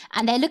boys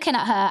and they're looking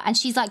at her and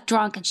she's like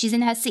drunk and she's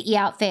in her city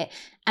outfit.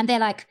 And they're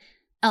like,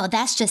 oh,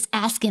 that's just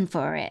asking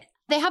for it.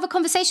 they have a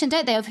conversation,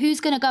 don't they, of who's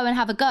going to go and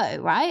have a go,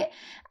 right?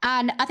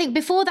 And I think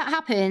before that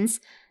happens,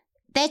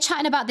 they're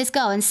chatting about this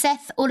girl and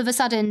Seth all of a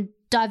sudden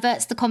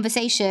diverts the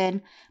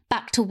conversation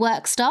back to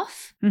work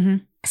stuff. Mm-hmm.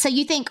 So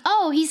you think,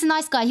 oh, he's a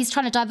nice guy. He's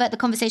trying to divert the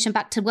conversation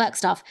back to work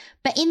stuff.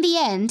 But in the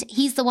end,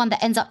 he's the one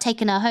that ends up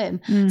taking her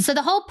home. So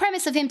the whole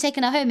premise of him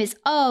taking her home is,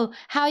 oh,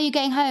 how are you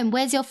getting home?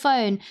 Where's your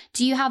phone?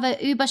 Do you have an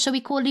Uber? Shall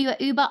we call you an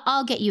Uber?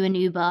 I'll get you an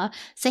Uber.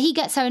 So he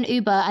gets her an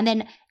Uber. And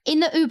then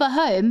in the Uber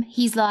home,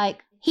 he's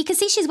like, he can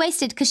see she's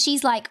wasted because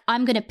she's like,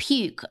 I'm going to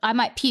puke. I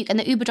might puke. And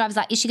the Uber driver's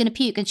like, is she going to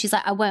puke? And she's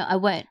like, I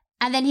won't.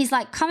 And then he's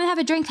like, come and have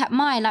a drink at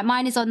mine. Like,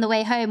 mine is on the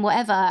way home,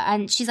 whatever.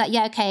 And she's like,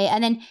 yeah, okay.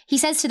 And then he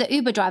says to the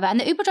Uber driver, and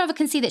the Uber driver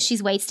can see that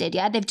she's wasted,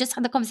 yeah? They've just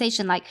had the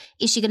conversation, like,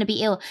 is she going to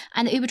be ill?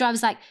 And the Uber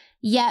driver's like,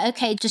 yeah,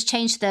 okay, just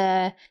change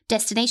the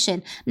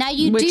destination. Now,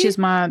 Which is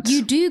mad.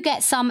 You do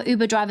get some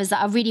Uber drivers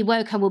that are really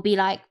woke and will be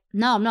like,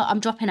 no, I'm not. I'm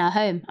dropping her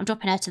home. I'm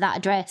dropping her to that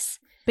address.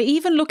 But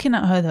even looking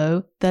at her,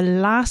 though, the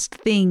last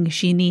thing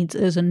she needs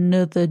is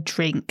another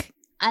drink.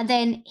 And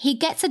then he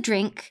gets a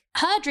drink.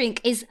 Her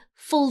drink is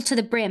full to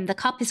the brim. The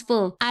cup is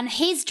full. And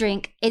his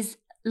drink is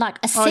like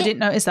a sip. Oh, I didn't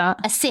notice that.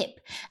 A sip.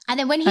 And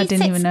then when he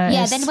didn't even notice.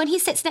 Yeah, then when he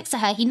sits next to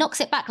her, he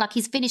knocks it back like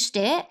he's finished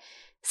it.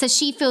 So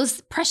she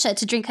feels pressure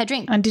to drink her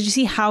drink. And did you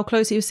see how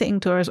close he was sitting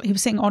to her? He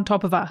was sitting on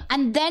top of her.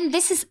 And then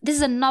this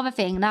is another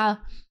thing. Now,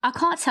 I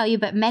can't tell you,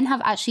 but men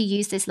have actually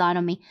used this line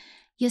on me.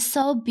 You're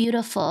so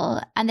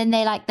beautiful. And then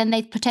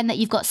they pretend that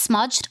you've got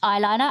smudged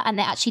eyeliner and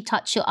they actually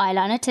touch your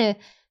eyeliner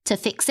to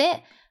fix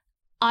it.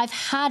 I've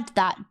had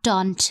that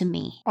done to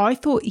me. I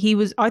thought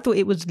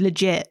it was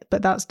legit,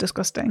 but that's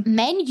disgusting.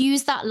 Men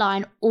use that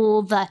line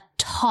all the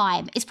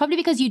time. It's probably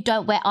because you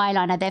don't wear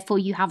eyeliner, therefore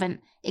you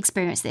haven't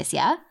experienced this,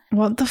 yeah?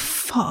 What the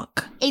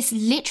fuck? It's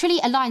literally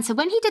a line. So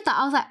when he did that,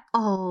 I was like,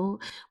 oh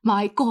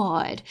my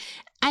God.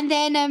 And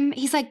then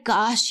he's like,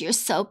 gosh, you're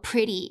so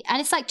pretty.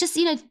 And it's like, just,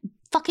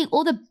 fucking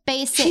all the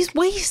basic. She's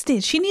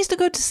wasted. She needs to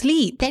go to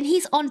sleep. Then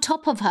he's on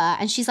top of her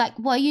and she's like,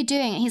 what are you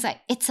doing? And he's like,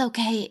 it's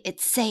okay.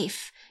 It's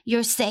safe.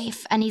 You're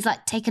safe. And he's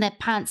like taking her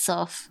pants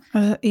off.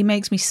 He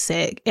makes me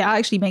sick. It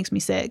actually makes me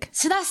sick.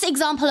 So that's the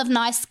example of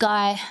nice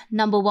guy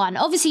number one.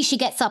 Obviously she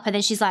gets up and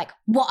then she's like,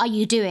 what are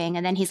you doing?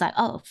 And then he's like,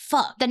 oh,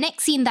 fuck. The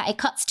next scene that it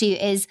cuts to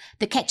is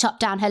the ketchup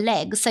down her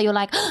legs. So you're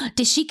like, oh,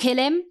 did she kill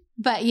him?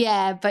 But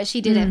she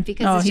didn't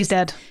because he's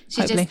dead.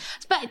 Hopefully.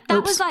 But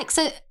that was like,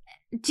 so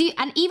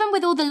and even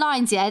with all the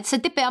lines, yeah. So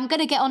Dippe, I'm going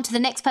to get on to the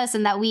next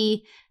person that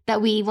we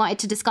wanted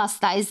to discuss.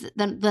 That is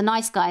the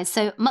nice guys.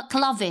 So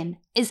McLovin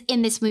is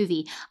in this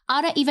movie.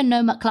 I don't even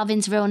know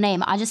McLovin's real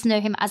name. I just know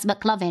him as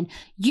McLovin.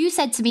 You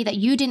said to me that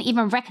you didn't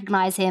even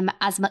recognize him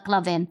as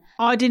McLovin.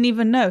 I didn't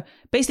even know.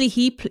 Basically,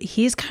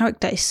 his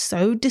character is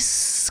so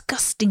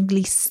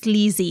disgustingly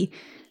sleazy.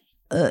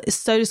 It's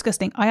so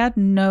disgusting. I had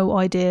no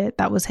idea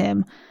that was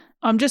him.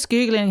 I'm just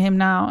Googling him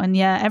now, and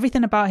yeah,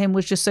 everything about him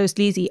was just so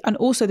sleazy. And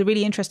also the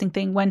really interesting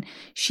thing, when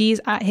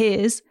she's at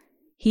his,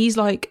 he's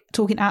like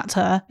talking at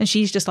her and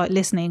she's just like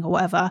listening or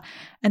whatever.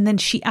 And then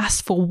she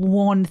asks for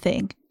one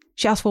thing.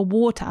 She asks for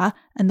water,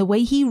 and the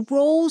way he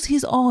rolls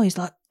his eyes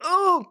like,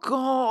 oh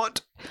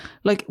God.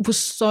 Like, it was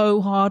so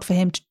hard for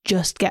him to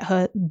just get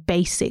her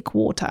basic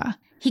water.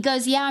 He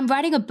goes, yeah, I'm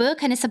writing a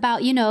book and it's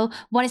about,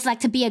 what it's like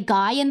to be a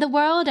guy in the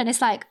world. And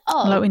it's like,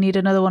 oh. Like, we need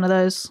another one of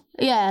those.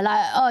 Yeah,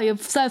 like, oh, you're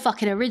so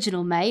fucking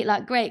original, mate.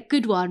 Like, great,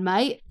 good one,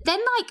 mate. Then,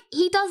 like,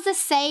 he does the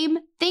same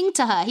thing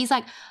to her. He's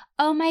like,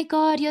 oh my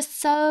God, you're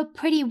so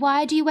pretty.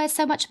 Why do you wear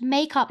so much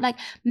makeup? Like,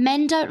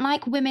 men don't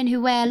like women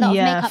who wear a lot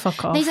of makeup.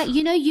 Fuck off. And he's like,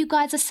 you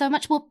guys are so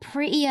much more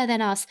prettier than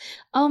us.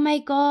 Oh my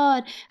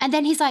God. And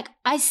then he's like,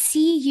 I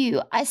see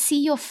you. I see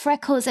your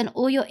freckles and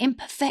all your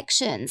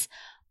imperfections.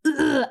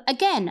 Ugh.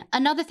 Again,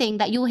 another thing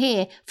that you'll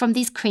hear from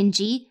these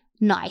cringy,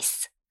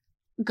 nice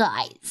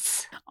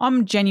guys.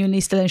 I'm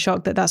genuinely still in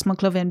shock that that's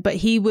McLovin, but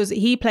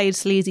he played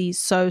sleazy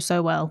so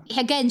well.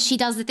 Again, she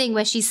does the thing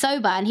where she's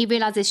sober and he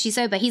realizes she's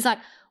sober. He's like,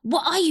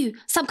 what are you?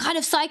 Some kind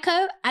of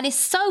psycho? And it's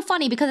so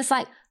funny because it's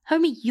like,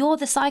 homie, you're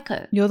the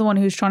psycho. You're the one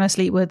who's trying to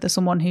sleep with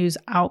someone who's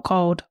out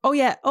cold. Oh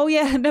yeah.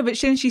 No, but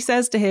she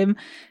says to him,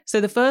 so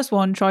the first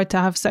one tried to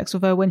have sex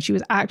with her when she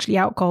was actually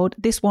out cold.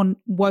 This one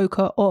woke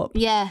her up.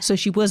 Yeah. So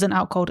she wasn't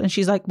out cold. And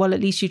she's like, well,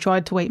 at least you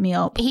tried to wake me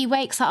up. He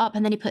wakes her up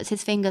and then he puts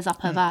his fingers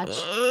up her vag.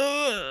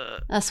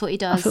 That's what he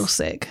does. I feel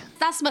sick.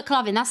 That's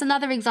McLovin. That's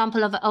another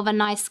example of a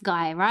nice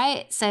guy,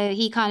 right? So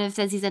he kind of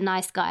says he's a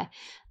nice guy.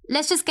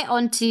 Let's just get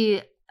on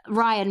to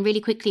Ryan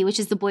really quickly, which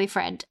is the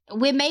boyfriend.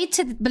 We're made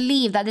to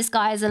believe that this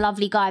guy is a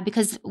lovely guy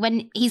because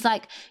when he's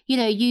like,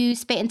 you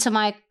spit into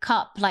my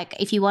cup, like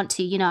if you want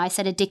to, I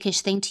said a dickish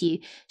thing to you.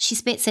 She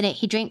spits in it,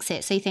 he drinks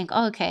it. So you think,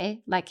 oh,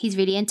 okay, like he's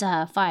really into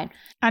her, fine.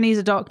 And he's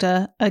a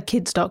doctor, a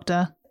kid's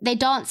doctor. They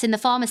dance in the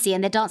pharmacy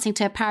and they're dancing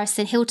to a Paris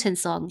Hilton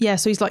song. Yeah,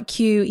 so he's like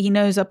cute. He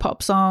knows a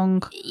pop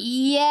song.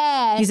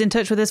 Yeah. He's in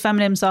touch with his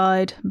feminine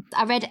side.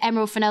 I read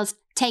Emerald Fennell's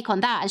take on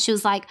that and she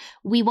was like,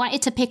 we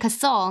wanted to pick a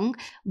song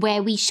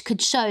where we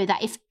could show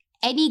that if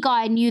any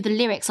guy knew the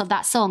lyrics of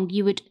that song,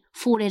 you would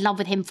fall in love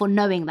with him for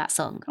knowing that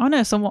song. I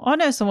know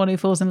someone who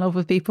falls in love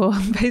with people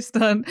based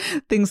on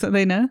things that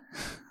they know.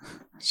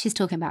 She's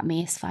talking about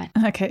me. It's fine.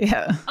 Okay,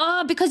 yeah.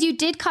 Oh, because you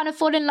did kind of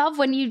fall in love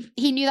when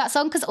he knew that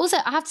song. Because also,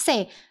 I have to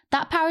say,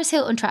 that Paris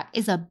Hilton track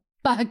is a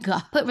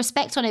banger. Put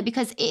respect on it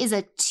because it is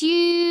a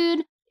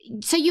tune.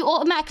 So you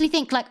automatically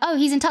think like, oh,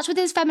 he's in touch with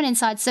his feminine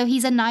side, so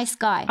he's a nice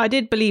guy. I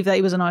did believe that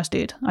he was a nice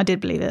dude. I did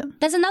believe it.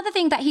 There's another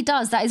thing that he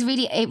does that is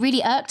it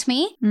really irked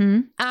me.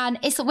 And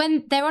it's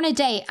when they're on a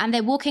date and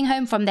they're walking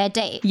home from their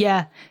date.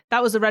 Yeah,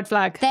 that was a red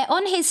flag. They're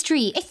on his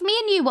street. If me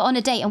and you were on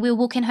a date and we were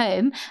walking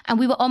home and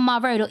we were on my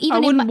road, or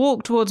even I wouldn't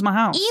walk towards my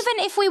house.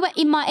 Even if we were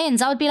in my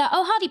ends, I would be like,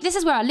 oh, Hardeep, this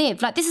is where I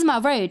live. Like, this is my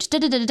road. Da,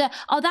 da, da, da, da.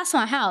 Oh, that's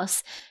my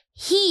house.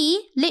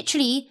 He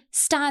literally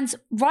stands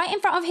right in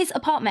front of his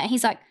apartment.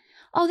 He's like,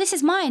 oh, this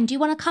is mine. Do you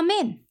want to come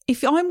in?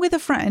 If I'm with a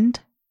friend,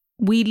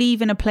 we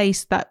leave in a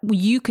place that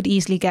you could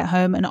easily get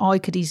home and I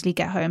could easily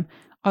get home.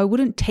 I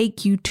wouldn't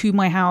take you to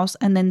my house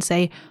and then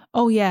say,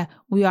 oh yeah,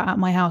 we are at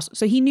my house.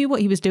 So he knew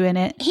what he was doing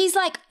it. He's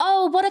like,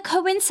 oh, what a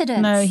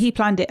coincidence. No, he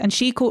planned it. And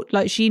she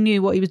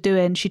knew what he was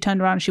doing. She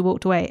turned around and she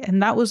walked away.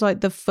 And that was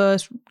like the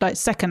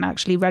second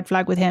actually red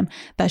flag with him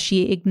that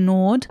she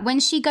ignored. When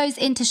she goes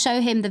in to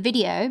show him the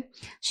video,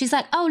 she's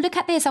like, oh, look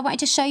at this. I wanted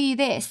to show you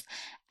this.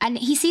 And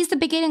he sees the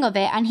beginning of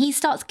it and he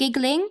starts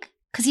giggling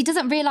because he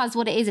doesn't realize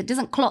what it is. It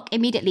doesn't clock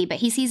immediately, but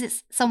he sees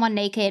it's someone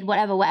naked,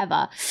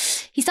 whatever.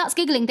 He starts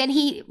giggling. Then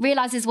he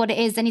realizes what it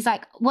is. Then he's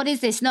like, what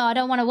is this? No, I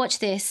don't want to watch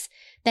this.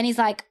 Then he's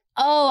like,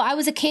 oh, I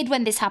was a kid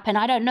when this happened.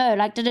 I don't know.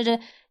 Like,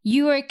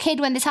 you were a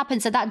kid when this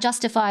happened. So that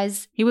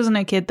justifies. He wasn't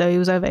a kid though. He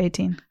was over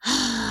 18.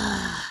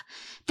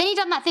 Then he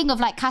done that thing of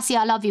like, Cassie,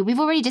 I love you. We've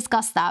already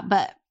discussed that,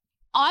 but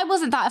I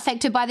wasn't that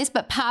affected by this,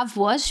 but Pav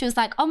was. She was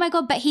like, oh my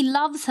God, but he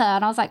loves her.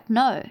 And I was like,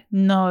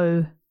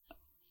 no.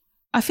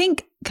 I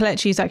think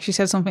Kelechi's actually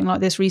said something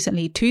like this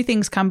recently. 2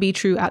 things can be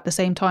true at the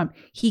same time.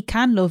 He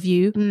can love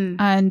you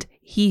and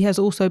he has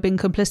also been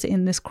complicit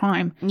in this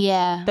crime.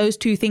 Yeah. Those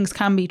 2 things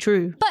can be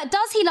true. But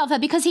does he love her?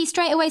 Because he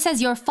straight away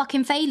says, you're a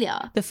fucking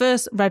failure. The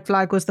first red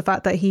flag was the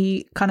fact that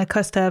he kind of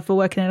cussed her for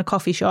working in a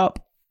coffee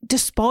shop,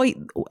 despite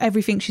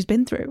everything she's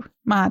been through.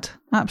 Mad.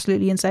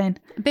 Absolutely insane.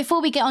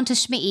 Before we get on to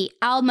Schmitty,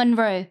 Al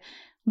Monroe,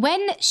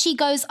 when she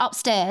goes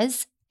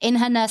upstairs in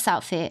her nurse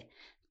outfit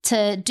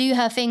to do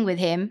her thing with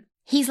him,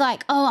 he's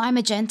like, oh, I'm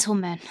a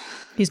gentleman.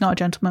 He's not a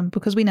gentleman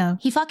because we know.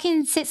 He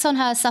fucking sits on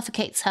her,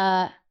 suffocates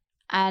her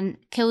and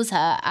kills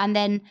her. And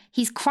then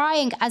he's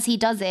crying as he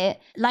does it,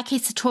 like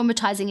it's a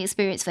traumatizing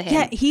experience for him.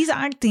 Yeah, he's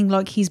acting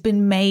like he's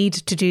been made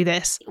to do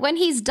this. When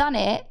he's done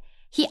it,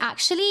 he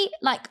actually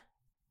like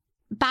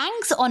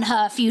bangs on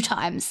her a few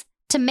times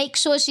to make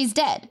sure she's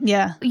dead.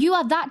 Yeah. You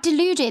are that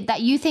deluded that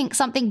you think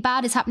something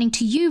bad is happening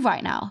to you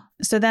right now.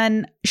 So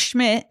then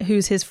Schmidt,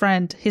 who's his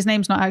friend, his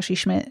name's not actually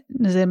Schmidt,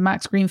 it's in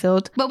Max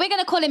Greenfield. But we're going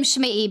to call him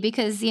Schmitty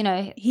because, you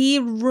know. He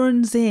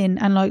runs in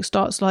and like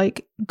starts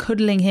like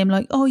cuddling him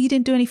like, oh, you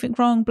didn't do anything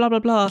wrong, blah, blah,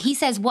 blah. He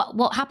says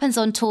what happens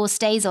on tour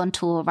stays on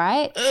tour,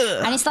 right?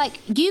 Ugh. And it's like,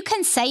 you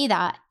can say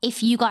that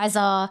if you guys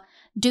are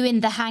doing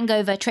the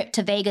hangover trip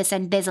to Vegas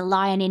and there's a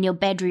lion in your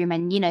bedroom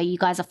and, you know, you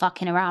guys are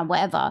fucking around,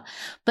 whatever.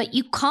 But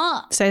you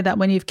can't say that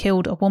when you've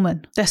killed a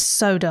woman. They're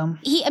so dumb.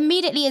 He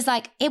immediately is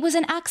like, it was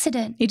an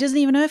accident. He doesn't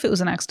even know if it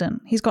was an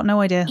accident. He's got no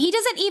idea. He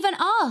doesn't even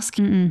ask.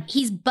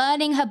 He's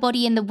burning her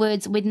body in the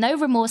woods with no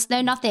remorse,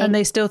 no nothing. And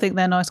they still think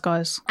they're nice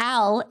guys.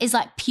 Al is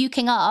like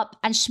puking up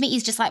and Schmidt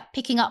is just like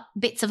picking up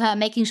bits of her,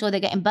 making sure they're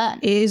getting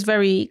burnt. It is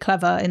very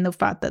clever in the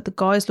fact that the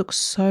guys look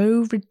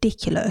so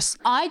ridiculous.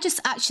 I just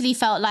actually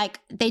felt like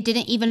they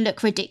didn't even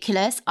look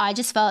ridiculous. I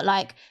just felt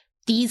like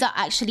these are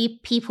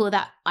actually people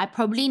that I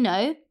probably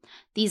know.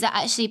 These are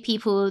actually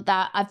people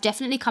that I've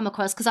definitely come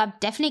across, because I've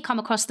definitely come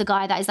across the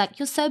guy that is like,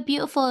 you're so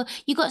beautiful,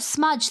 you got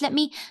smudged, let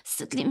me,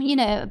 you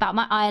know, about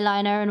my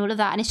eyeliner and all of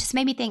that. And it's just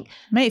made me think,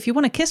 mate, if you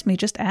want to kiss me,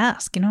 just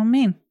ask, you know what I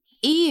mean?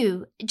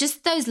 Ew,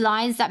 just those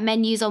lines that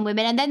men use on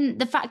women. And then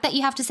the fact that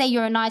you have to say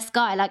you're a nice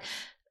guy, like,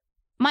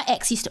 my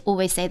ex used to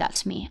always say that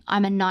to me.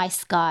 I'm a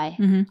nice guy.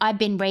 I've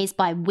been raised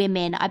by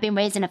women. I've been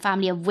raised in a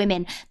family of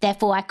women.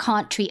 Therefore, I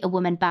can't treat a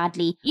woman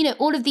badly. You know,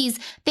 all of these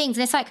things.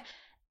 And it's like,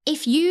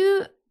 if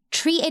you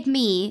treated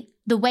me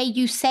the way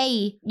you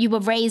say you were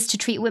raised to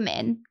treat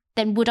women,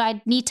 then would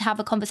I need to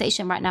have a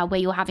conversation right now where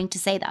you're having to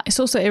say that? It's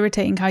also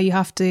irritating how you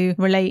have to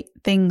relate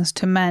things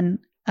to men.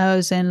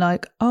 As in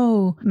like,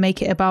 oh, make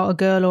it about a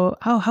girl, or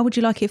oh, how would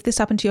you like it if this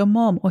happened to your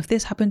mom or if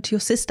this happened to your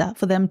sister,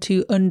 for them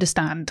to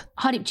understand.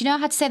 Hardeep, do you know I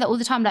had to say that all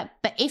the time? Like,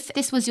 but if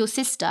this was your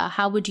sister,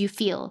 how would you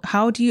feel?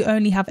 How do you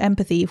only have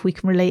empathy if we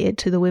can relate it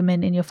to the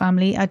women in your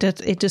family?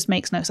 It just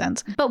makes no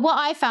sense. But what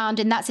I found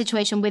in that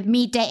situation with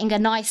me dating a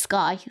nice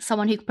guy,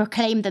 someone who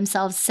proclaimed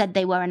themselves, said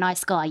they were a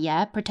nice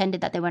guy,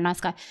 pretended that they were a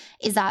nice guy,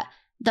 is that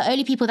the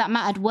only people that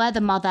mattered were the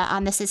mother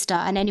and the sister,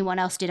 and anyone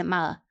else didn't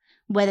matter.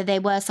 Whether they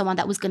were someone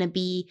that was going to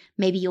be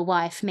maybe your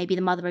wife, maybe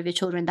the mother of your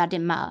children, that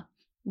didn't matter.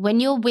 When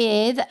you're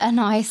with a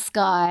nice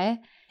guy,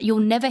 you'll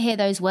never hear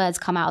those words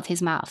come out of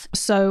his mouth.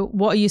 So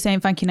what are you saying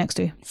thank you next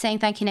to? Saying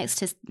thank you next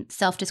to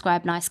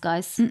self-described nice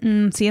guys.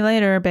 See you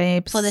later,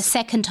 babes. For the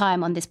second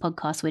time on this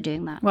podcast, we're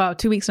doing that. Wow,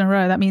 2 weeks in a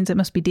row. That means it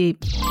must be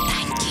deep.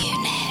 Thank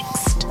you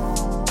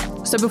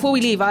next. So before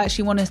we leave, I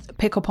actually want to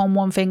pick up on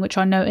one thing which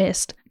I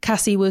noticed.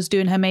 Cassie was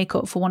doing her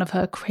makeup for one of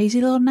her crazy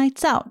little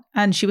nights out,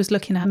 and she was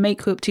looking at a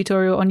makeup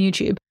tutorial on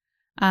YouTube,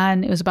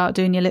 and it was about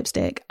doing your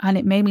lipstick, and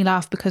it made me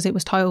laugh because it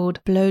was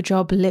titled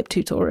Blowjob Lip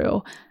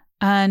Tutorial,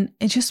 and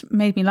it just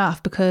made me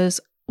laugh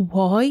because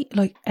why?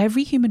 Like,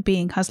 every human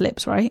being has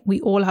lips, right? We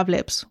all have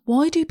lips.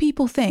 Why do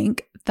people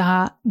think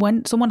that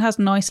when someone has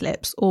nice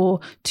lips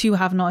or to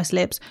have nice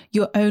lips,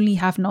 you only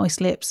have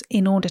nice lips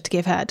in order to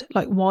give head?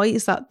 Like, why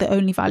is that the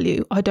only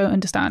value? I don't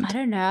understand. I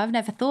don't know. I've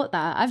never thought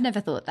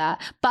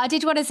that. But I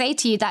did want to say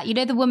to you that, you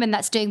know, the woman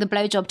that's doing the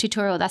blowjob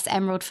tutorial, that's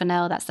Emerald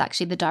Fennell. That's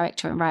actually the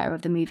director and writer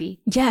of the movie.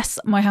 Yes,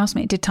 my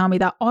housemate did tell me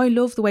that. I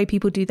love the way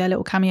people do their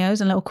little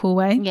cameos in a little cool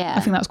way. Yeah. I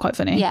think that's quite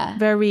funny. Yeah.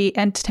 Very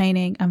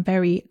entertaining and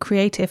very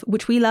creative,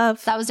 which we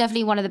love. That was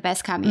definitely one of the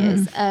best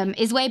cameos.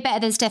 It's way better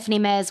than Stephanie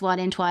Meyer's one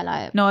in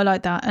Twilight. No, I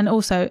like that. And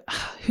also,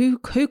 who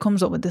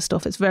comes up with this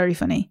stuff? It's very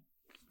funny.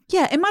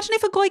 Yeah, imagine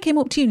if a guy came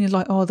up to you and he's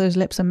like, oh, those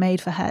lips are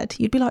made for head.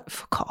 You'd be like,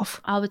 fuck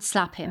off. I would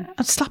slap him.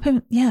 I'd slap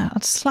him. Yeah,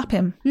 I'd slap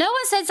him. No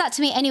one says that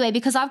to me anyway,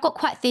 because I've got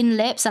quite thin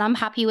lips and I'm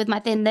happy with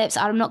my thin lips.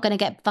 I'm not going to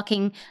get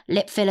fucking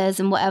lip fillers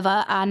and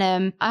whatever.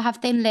 And I have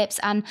thin lips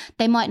and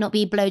they might not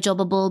be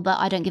blowjobbable, but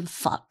I don't give a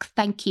fuck.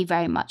 Thank you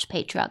very much,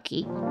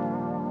 patriarchy.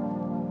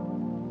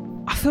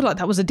 I feel like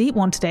that was a deep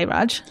one today,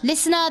 Raj.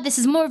 Listener, this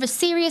is more of a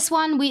serious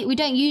one. We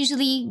don't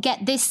usually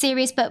get this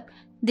serious, but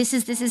this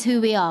is who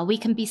we are. We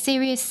can be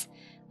serious,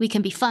 we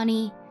can be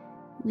funny,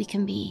 we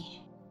can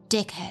be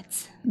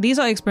dickheads. These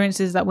are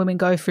experiences that women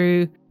go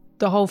through.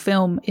 The whole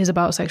film is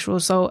about sexual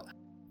assault,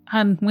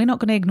 and we're not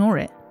going to ignore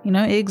it. You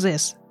know, it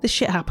exists. This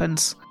shit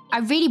happens. I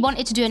really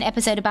wanted to do an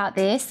episode about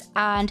this,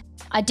 and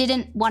I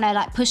didn't want to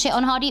like push it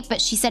on Hardy, but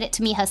she said it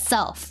to me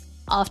herself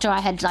after I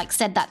had like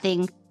said that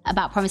thing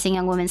about Promising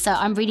Young Woman. So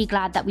I'm really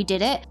glad that we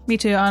did it. Me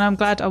too, and I'm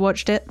glad I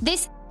watched it.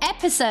 This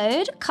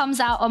episode comes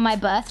out on my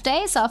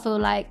birthday, so I feel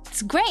like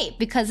it's great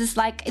because it's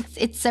like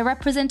it's a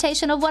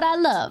representation of what I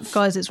love.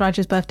 Guys, it's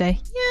Raj's birthday.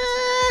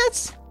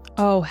 Yes!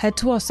 Oh, head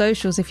to our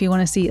socials if you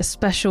want to see a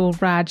special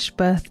Raj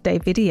birthday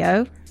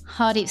video.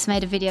 Hardeep's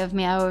made a video of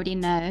me, I already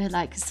know,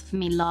 like it's for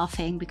me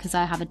laughing because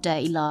I have a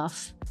dirty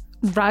laugh.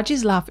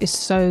 Raj's laugh is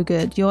so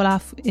good. Your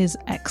laugh is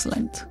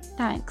excellent.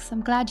 Thanks.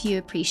 I'm glad you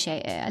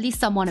appreciate it. At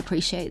least someone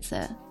appreciates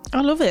it.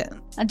 I love it.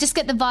 I just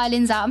get the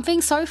violins out. I'm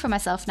feeling sorry for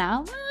myself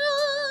now.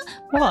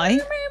 Why?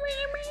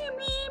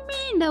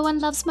 No one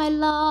loves my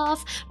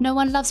laugh. No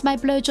one loves my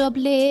blowjob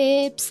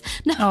lips.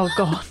 No. Oh,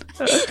 God.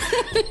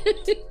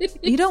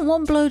 You don't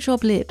want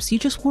blowjob lips. You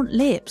just want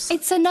lips.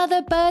 It's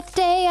another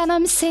birthday and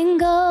I'm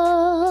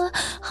single.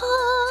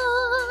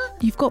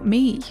 You've got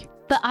me.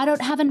 But I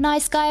don't have a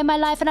nice guy in my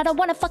life and I don't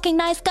want a fucking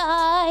nice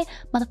guy.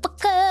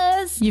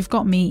 Motherfuckers. You've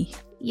got me.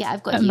 Yeah,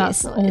 I've got and you.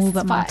 That's all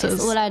that matters.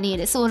 It's all I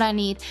need. It's all I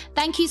need.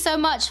 Thank you so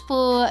much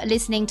for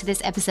listening to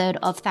this episode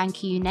of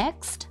Thank You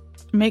Next.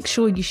 Make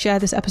sure you share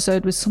this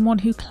episode with someone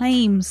who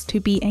claims to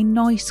be a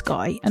nice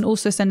guy and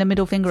also send a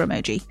middle finger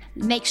emoji.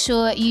 Make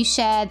sure you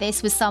share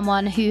this with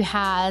someone who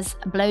has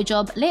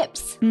blowjob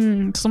lips.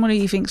 Someone who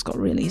you think's got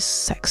really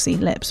sexy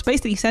lips.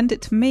 Basically, send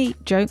it to me.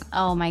 Joke.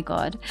 Oh my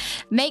God.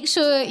 Make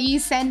sure you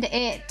send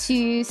it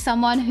to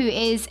someone who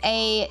is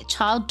a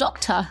child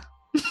doctor.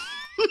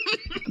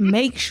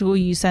 Make sure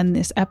you send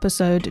this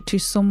episode to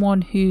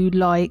someone who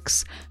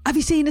likes, have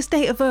you seen the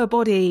state of her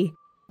body?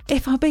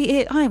 If I beat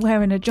it, I ain't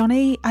wearing a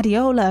Johnny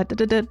Adiola.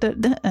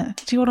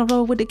 Do you want to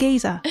roll with the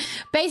geezer?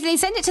 Basically,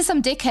 send it to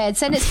some dickhead.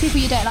 Send it to people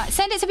you don't like.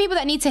 Send it to people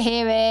that need to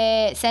hear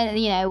it. Send,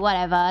 you know,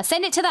 whatever.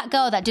 Send it to that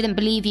girl that didn't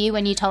believe you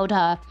when you told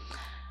her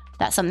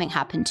that something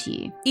happened to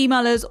you.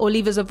 Email us or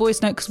leave us a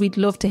voice note because we'd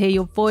love to hear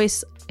your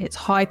voice. It's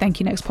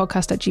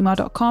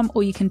hi@thankyouNextpodcast@gmail.com,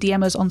 or you can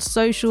DM us on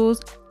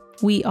socials.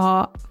 We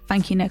are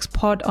Thank You Next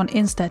Pod on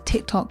Insta,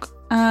 TikTok,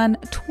 and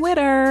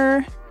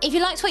Twitter. If you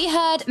liked what you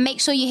heard,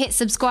 make sure you hit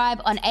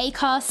subscribe on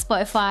Acast,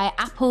 Spotify,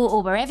 Apple,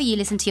 or wherever you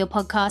listen to your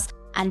podcast.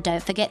 And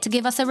don't forget to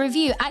give us a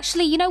review.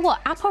 Actually, you know what?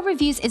 Apple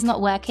reviews is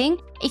not working.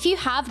 If you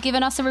have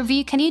given us a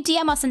review, can you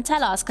DM us and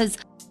tell us? Because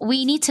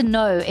we need to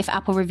know if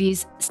Apple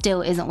reviews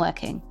still isn't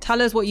working. Tell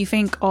us what you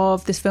think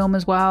of this film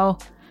as well.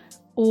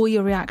 All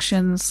your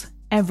reactions.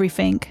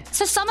 Everything.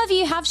 So some of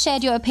you have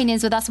shared your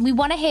opinions with us and we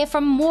want to hear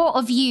from more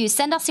of you.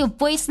 Send us your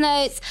voice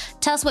notes.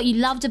 Tell us what you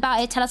loved about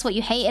it. Tell us what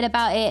you hated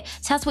about it.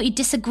 Tell us what you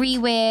disagree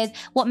with.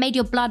 What made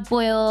your blood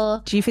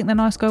boil. Do you think the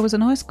nice guy was a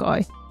nice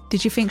guy?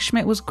 Did you think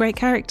Schmidt was a great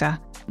character?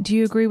 Do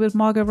you agree with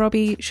Margot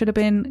Robbie should have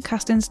been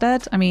cast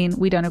instead? I mean,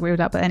 we don't agree with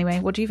that, but anyway,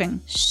 what do you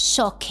think?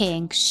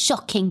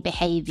 Shocking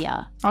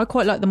behaviour. I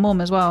quite like the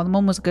mum as well. The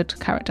mum was a good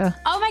character.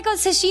 Oh my God,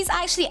 so she's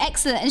actually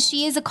excellent and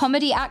she is a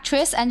comedy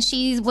actress and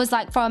she's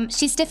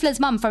Stifler's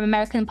mum from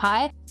American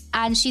Pie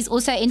and she's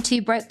also in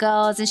Two Broke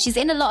Girls and she's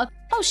in a lot of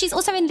oh, she's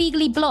also in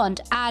Legally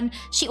Blonde, and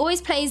she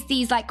always plays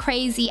these like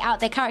crazy out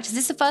there characters.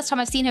 This is the first time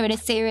I've seen her in a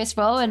serious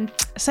role, and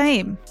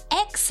same.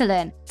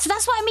 Excellent. So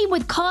that's what I mean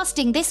with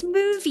casting. This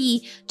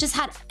movie just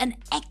had an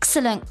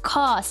excellent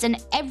cast,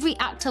 and every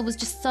actor was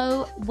just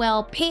so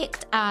well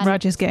picked. And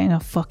Raj is getting a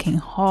fucking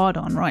hard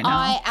on right now.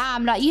 I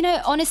am, like, you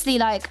know, honestly,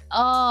 like,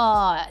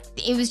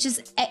 it was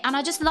just, and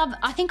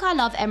I think I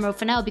love Emerald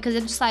Fennell because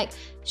it's just like,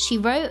 she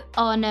wrote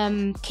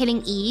on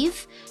Killing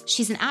Eve.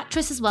 She's an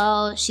actress as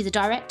well. She's a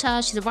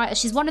director. She's a writer.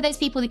 She's one of those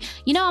people that,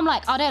 you know, I'm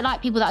like, I don't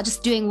like people that are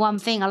just doing one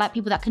thing. I like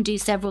people that can do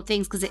several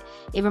things because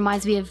it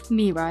reminds me of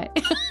me, right?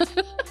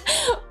 But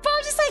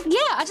I'm just like,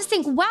 yeah, I just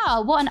think,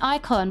 wow, what an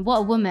icon. What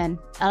a woman.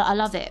 I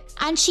love it.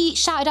 And she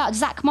shouted out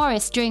Zach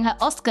Morris during her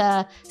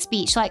Oscar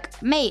speech,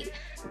 like, mate,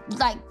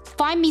 like,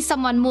 find me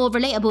someone more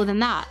relatable than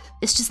that.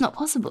 It's just not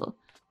possible.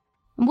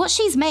 And what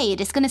she's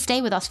made, it's going to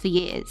stay with us for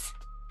years.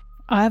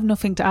 I have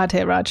nothing to add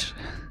here, Raj.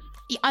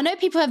 I know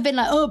people have been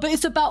like, oh, but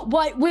it's about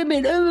white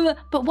women.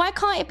 But why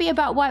can't it be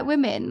about white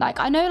women? Like,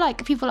 I know,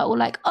 like, people are all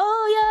like,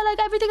 oh, yeah,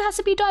 like, everything has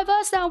to be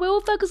diverse now. We're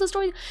all focused on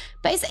stories.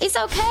 But it's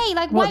okay.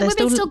 Like, white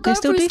women still go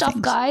through stuff,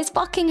 things. Guys.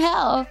 Fucking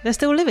hell. They're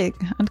still living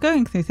and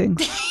going through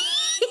things.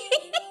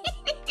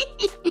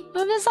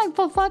 I'm just like,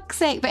 for fuck's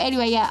sake. But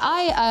anyway, yeah,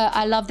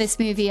 I love this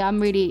movie.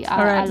 I'm really,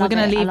 all right, we're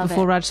going to leave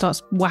before Raj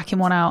starts whacking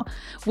one out.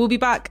 We'll be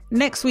back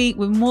next week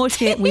with more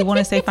shit we want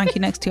to say thank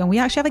you next to. And we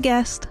actually have a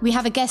guest. We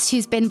have a guest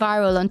who's been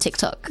viral on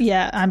TikTok.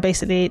 Yeah, and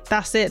basically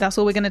that's it. That's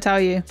all we're going to tell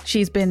you.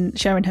 She's been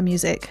sharing her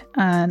music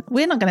and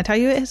we're not going to tell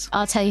you who it is.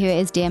 I'll tell you who it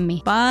is. DM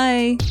me.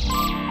 Bye.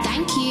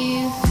 Thank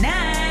you.